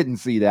 you didn't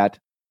see that.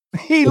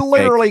 He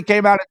literally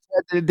came out and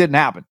said that it didn't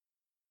happen.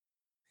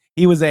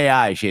 He was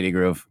AI, Shady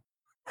Groove.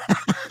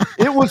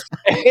 It was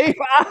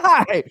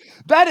AI.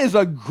 That is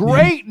a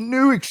great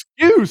new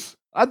excuse.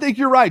 I think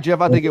you're right,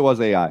 Jeff. I think it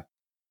was AI.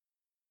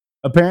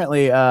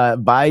 Apparently,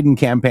 Biden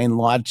campaign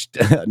launched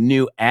a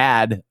new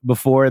ad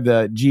before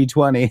the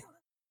G20.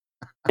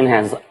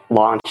 Has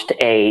launched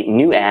a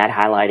new ad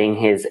highlighting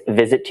his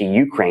visit to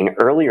Ukraine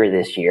earlier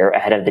this year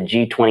ahead of the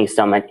G20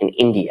 summit in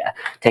India,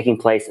 taking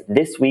place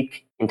this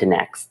week into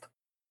next.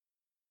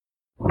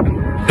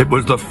 It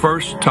was the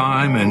first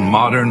time in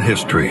modern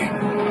history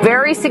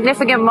Very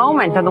significant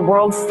moment on the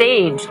world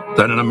stage.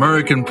 that an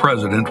American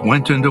president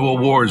went into a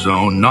war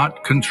zone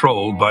not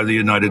controlled by the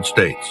United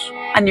States.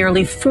 A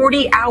nearly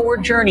 40-hour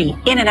journey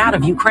in and out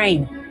of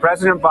Ukraine.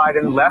 President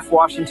Biden left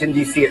Washington,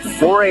 D.C. at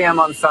 4 a.m.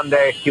 on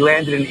Sunday. He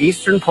landed in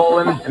eastern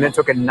Poland and then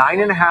took a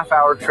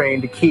 9.5-hour train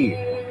to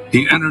Kyiv.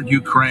 He entered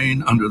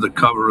Ukraine under the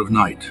cover of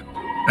night.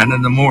 And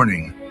in the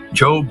morning,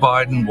 Joe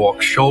Biden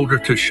walked shoulder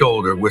to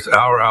shoulder with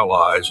our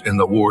allies in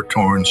the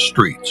war-torn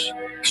streets,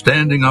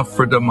 standing up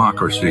for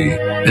democracy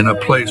in a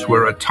place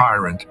where a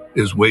tyrant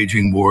is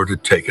waging war to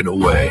take it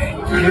away.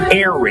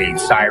 Air raid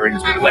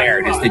sirens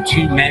blared as the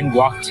two men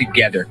walked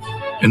together.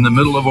 In the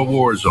middle of a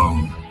war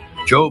zone,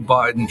 Joe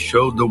Biden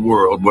showed the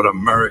world what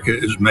America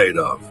is made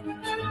of.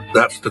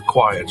 That's the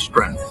quiet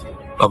strength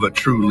of a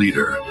true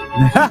leader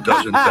who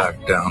doesn't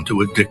back down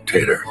to a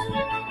dictator.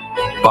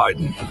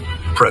 Biden,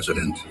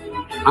 president.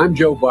 I'm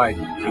Joe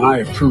Biden, and I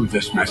approve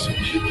this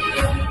message.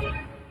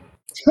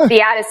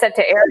 The ad is set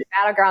to air at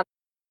Battleground.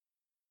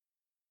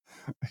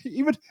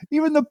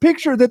 Even the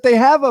picture that they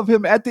have of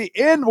him at the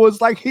end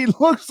was like he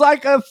looks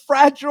like a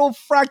fragile,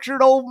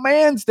 fractured old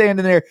man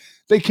standing there.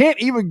 They can't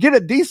even get a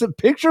decent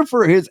picture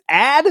for his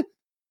ad.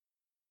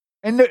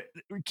 And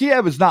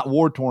Kiev is not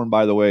war torn,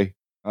 by the way.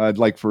 I'd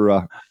like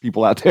for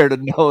people out there to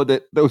know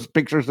that those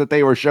pictures that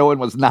they were showing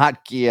was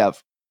not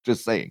Kiev.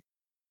 Just saying.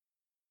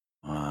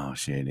 Wow,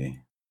 Shady.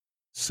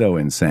 So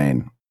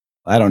insane.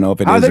 I don't know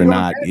if it is or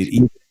not.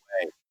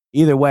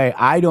 Either way,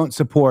 I don't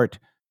support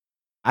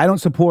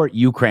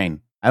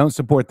Ukraine. I don't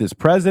support this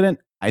president.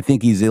 I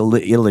think he's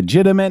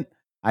illegitimate.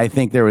 I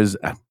think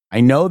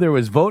I know there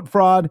was vote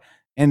fraud,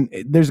 and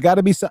there's got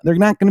to be they're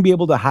not going to be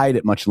able to hide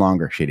it much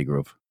longer, Shady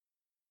Groove.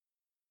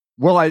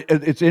 Well,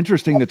 it's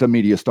interesting that the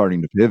media is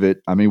starting to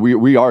pivot. I mean,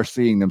 we are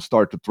seeing them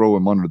start to throw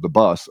him under the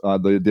bus.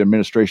 The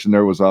administration,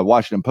 there was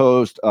Washington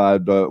Post,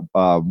 what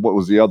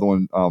was the other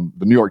one?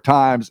 The New York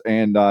Times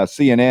and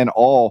CNN,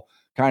 all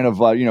kind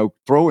of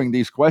throwing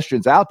these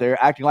questions out there,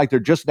 acting like they're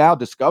just now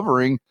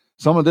discovering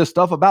some of this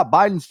stuff about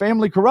Biden's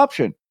family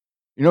corruption.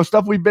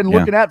 Stuff we've been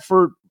looking at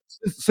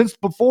since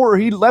before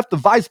he left the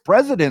vice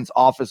president's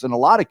office. In a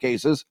lot of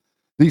cases,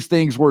 these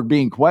things were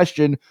being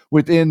questioned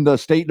within the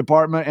State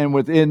Department and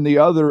within the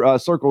other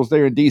circles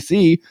there in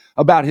D.C.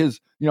 about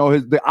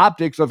the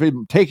optics of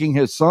him taking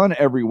his son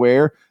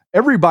everywhere.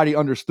 Everybody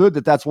understood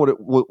that that's what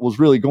was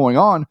really going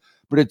on.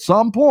 But at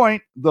some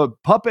point, the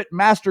puppet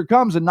master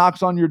comes and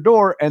knocks on your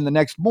door, and the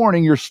next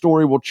morning your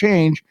story will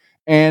change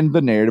and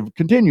the narrative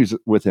continues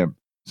with him.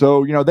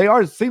 So,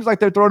 it seems like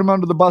they're throwing him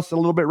under the bus a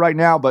little bit right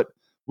now, but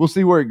we'll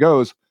see where it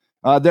goes.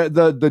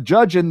 The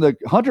judge in the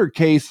Hunter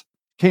case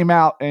came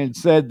out and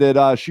said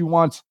that she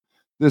wants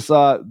this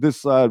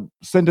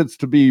sentence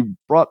to be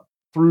brought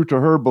through to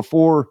her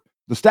before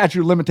the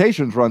statute of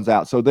limitations runs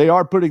out. So they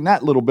are putting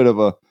that little bit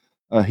of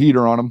a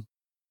heater on them.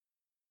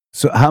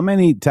 So how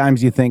many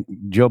times do you think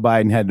Joe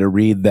Biden had to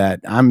read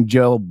that? I'm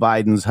Joe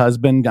Biden's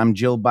husband. I'm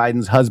Jill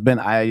Biden's husband.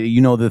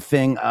 The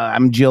thing.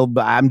 I'm Joe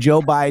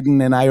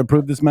Biden, and I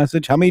approve this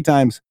message. How many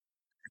times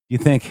do you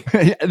think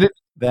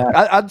that?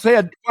 I'd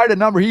say quite a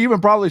number. He even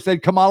probably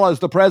said Kamala is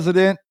the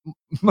president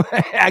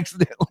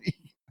accidentally.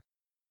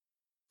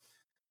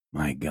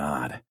 My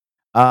God.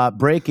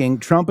 Breaking: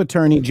 Trump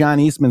attorney John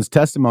Eastman's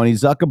testimony.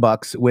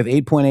 Zuckerbucks with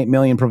 $8.8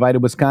 million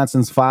provided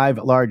Wisconsin's 5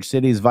 large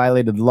cities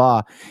violated the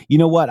law. You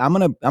know what? I'm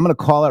gonna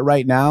call it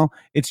right now.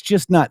 It's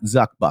just not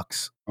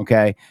Zuckbucks.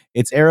 Okay,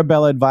 it's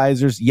Arabella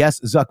Advisors.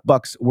 Yes,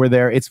 Zuckbucks were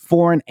there. It's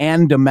foreign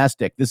and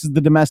domestic. This is the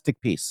domestic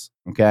piece.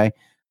 Okay.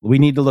 We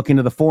need to look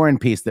into the foreign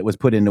piece that was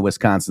put into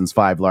Wisconsin's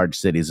 5 large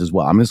cities as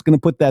well. I'm just going to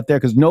put that there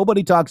because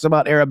nobody talks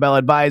about Arabella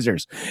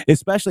Advisors,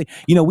 especially,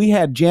 we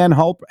had Jan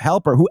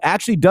Halper, who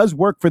actually does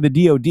work for the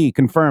DOD,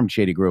 confirmed,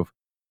 Shady Groove,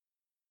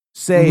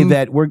 say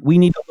that we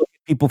need to look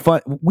at people.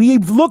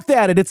 We've looked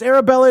at it. It's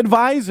Arabella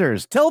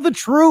Advisors. Tell the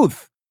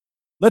truth.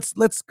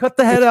 Let's cut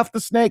the head off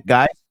the snake,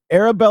 guys.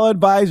 Arabella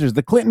Advisors,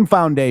 the Clinton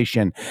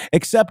Foundation,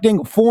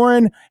 accepting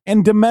foreign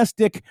and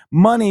domestic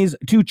monies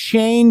to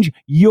change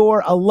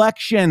your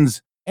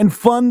elections and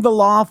fund the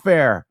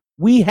lawfare.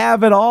 We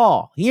have it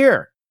all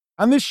here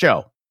on this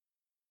show.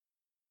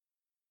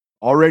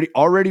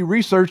 Already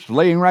researched,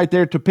 laying right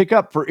there to pick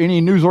up for any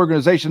news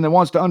organization that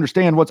wants to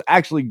understand what's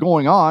actually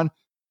going on.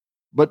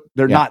 But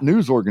they're not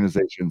news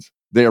organizations.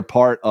 They're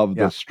part of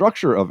the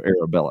structure of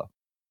Arabella.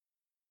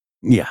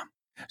 Yeah.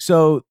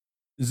 So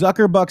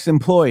Zuckerberg's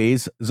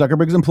employees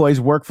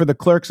work for the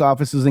clerk's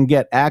offices and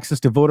get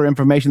access to voter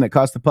information that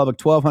costs the public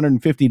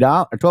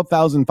 $1,250 or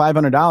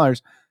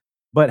 $12,500.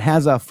 but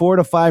has a 4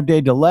 to 5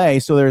 day delay,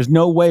 so there's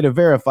no way to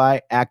verify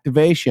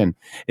activation.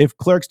 If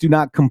clerks do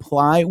not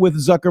comply with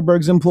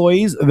Zuckerberg's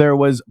employees, there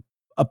was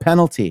a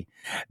penalty.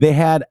 They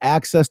had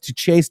access to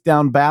chase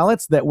down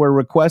ballots that were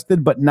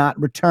requested but not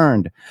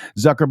returned.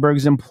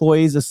 Zuckerberg's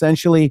employees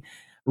essentially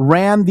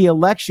ran the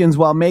elections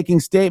while making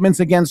statements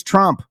against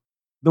Trump.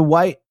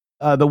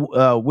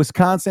 The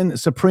Wisconsin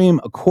Supreme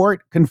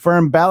Court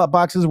confirmed ballot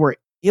boxes were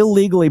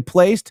illegally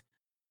placed,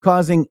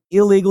 causing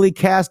illegally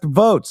cast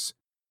votes.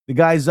 The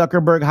guy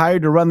Zuckerberg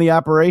hired to run the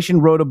operation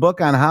wrote a book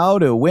on how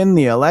to win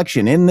the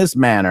election in this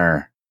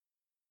manner.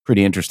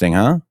 Pretty interesting,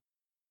 huh?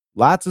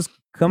 Lots is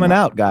coming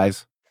out,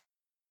 guys.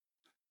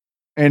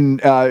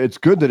 And it's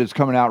good that it's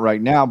coming out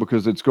right now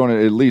because it's going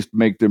to at least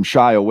make them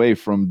shy away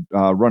from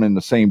running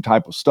the same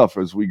type of stuff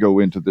as we go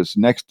into this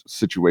next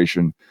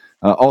situation.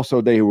 Also,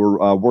 they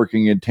were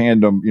working in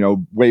tandem,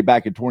 way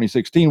back in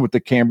 2016 with the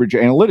Cambridge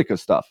Analytica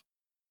stuff.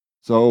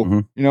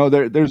 So,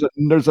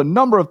 there's a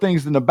number of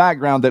things in the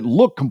background that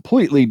look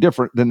completely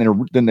different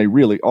than they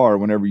really are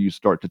whenever you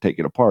start to take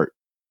it apart.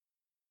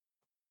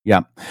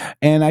 Yeah.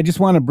 And I just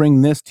want to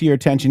bring this to your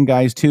attention,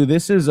 guys, too.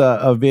 This is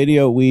a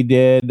video we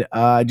did.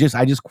 I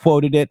just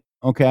quoted it.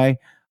 Okay.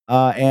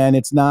 And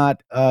it's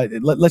not,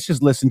 let's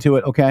just listen to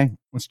it. Okay.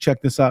 Let's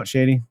check this out,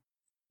 Shady.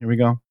 Here we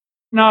go.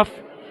 Enough.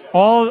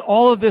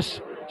 All of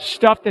this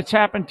stuff that's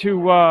happened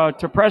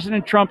to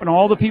President Trump and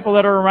all the people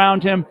that are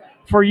around him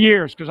for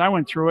years, because I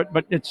went through it,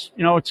 but it's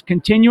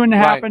continuing to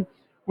happen. Right.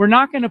 We're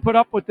not going to put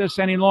up with this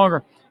any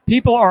longer.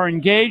 People are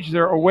engaged.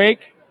 They're awake.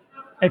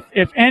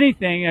 If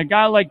anything, a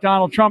guy like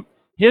Donald Trump,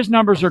 his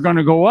numbers are going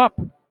to go up.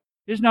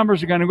 His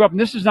numbers are going to go up. And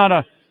this is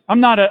I'm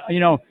not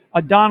a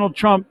Donald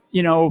Trump,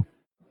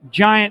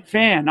 giant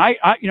fan.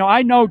 I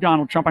know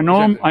Donald Trump. I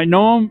know him,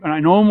 and I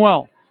know him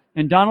well.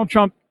 And Donald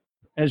Trump,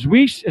 as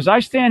I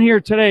stand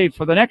here today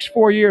for the next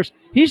 4 years,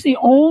 he's the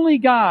only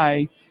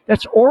guy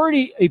that's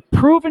already a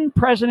proven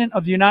president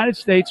of the United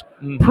States,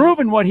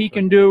 proven what he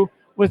can do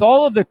with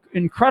all of the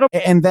incredible.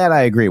 And that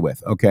I agree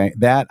with. Okay.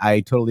 That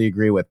I totally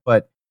agree with.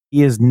 But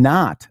he is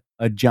not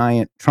a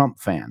giant Trump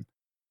fan.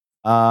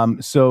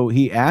 So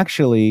he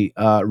actually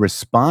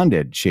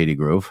responded, Shady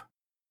Groove.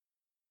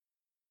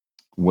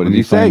 What did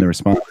he say? The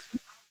response.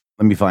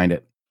 Let me find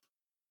it.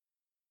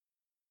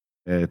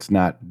 It's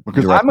not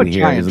because I'm a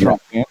giant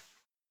Trump fan.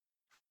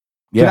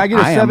 Yeah, can I get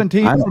a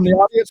 17 from the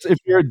audience if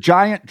you're a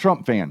giant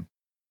Trump fan?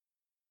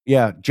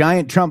 Yeah,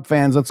 giant Trump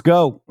fans, let's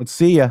go. Let's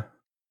see ya.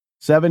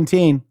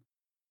 17.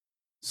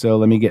 So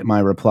let me get my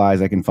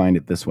replies. I can find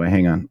it this way.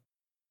 Hang on.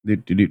 There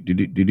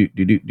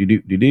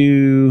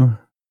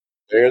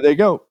they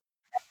go.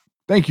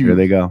 Thank you. There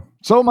they go.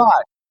 So am I.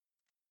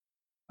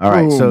 All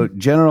right. So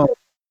General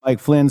Mike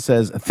Flynn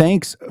says,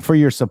 "Thanks for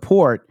your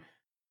support.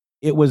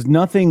 It was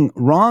nothing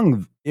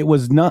wrong. It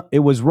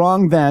was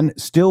wrong then,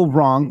 still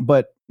wrong,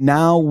 but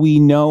now we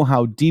know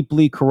how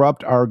deeply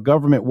corrupt our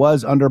government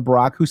was under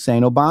Barack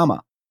Hussein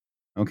Obama."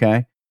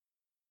 Okay.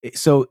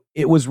 So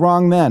it was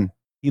wrong then.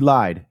 He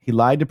lied. He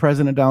lied to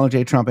President Donald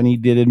J. Trump, and he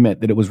did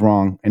admit that it was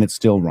wrong, and it's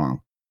still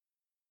wrong.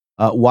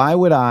 Why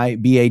would I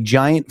be a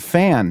giant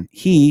fan?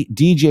 He,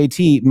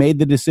 DJT, made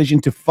the decision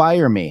to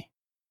fire me.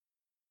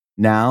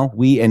 Now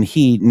we and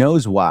he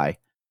knows why.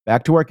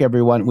 Back to work,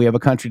 everyone. We have a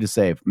country to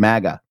save.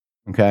 MAGA.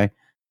 Okay.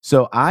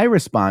 So I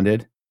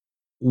responded,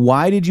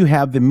 why did you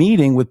have the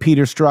meeting with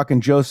Peter Strzok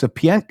and Joseph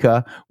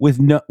Pientka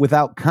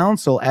without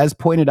counsel, as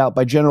pointed out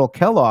by General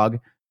Kellogg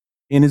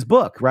in his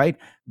book, right?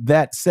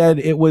 That said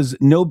it was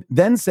no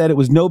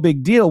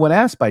big deal when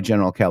asked by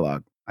General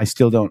Kellogg. I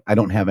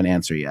don't have an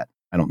answer yet.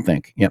 I don't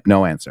think. Yep,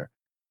 no answer.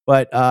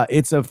 But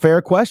it's a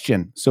fair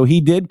question. So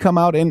he did come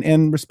out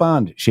and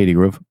respond, Shady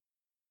Groove.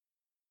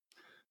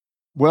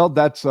 Well,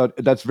 that's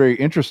very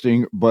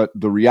interesting. But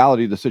the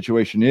reality of the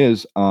situation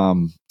is,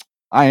 I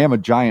am a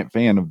giant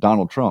fan of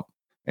Donald Trump,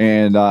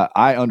 and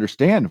I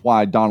understand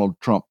why Donald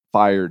Trump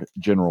fired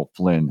General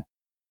Flynn.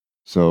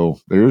 So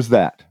there's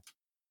that.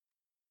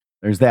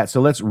 There's that. So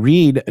let's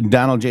read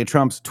Donald J.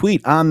 Trump's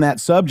tweet on that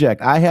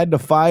subject. I had to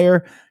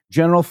fire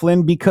General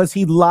Flynn because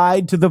he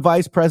lied to the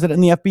vice president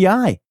and the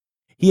FBI.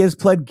 He has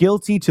pled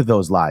guilty to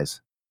those lies.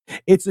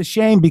 It's a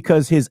shame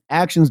because his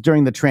actions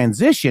during the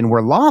transition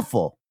were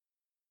lawful.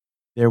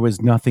 There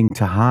was nothing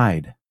to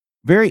hide.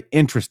 Very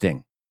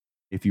interesting.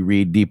 If you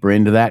read deeper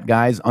into that,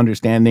 guys,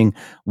 understanding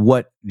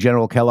what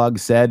General Kellogg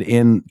said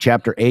in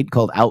Chapter 8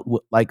 called Out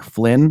Like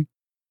Flynn.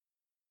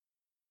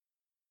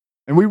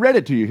 And we read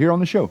it to you here on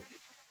the show.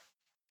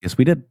 Yes,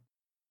 we did.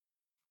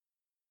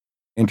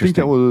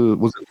 Interesting. I think that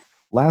was it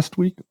last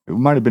week? It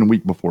might have been a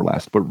week before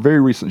last, but very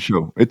recent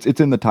show. It's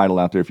in the title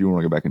out there if you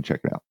want to go back and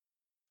check it out.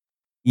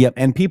 Yep,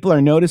 and people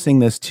are noticing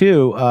this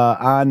too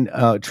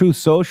on Truth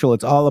Social.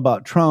 It's all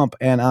about Trump,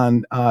 and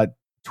on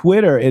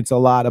Twitter, it's a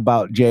lot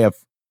about RFK.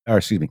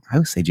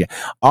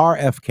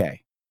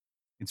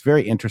 It's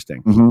very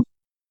interesting. Mm-hmm.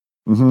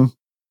 Mm-hmm.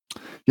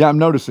 Yeah, I'm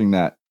noticing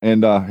that,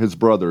 and his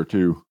brother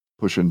too,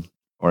 pushing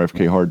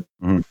RFK hard.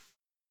 Mm-hmm.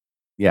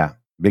 Yeah,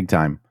 big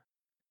time.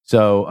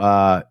 So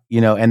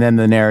and then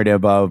the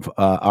narrative of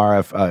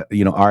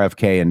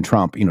RFK and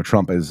Trump.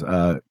 Trump is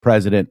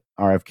president,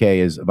 RFK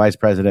is vice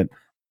president.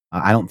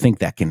 I don't think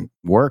that can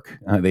work.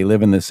 They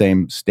live in the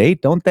same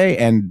state, don't they?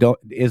 And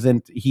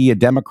isn't he a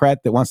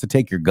Democrat that wants to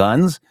take your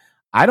guns?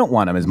 I don't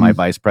want him as my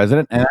vice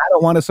president, and I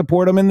don't want to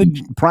support him in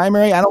the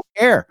primary. I don't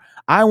care.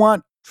 I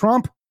want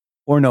Trump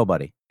or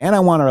nobody, and I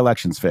want our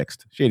elections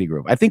fixed. Shady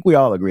Groove. I think we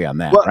all agree on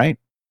that, right?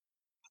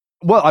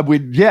 Well,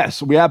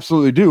 yes, we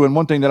absolutely do. And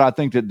one thing that I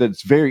think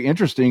that's very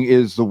interesting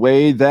is the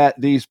way that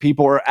these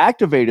people are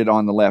activated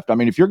on the left. I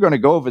mean, if you're going to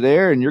go over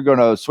there and you're going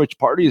to switch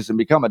parties and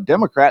become a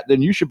Democrat,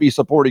 then you should be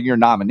supporting your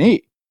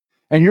nominee.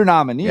 And your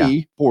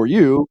nominee for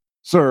you,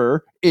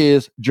 sir,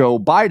 is Joe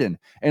Biden.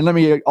 And let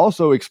me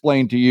also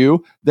explain to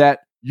you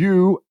that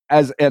you,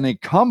 as an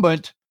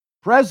incumbent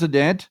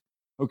president,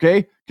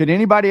 okay, can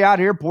anybody out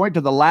here point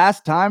to the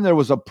last time there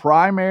was a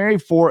primary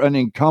for an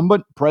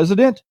incumbent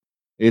president?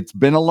 It's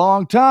been a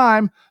long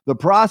time. The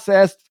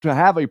process to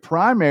have a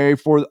primary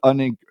for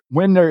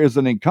when there is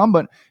an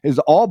incumbent is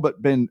all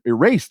but been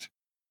erased.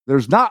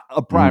 There's not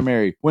a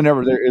primary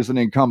whenever there is an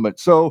incumbent.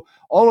 So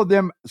all of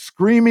them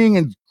screaming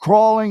and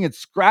crawling and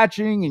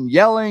scratching and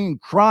yelling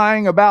and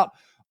crying about,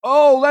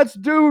 oh, let's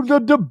do the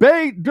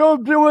debate.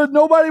 Don't do it.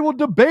 Nobody will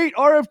debate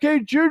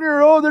RFK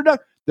Jr. Oh, they're not.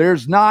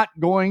 There's not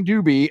going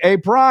to be a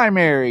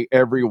primary,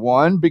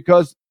 everyone,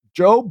 because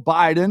Joe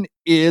Biden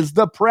is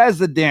the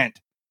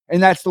president.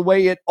 And that's the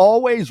way it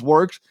always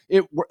works.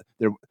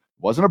 There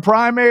wasn't a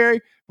primary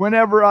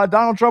whenever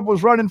Donald Trump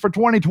was running for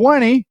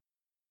 2020.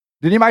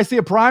 Did anybody see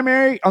a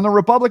primary on the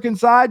Republican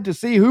side to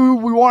see who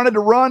we wanted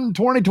to run in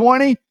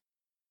 2020?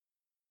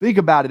 Think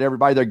about it,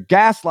 everybody. They're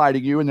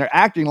gaslighting you, and they're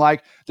acting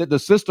like that the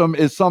system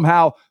is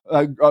somehow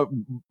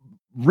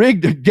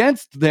rigged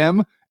against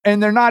them,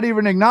 and they're not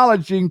even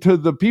acknowledging to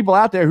the people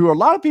out there who a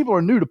lot of people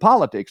are new to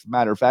politics,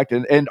 matter of fact,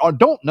 and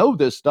don't know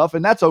this stuff,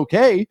 and that's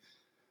okay.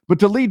 But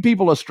to lead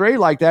people astray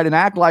like that and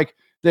act like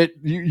that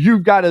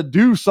you've got to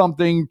do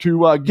something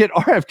to get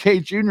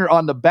RFK Jr.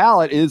 on the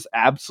ballot is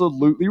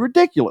absolutely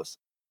ridiculous.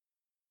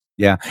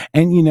 Yeah.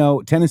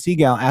 And, Tennessee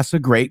Gal asks a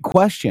great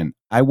question.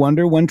 I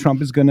wonder when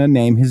Trump is going to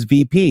name his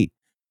VP.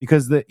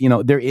 because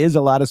there is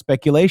a lot of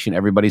speculation.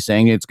 Everybody's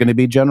saying it's going to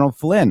be General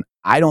Flynn.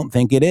 I don't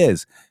think it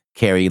is.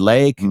 Carrie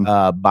Lake,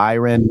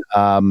 Byron,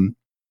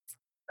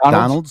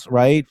 Donalds,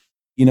 right?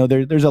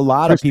 There's a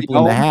lot Christy of people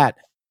in the hat.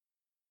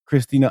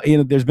 Christy,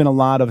 there's been a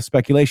lot of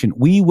speculation.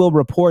 We will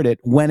report it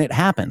when it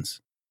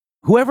happens,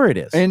 whoever it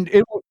is. And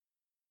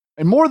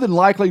more than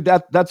likely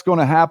that's going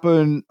to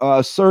happen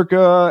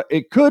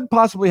it could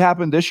possibly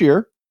happen this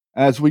year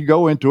as we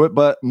go into it,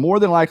 but more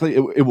than likely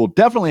it will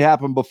definitely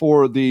happen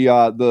before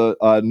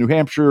the New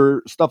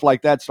Hampshire stuff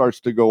like that starts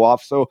to go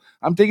off. So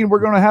I'm thinking we're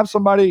going to have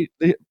somebody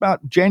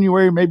about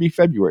January, maybe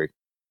February.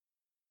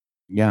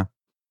 Yeah.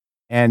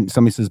 And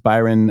somebody says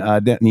Byron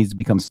needs to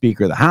become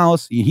Speaker of the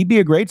House. He'd be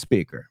a great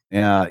speaker.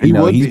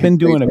 He's been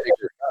doing a big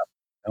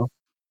job.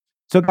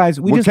 So,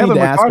 guys, we just need to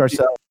ask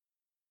ourselves.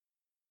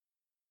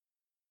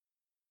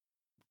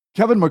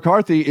 Kevin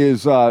McCarthy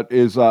is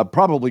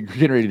probably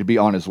getting ready to be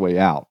on his way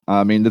out.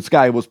 I mean, this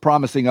guy was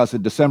promising us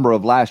in December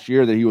of last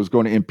year that he was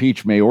going to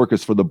impeach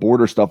Mayorkas for the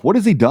border stuff. What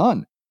has he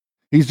done?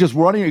 He's just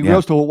running. He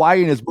goes to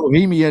Hawaii in his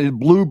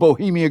blue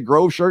Bohemia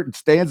Grove shirt and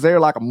stands there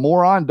like a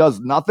moron,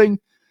 does nothing.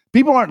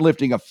 People aren't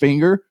lifting a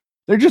finger.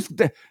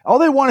 All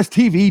they want is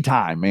TV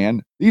time,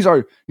 man. These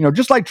are,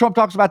 just like Trump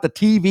talks about the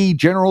TV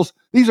generals,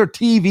 these are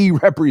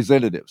TV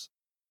representatives.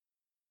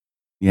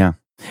 Yeah.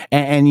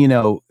 And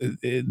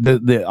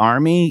the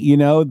Army,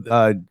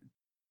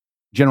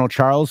 General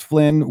Charles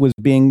Flynn was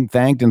being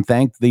thanked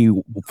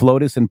the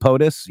FLOTUS and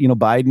POTUS,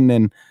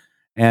 Biden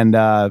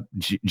and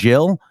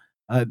Jill.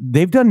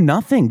 They've done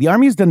nothing. The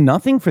Army has done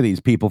nothing for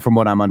these people, from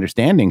what I'm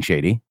understanding,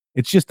 Shady.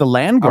 It's just a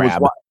land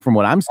grab, from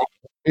what I'm seeing.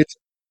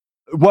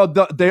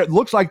 It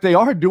looks like they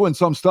are doing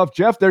some stuff,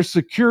 Jeff. They're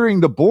securing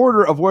the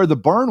border of where the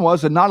burn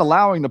was and not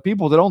allowing the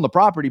people that own the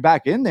property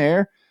back in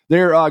there.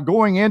 They're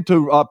going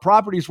into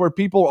properties where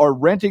people are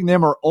renting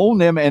them or own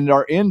them and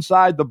are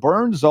inside the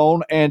burn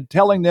zone and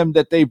telling them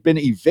that they've been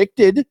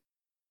evicted.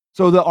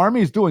 So the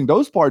Army is doing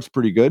those parts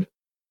pretty good.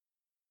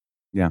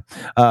 Yeah.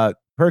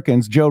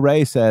 Perkins, Joe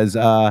Ray says,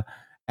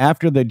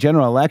 after the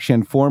general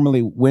election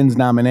formally wins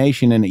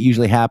nomination, and it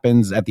usually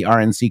happens at the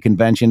RNC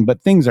convention,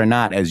 but things are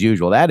not as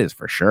usual. That is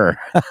for sure.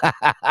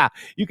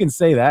 You can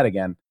say that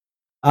again.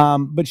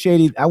 But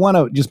Shady, I want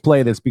to just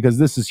play this because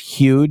this is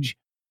huge.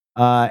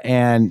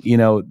 And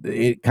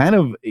it kind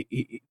of,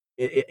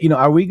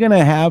 are we going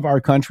to have our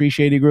country,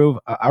 Shady Groove?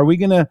 Are we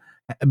going to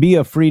be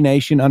a free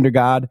nation under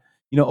God?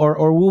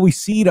 Or will we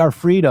cede our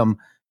freedom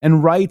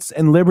and rights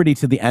and liberty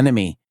to the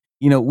enemy?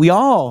 We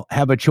all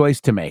have a choice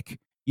to make.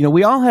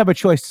 We all have a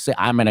choice to say,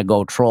 I'm going to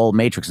go troll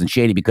Matrix and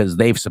Shady because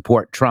they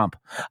support Trump.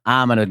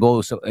 I'm going to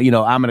go,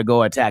 I'm going to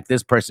go attack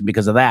this person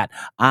because of that.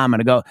 I'm going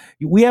to go.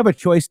 We have a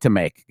choice to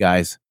make,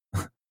 guys.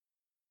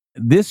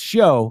 This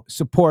show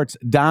supports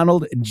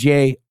Donald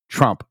J.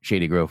 Trump,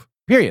 Shady Groove,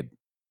 period.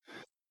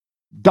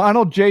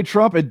 Donald J.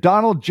 Trump and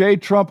Donald J.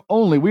 Trump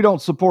only. We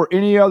don't support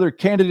any other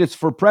candidates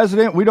for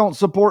president. We don't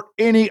support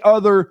any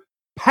other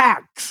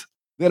PACs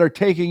that are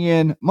taking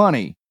in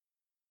money.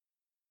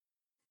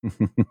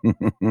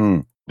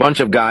 Bunch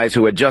of guys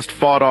who had just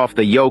fought off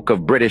the yoke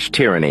of British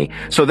tyranny,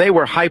 so they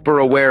were hyper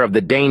aware of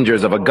the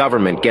dangers of a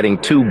government getting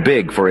too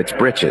big for its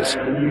britches.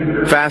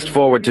 Fast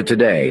forward to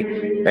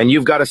today, and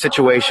you've got a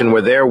situation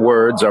where their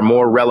words are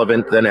more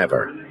relevant than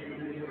ever.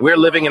 We're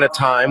living in a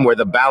time where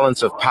the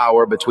balance of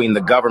power between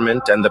the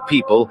government and the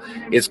people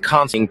is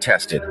constantly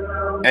tested,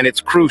 and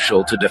it's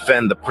crucial to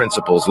defend the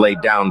principles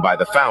laid down by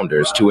the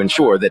founders to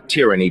ensure that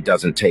tyranny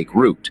doesn't take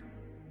root.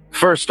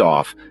 First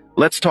off,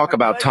 let's talk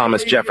about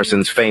Thomas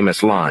Jefferson's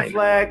famous line,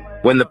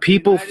 "When the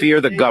people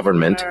fear the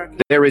government,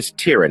 there is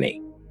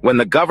tyranny. When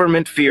the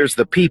government fears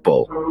the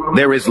people,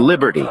 there is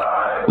liberty."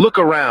 Look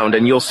around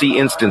and you'll see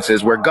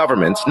instances where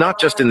governments, not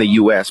just in the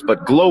US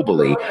but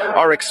globally,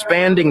 are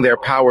expanding their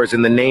powers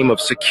in the name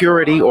of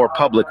security or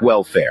public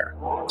welfare.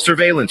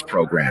 Surveillance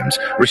programs,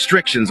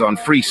 restrictions on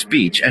free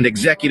speech, and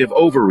executive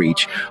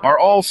overreach are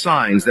all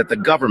signs that the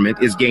government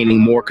is gaining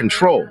more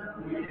control.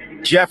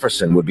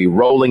 Jefferson would be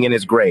rolling in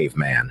his grave,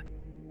 man.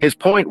 His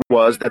point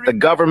was that the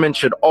government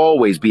should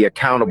always be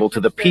accountable to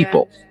the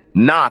people,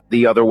 not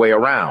the other way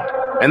around.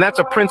 And that's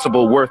a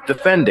principle worth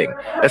defending,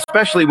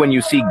 especially when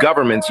you see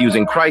governments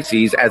using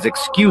crises as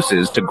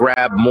excuses to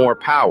grab more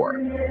power.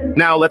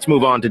 Now let's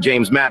move on to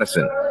James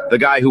Madison, the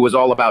guy who was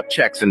all about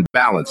checks and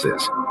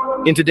balances.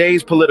 In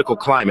today's political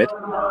climate,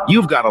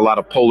 you've got a lot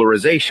of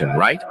polarization,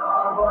 right?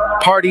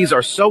 Parties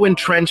are so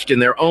entrenched in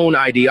their own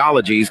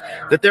ideologies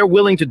that they're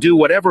willing to do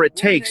whatever it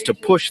takes to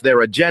push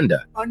their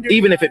agenda,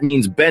 even if it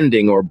means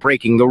bending or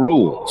breaking the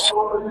rules.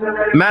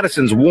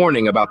 Madison's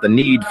warning about the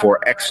need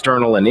for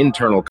external and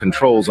internal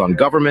controls on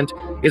government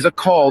is a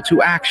call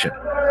to action.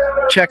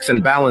 Checks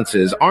and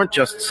balances aren't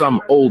just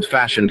some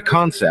old-fashioned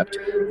concept,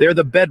 they're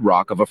the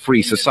bedrock of a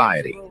free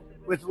society.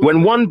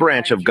 When one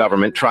branch of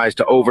government tries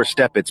to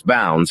overstep its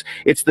bounds,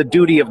 it's the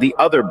duty of the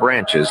other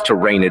branches to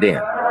rein it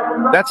in.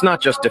 That's not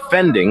just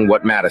defending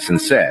what Madison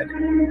said,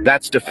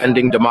 that's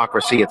defending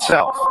democracy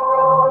itself.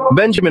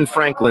 Benjamin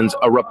Franklin's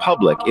 "A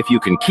Republic, If You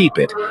Can Keep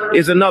It"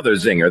 is another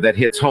zinger that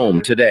hits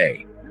home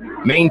today.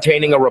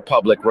 Maintaining a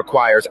republic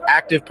requires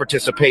active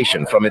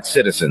participation from its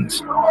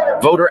citizens.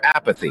 Voter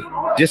apathy,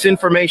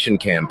 disinformation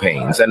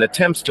campaigns, and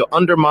attempts to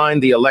undermine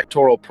the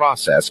electoral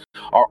process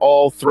are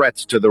all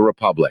threats to the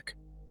republic.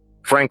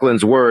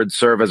 Franklin's words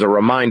serve as a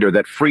reminder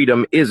that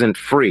freedom isn't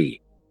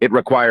free. It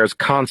requires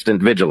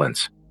constant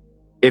vigilance.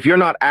 If you're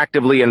not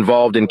actively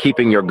involved in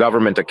keeping your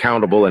government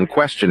accountable and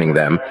questioning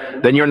them,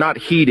 then you're not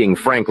heeding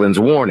Franklin's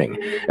warning,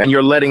 and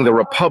you're letting the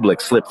republic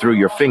slip through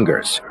your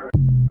fingers.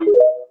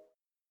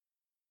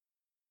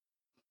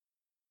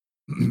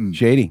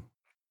 Shady.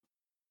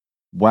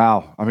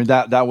 Wow. I mean,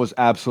 that was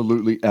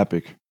absolutely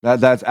epic.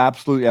 That's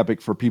absolutely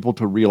epic for people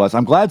to realize.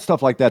 I'm glad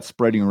stuff like that's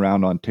spreading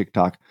around on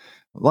TikTok.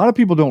 A lot of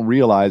people don't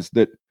realize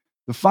that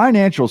the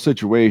financial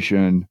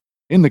situation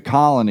in the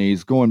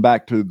colonies, going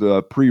back to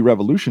the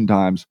pre-revolution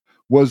times,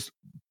 was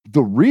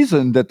the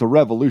reason that the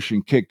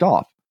revolution kicked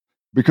off.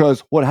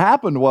 Because what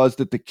happened was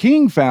that the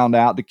king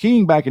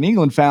back in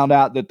England found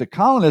out that the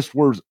colonists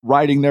were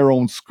writing their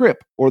own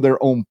script or their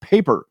own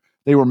paper.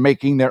 They were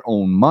making their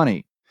own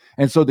money.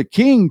 And so the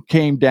king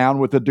came down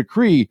with a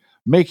decree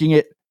making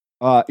it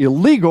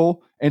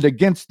illegal and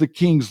against the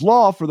king's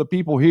law for the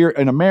people here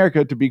in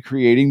America to be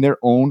creating their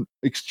own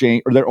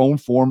exchange or their own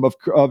form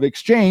of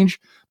exchange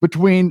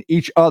between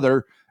each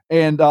other.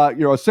 And,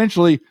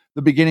 essentially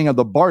the beginning of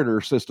the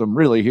barter system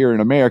really here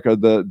in America,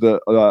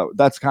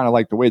 that's kind of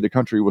like the way the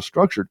country was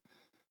structured.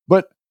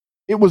 But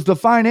it was the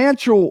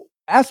financial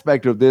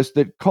aspect of this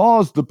that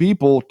caused the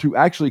people to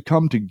actually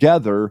come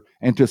together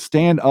and to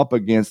stand up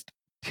against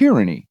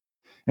tyranny.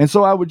 And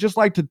so I would just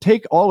like to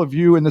take all of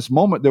you in this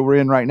moment that we're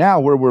in right now,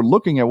 where we're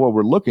looking at what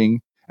we're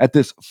looking at,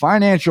 this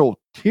financial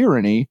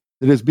tyranny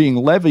that is being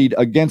levied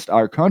against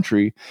our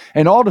country,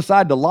 and all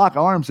decide to lock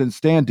arms and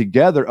stand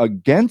together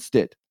against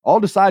it. All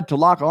decide to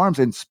lock arms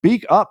and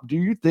speak up. Do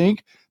you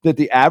think that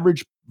the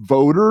average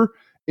voter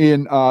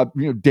in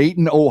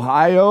Dayton,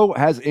 Ohio,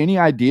 has any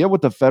idea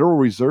what the Federal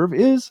Reserve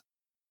is?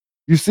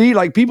 You see,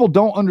 like, people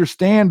don't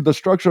understand the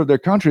structure of their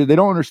country. They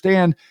don't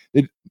understand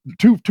it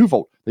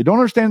twofold. They don't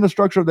understand the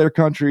structure of their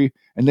country,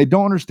 and they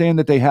don't understand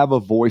that they have a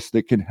voice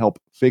that can help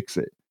fix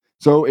it.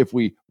 So if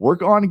we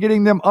work on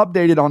getting them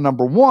updated on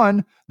number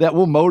one, that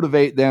will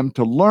motivate them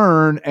to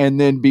learn and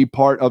then be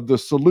part of the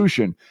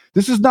solution.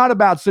 This is not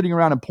about sitting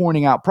around and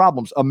pointing out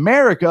problems.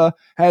 America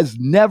has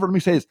never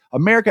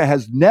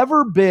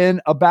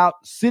been about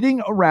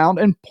sitting around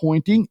and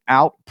pointing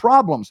out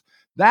problems.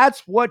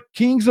 That's what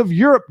kings of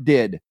Europe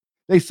did.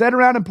 They sat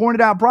around and pointed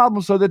out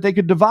problems so that they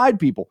could divide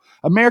people.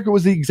 America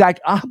was the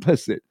exact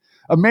opposite.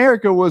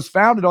 America was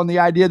founded on the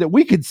idea that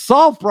we could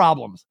solve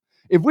problems.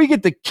 If we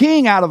get the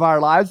king out of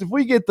our lives, if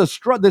we get this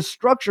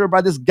structure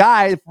by this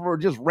guy who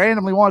just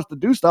randomly wants to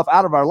do stuff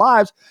out of our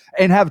lives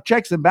and have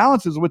checks and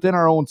balances within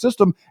our own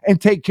system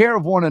and take care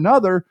of one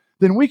another,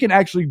 then we can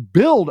actually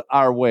build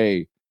our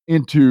way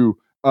into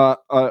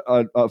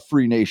a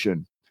free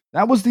nation.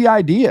 That was the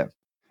idea.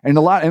 And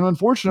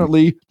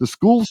unfortunately, the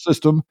school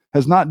system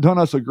has not done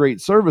us a great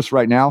service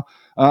right now.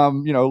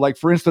 Like,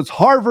 for instance,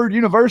 Harvard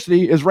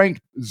University is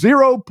ranked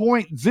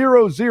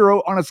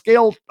 0.00 on a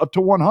scale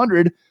to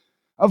 100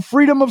 of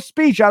freedom of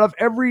speech out of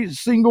every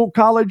single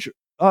college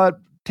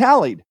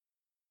tallied.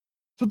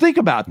 So think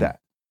about that.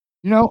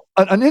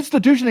 An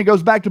institution that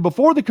goes back to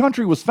before the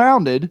country was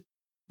founded,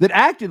 that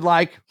acted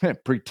like,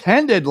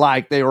 pretended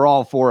like they were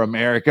all for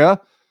America.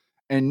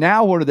 And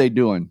now what are they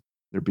doing?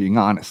 They're being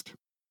honest.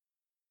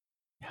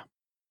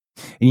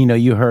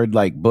 And you heard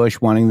like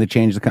Bush wanting to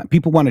change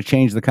people want to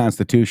change the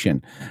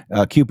Constitution.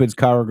 Cupid's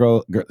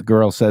Cover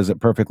Girl says it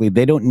perfectly.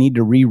 They don't need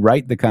to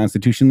rewrite the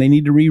Constitution. They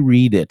need to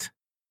reread it.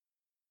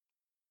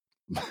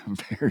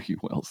 Very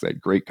well said.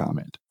 Great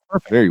comment.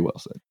 Perfect. Very well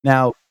said.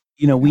 Now,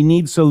 we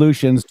need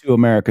solutions to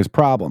America's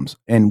problems.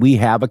 And we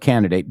have a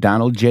candidate,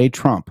 Donald J.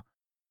 Trump.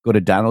 Go to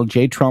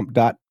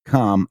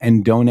donaldjtrump.com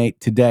and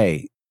donate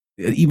today.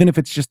 Even if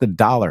it's just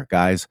 $1,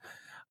 guys.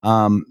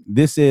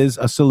 This is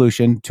a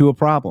solution to a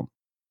problem.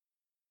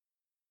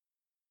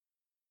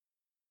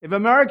 If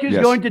America is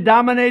going to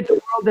dominate the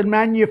world in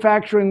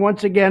manufacturing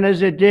once again,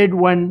 as it did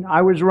when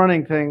I was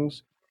running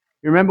things,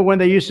 you remember when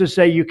they used to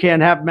say you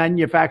can't have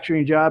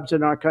manufacturing jobs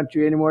in our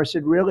country anymore? I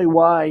said, really,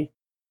 why?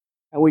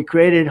 And we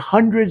created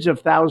hundreds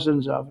of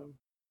thousands of them.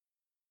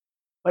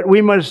 But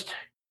we must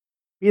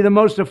be the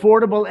most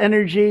affordable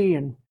energy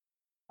and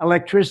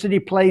electricity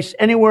place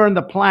anywhere on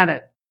the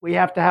planet. We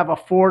have to have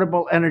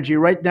affordable energy.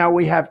 Right now,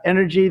 we have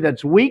energy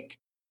that's weak,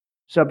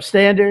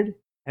 substandard,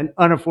 and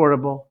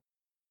unaffordable.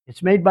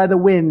 It's made by the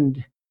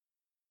wind.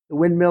 The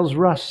windmills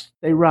rust,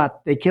 they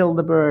rot, they kill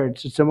the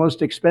birds. It's the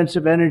most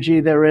expensive energy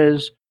there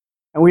is.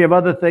 And we have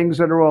other things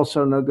that are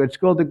also no good. It's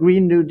called the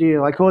Green New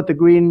Deal. I call it the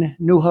Green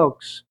New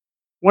Hoax.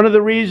 One of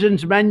the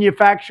reasons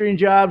manufacturing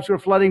jobs were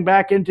flooding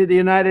back into the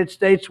United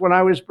States when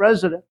I was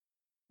president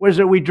was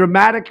that we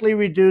dramatically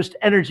reduced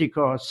energy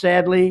costs.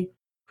 Sadly,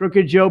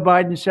 crooked Joe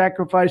Biden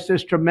sacrificed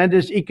this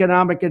tremendous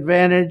economic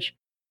advantage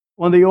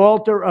on the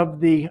altar of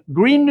the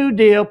Green New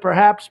Deal,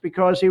 perhaps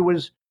because he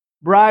was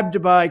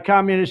bribed by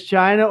Communist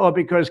China or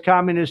because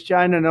Communist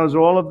China knows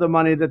all of the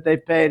money that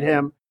they've paid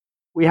him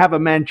We have a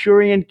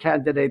Manchurian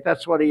candidate.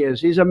 That's what he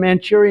is. He's a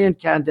Manchurian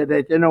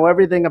candidate. They know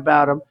everything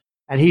about him,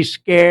 and he's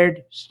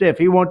scared stiff.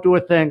 He won't do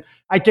a thing.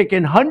 I take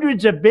in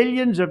hundreds of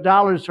billions of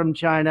dollars from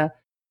China,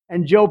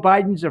 and Joe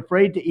Biden's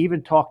afraid to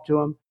even talk to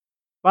him.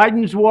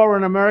 Biden's war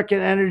on American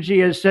energy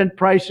has sent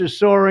prices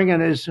soaring,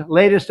 and his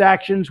latest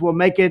actions will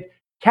make it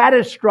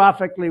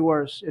catastrophically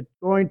worse. It's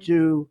going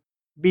to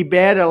be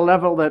bad at a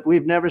level that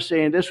we've never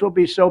seen. This will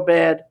be so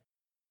bad.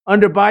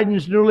 Under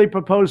Biden's newly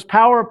proposed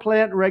power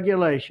plant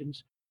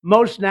regulations,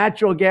 most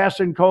natural gas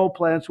and coal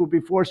plants will be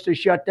forced to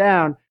shut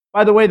down.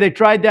 By the way, they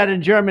tried that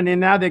in Germany,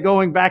 and now they're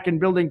going back and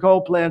building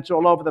coal plants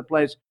all over the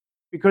place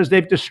because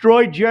they've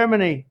destroyed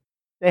Germany.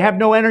 They have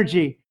no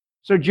energy.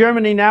 So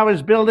Germany now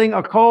is building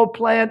a coal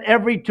plant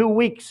every 2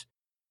 weeks.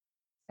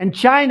 And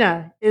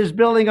China is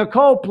building a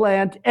coal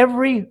plant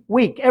every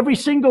week, every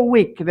single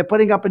week. They're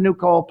putting up a new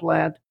coal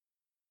plant.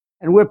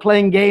 And we're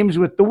playing games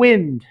with the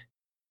wind.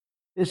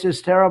 This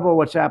is terrible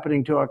what's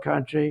happening to our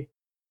country.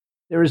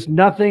 There is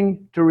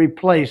nothing to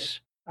replace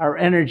our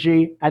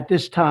energy at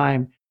this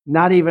time,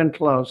 not even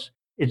close.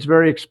 It's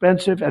very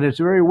expensive and it's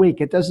very weak.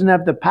 It doesn't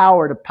have the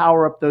power to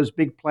power up those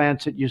big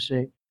plants that you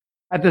see.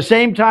 At the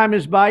same time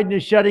as Biden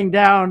is shutting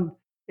down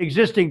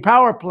existing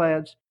power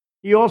plants,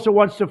 he also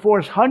wants to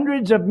force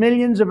hundreds of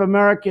millions of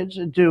Americans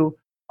into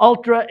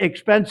ultra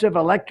expensive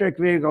electric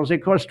vehicles. They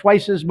cost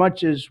twice as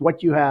much as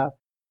what you have.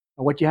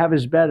 And what you have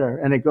is better,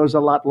 and it goes a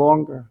lot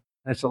longer.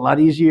 And it's a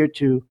lot easier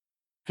to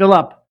fill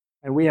up.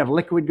 And we have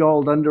liquid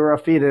gold under our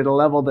feet at a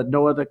level that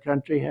no other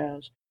country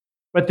has.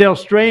 But they'll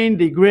strain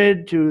the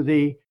grid to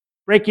the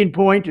breaking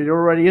point. It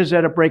already is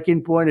at a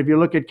breaking point. If you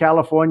look at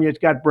California, it's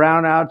got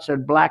brownouts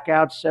and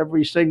blackouts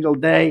every single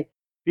day.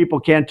 People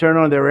can't turn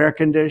on their air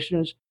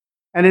conditioners.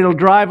 And it'll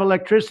drive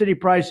electricity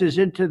prices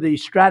into the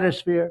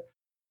stratosphere.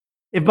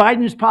 If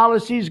Biden's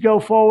policies go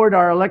forward,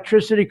 our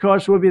electricity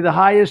costs will be the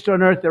highest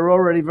on earth. They're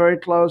already very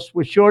close.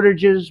 With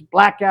shortages,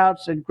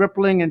 blackouts, and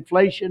crippling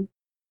inflation,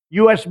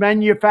 U.S.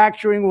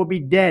 manufacturing will be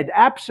dead,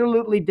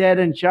 absolutely dead,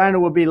 and China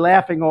will be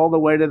laughing all the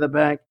way to the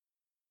bank.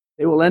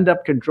 They will end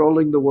up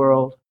controlling the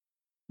world.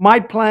 My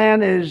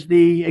plan is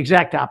the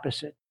exact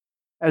opposite.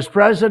 As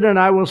president,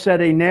 I will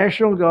set a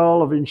national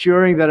goal of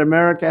ensuring that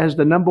America has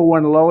the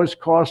 #1 lowest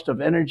cost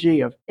of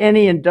energy of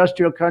any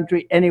industrial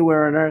country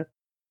anywhere on earth.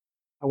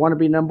 I want to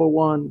be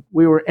 #1.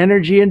 We were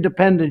energy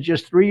independent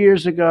just 3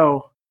 years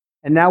ago,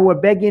 and now we're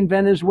begging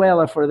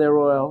Venezuela for their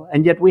oil,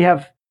 and yet we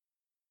have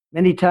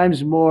many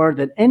times more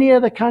than any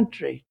other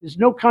country. There's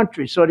no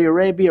country, Saudi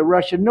Arabia,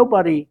 Russia, no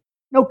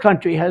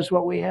country has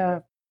what we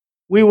have.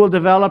 We will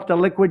develop the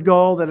liquid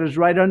gold that is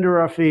right under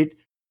our feet,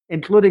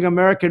 including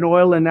American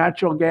oil and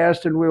natural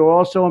gas, and we will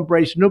also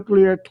embrace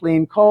nuclear,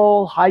 clean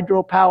coal,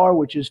 hydropower,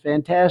 which is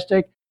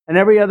fantastic, and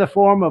every other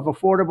form of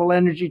affordable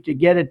energy to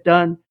get it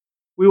done.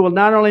 We will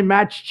not only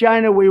match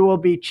China, we will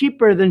be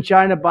cheaper than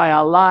China by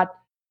a lot,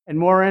 and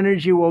more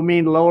energy will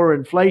mean lower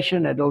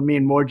inflation, and it'll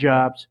mean more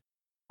jobs.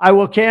 I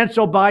will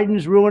cancel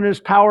Biden's ruinous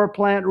power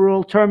plant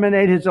rule,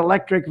 terminate his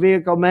electric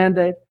vehicle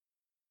mandate.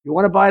 You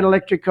want to buy an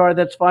electric car,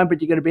 that's fine,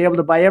 but you're going to be able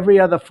to buy every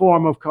other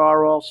form of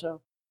car also.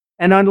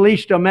 And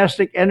unleash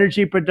domestic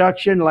energy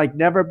production like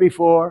never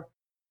before.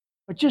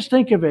 But just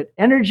think of it,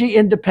 energy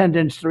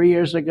independence 3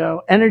 years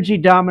ago, energy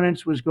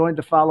dominance was going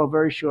to follow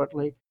very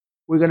shortly.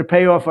 We're going to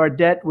pay off our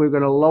debt. We're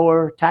going to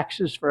lower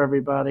taxes for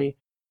everybody.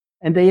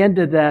 And they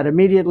ended that,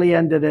 immediately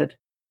ended it.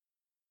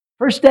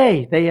 First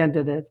day, they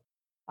ended it.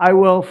 I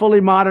will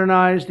fully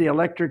modernize the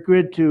electric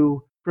grid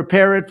to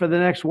prepare it for the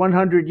next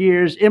 100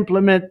 years,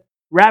 implement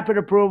rapid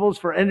approvals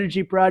for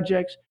energy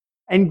projects,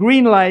 and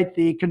greenlight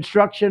the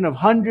construction of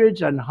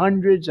hundreds and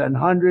hundreds and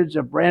hundreds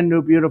of brand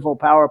new, beautiful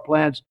power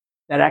plants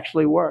that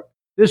actually work.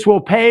 This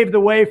will pave the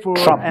way for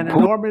an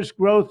enormous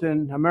growth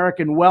in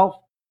American wealth.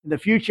 In the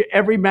future,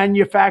 every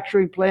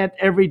manufacturing plant,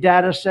 every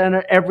data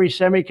center, every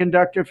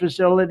semiconductor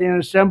facility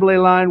and assembly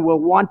line will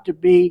want to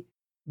be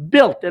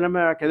built in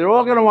America. They're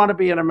all going to want to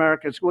be in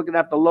America. So we're going to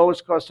have the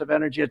lowest cost of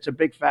energy. It's a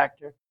big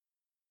factor.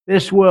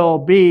 This will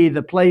be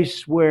the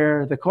place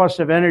where the cost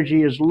of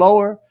energy is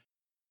lower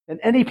than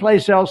any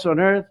place else on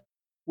earth,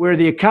 where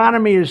the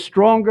economy is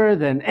stronger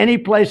than any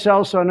place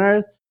else on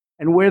earth,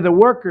 and where the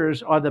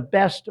workers are the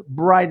best,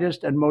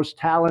 brightest, and most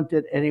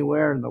talented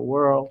anywhere in the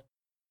world.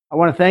 I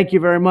want to thank you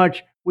very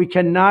much. We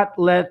cannot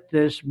let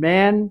this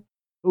man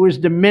who is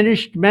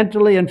diminished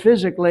mentally and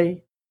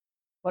physically,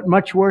 but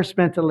much worse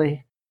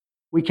mentally,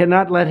 we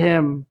cannot let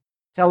him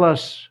tell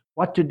us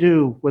what to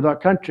do with our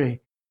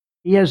country.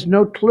 He has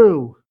no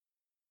clue.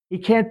 He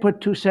can't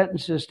put two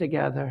sentences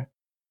together.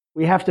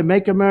 We have to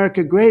make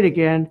America great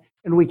again,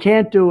 and we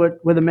can't do it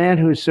with a man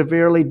who is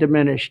severely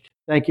diminished.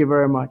 Thank you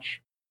very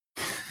much.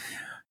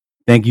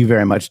 Thank you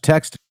very much.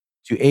 Text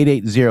to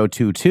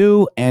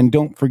 88022, and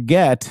don't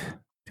forget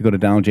to go to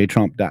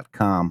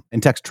DonaldJTrump.com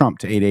and text Trump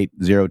to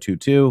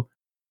 88022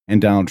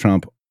 and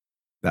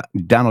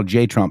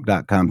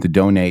DonaldJTrump.com to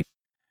donate.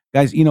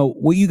 Guys, you know,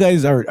 what you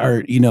guys are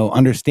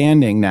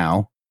understanding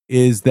now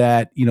is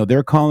that,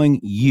 they're calling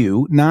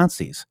you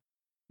Nazis.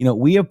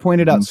 We have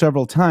pointed out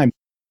several times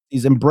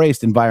he's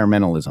embraced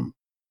environmentalism.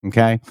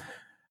 Okay.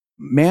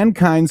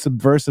 mankind's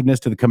subversiveness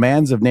to the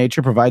commands of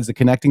nature provides the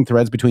connecting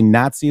threads between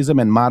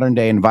Nazism and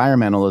modern-day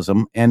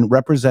environmentalism and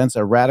represents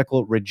a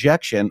radical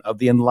rejection of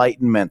the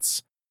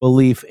Enlightenment's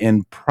belief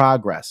in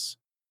progress.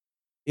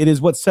 It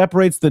is what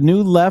separates the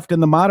new left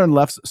and the modern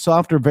left's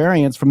softer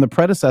variants from the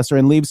predecessor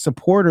and leaves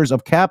supporters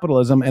of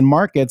capitalism and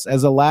markets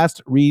as a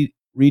last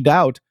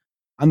redoubt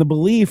on the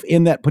belief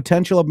in that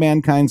potential of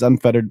mankind's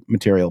unfettered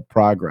material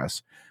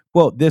progress.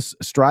 Quote, this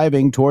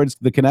striving towards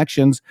the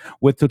connections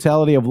with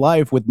totality of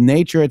life, with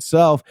nature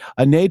itself,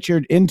 a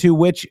nature into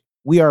which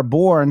we are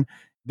born,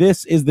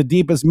 this is the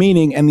deepest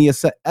meaning and the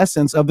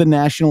essence of the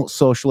National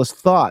Socialist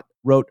thought,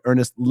 wrote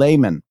Ernest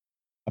Lehman,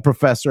 a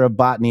professor of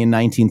botany in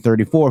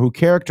 1934, who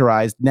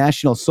characterized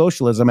National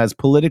Socialism as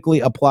politically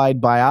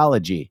applied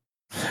biology.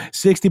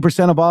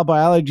 60% of all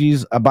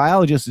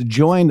biologists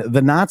joined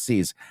the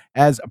Nazis.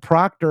 As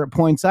Proctor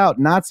points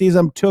out,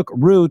 Nazism took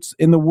roots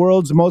in the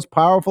world's most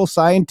powerful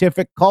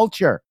scientific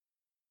culture,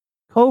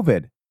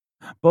 COVID,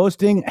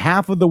 boasting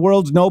half of the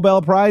world's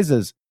Nobel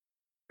Prizes.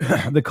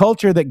 The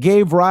culture that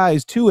gave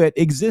rise to it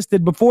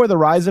existed before the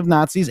rise of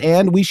Nazis,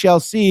 and we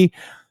shall see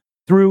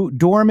through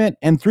dormant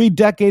and 3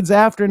 decades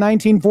after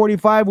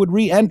 1945 would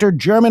re-enter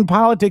German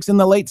politics in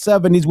the late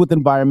 70s with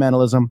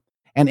environmentalism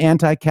and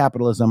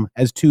anti-capitalism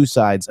as two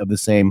sides of the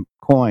same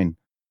coin.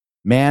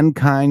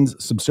 Mankind's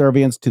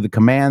subservience to the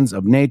commands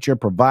of nature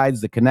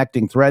provides the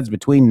connecting threads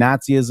between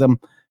Nazism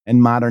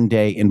and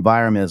modern-day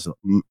environmentalism.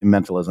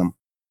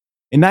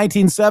 In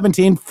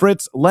 1917,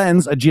 Fritz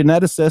Lenz, a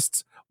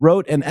geneticist,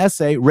 wrote an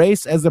essay,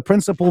 Race as the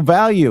Principal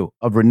Value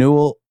of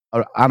Renewal,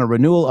 on a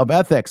Renewal of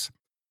Ethics.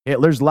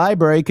 Hitler's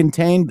library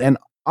contained an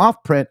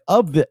offprint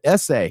of the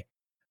essay.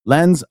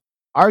 Lenz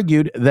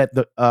argued that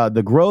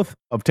the growth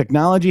of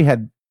technology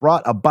had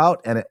brought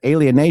about an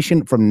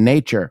alienation from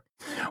nature.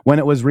 When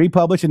it was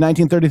republished in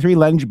 1933,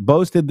 Lenz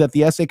boasted that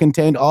the essay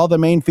contained all the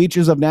main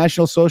features of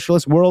National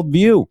Socialist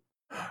worldview.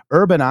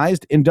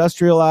 Urbanized,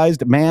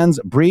 industrialized man's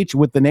breach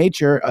with the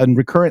nature, a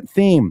recurrent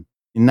theme.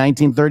 In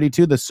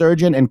 1932, the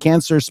surgeon and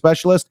cancer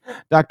specialist,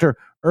 Dr.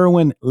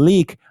 Erwin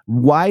Leek,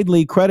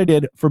 widely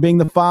credited for being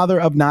the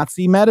father of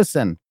Nazi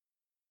medicine,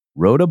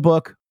 wrote a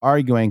book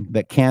arguing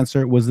that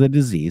cancer was the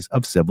disease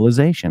of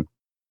civilization.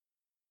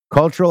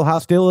 Cultural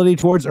hostility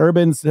towards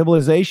urban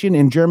civilization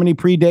in Germany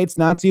predates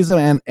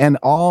Nazism, and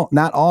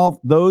not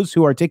all those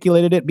who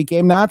articulated it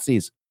became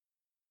Nazis.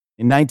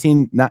 In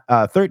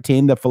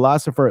 1913, the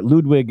philosopher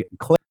Ludwig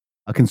Kleck,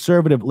 a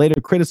conservative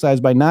later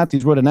criticized by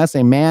Nazis, wrote an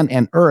essay, Man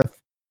and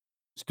Earth.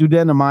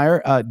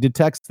 Studenemeyer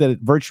detects that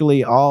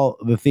virtually all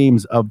the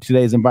themes of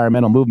today's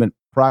environmental movement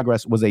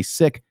progress was a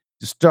sick,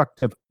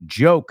 destructive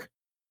joke.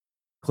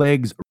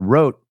 Clegg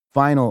wrote,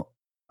 final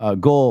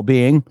goal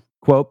being,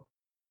 quote,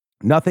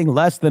 nothing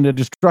less than the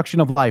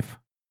destruction of life.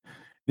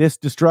 This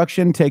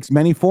destruction takes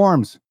many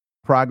forms.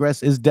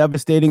 Progress is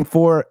devastating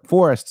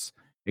forests,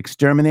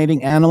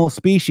 exterminating animal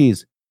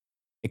species,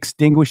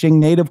 extinguishing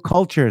native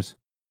cultures,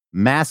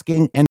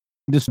 masking and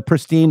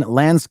pristine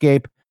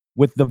landscape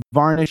with the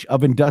varnish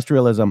of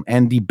industrialism,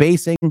 and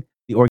debasing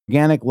the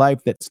organic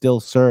life that still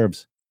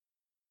serves.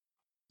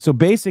 So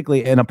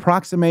basically, an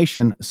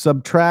approximation,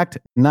 subtract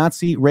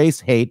Nazi race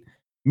hate,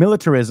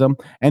 militarism,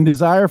 and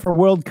desire for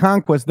world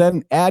conquest,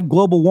 then add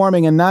global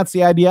warming and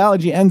Nazi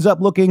ideology, ends up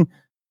looking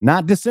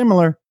not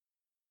dissimilar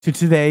to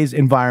today's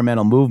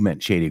environmental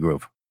movement, Shady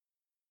Groove.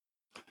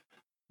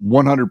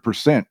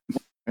 100%.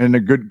 And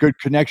a good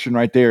connection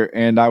right there.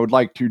 And I would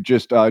like to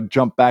just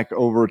jump back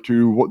over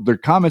to the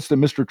comments that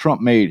Mr. Trump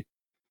made.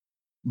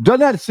 Doesn't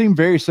that seem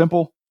very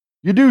simple?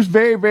 You do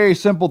very, very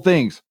simple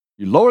things.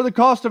 You lower the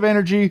cost of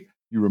energy,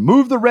 you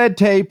remove the red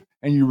tape,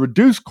 and you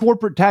reduce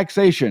corporate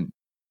taxation.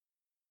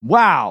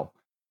 Wow.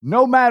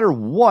 No matter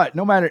what,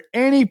 no matter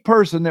any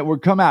person that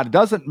would come out, it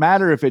doesn't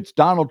matter if it's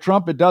Donald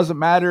Trump, it doesn't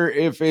matter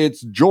if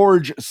it's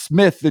George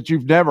Smith that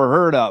you've never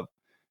heard of.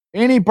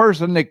 Any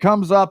person that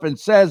comes up and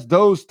says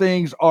those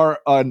things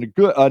are an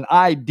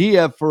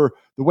idea for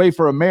the way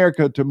for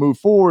America to move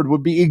forward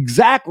would be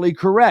exactly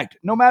correct,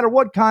 no matter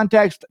what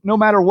context, no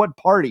matter what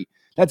party.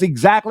 That's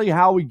exactly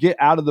how we get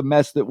out of the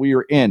mess that we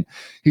are in.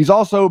 He's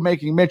also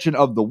making mention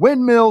of the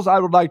windmills. I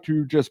would like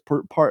to just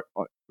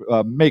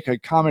make a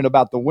comment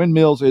about the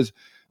windmills. Is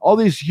all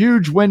these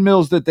huge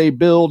windmills that they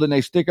build and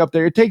they stick up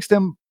there, it takes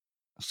them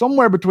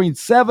somewhere between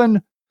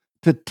 7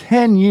 to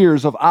 10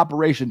 years of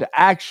operation to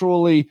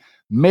actually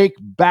make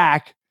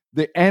back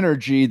the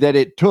energy that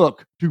it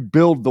took to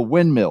build the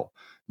windmill.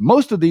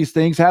 Most of these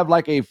things have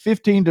like a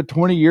 15 to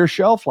 20 year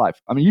shelf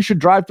life. I mean, you should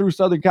drive through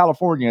Southern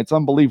California. It's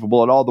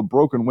unbelievable at all the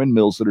broken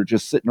windmills that are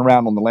just sitting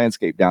around on the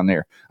landscape down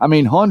there. I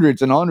mean,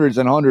 hundreds and hundreds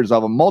and hundreds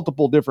of them,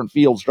 multiple different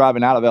fields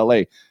driving out of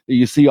LA.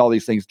 You see all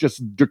these things,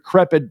 just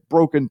decrepit,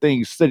 broken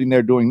things sitting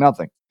there doing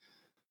nothing.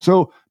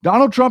 So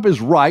Donald Trump is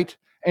right.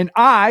 And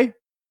I,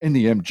 in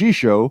the MG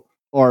show,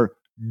 are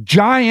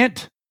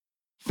giant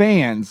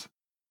fans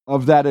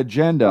of that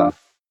agenda,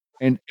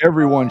 and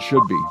everyone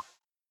should be.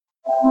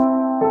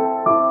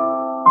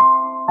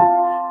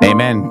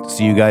 Amen.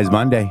 See you guys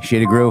Monday.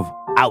 Shady Groove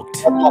out.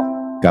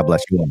 God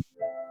bless you all.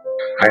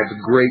 I have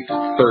a great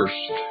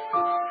thirst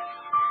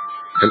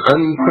an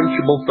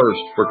unquenchable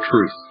thirst for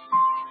truth,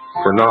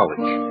 for knowledge.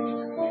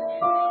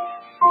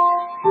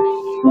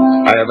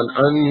 I have an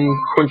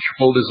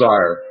unquenchable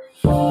desire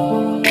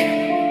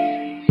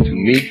to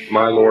meet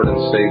my Lord and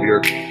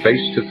Savior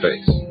face to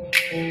face.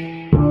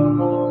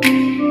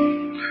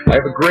 I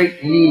have a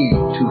great need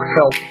to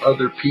help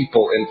other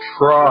people and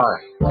try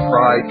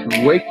to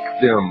wake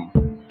them,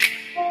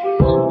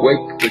 to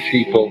wake the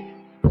sheeple,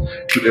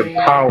 to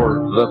empower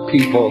the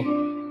people,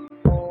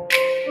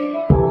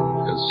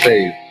 and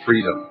save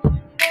freedom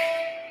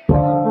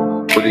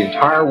for the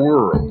entire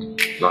world,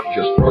 not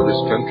just for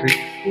this country,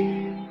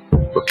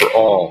 but for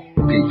all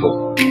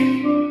people,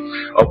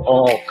 of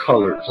all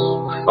colors,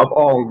 of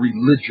all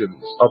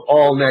religions, of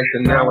all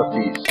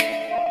nationalities,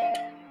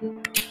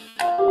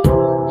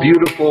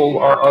 beautiful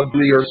or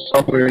ugly or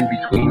somewhere in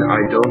between,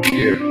 I don't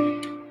care.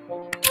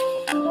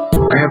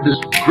 I have this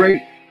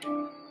great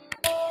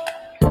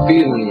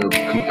feeling of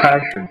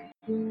compassion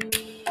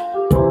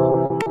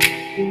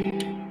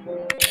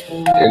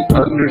and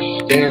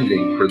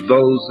understanding for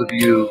those of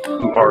you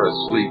who are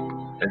asleep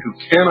and who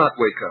cannot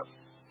wake up.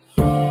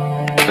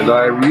 And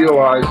I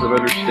realize and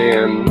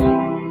understand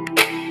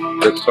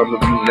that some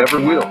of you never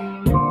will,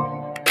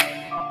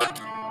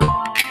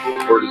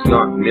 for it is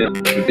not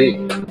meant to be.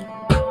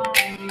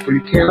 For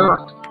you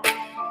cannot.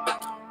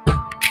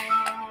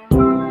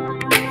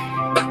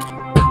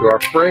 You are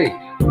afraid.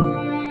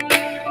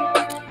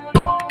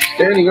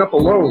 Standing up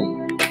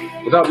alone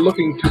without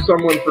looking to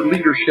someone for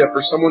leadership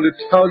or someone to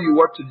tell you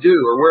what to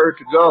do or where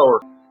to go or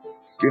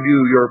give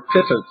you your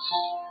pittance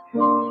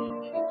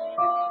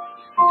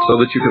so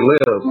that you can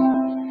live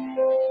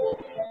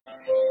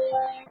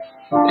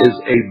is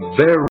a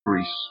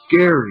very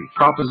scary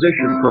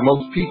proposition for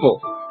most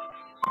people.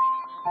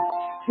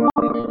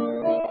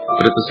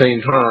 But at the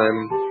same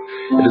time,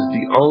 it is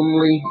the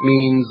only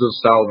means of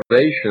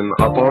salvation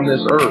upon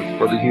this earth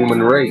for the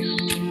human race.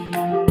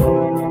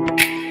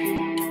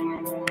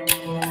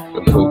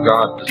 Until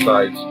God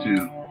decides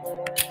to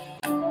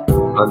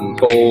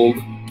unfold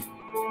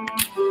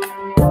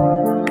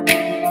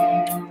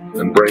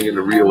and bring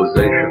into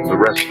realization the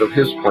rest of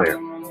His plan.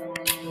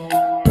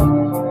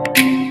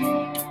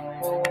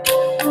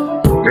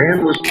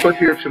 Man was put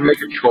here to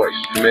make a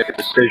choice, to make a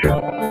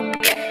decision.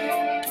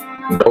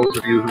 Those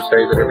of you who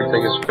say that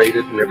everything is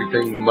fated and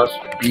everything must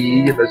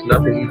be, and there's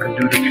nothing you can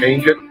do to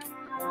change it,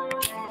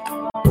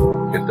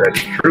 if that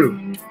is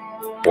true,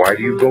 why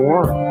do you go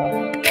on?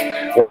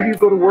 Why do you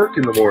go to work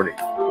in the morning?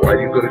 Why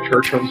do you go to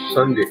church on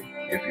Sunday?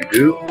 If you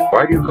do,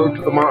 why do you go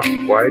to the mosque?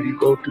 Why do you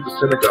go to the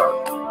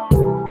synagogue?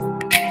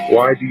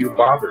 Why do you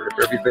bother? If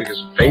everything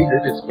is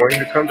fated, it's going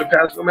to come to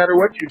pass no matter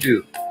what you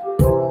do.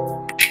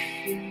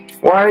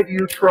 Why do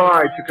you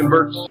try to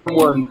convert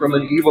someone from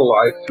an evil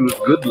life to a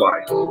good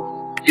life?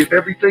 If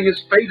everything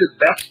is fated,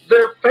 that's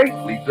their fate.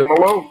 Leave them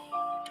alone.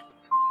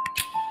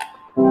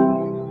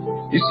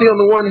 You see, on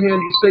the one hand,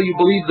 you say you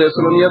believe this,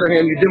 and on the other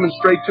hand, you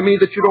demonstrate to me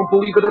that you don't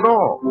believe it at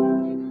all.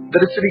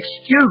 That it's an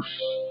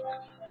excuse.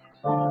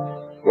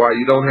 Why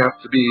you don't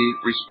have to be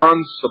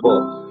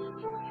responsible.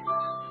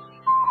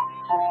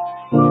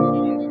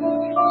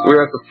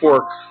 We're at the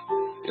fork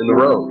in the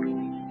road.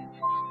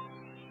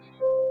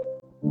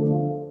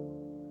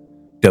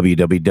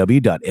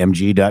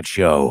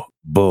 www.mg.show.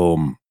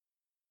 Boom.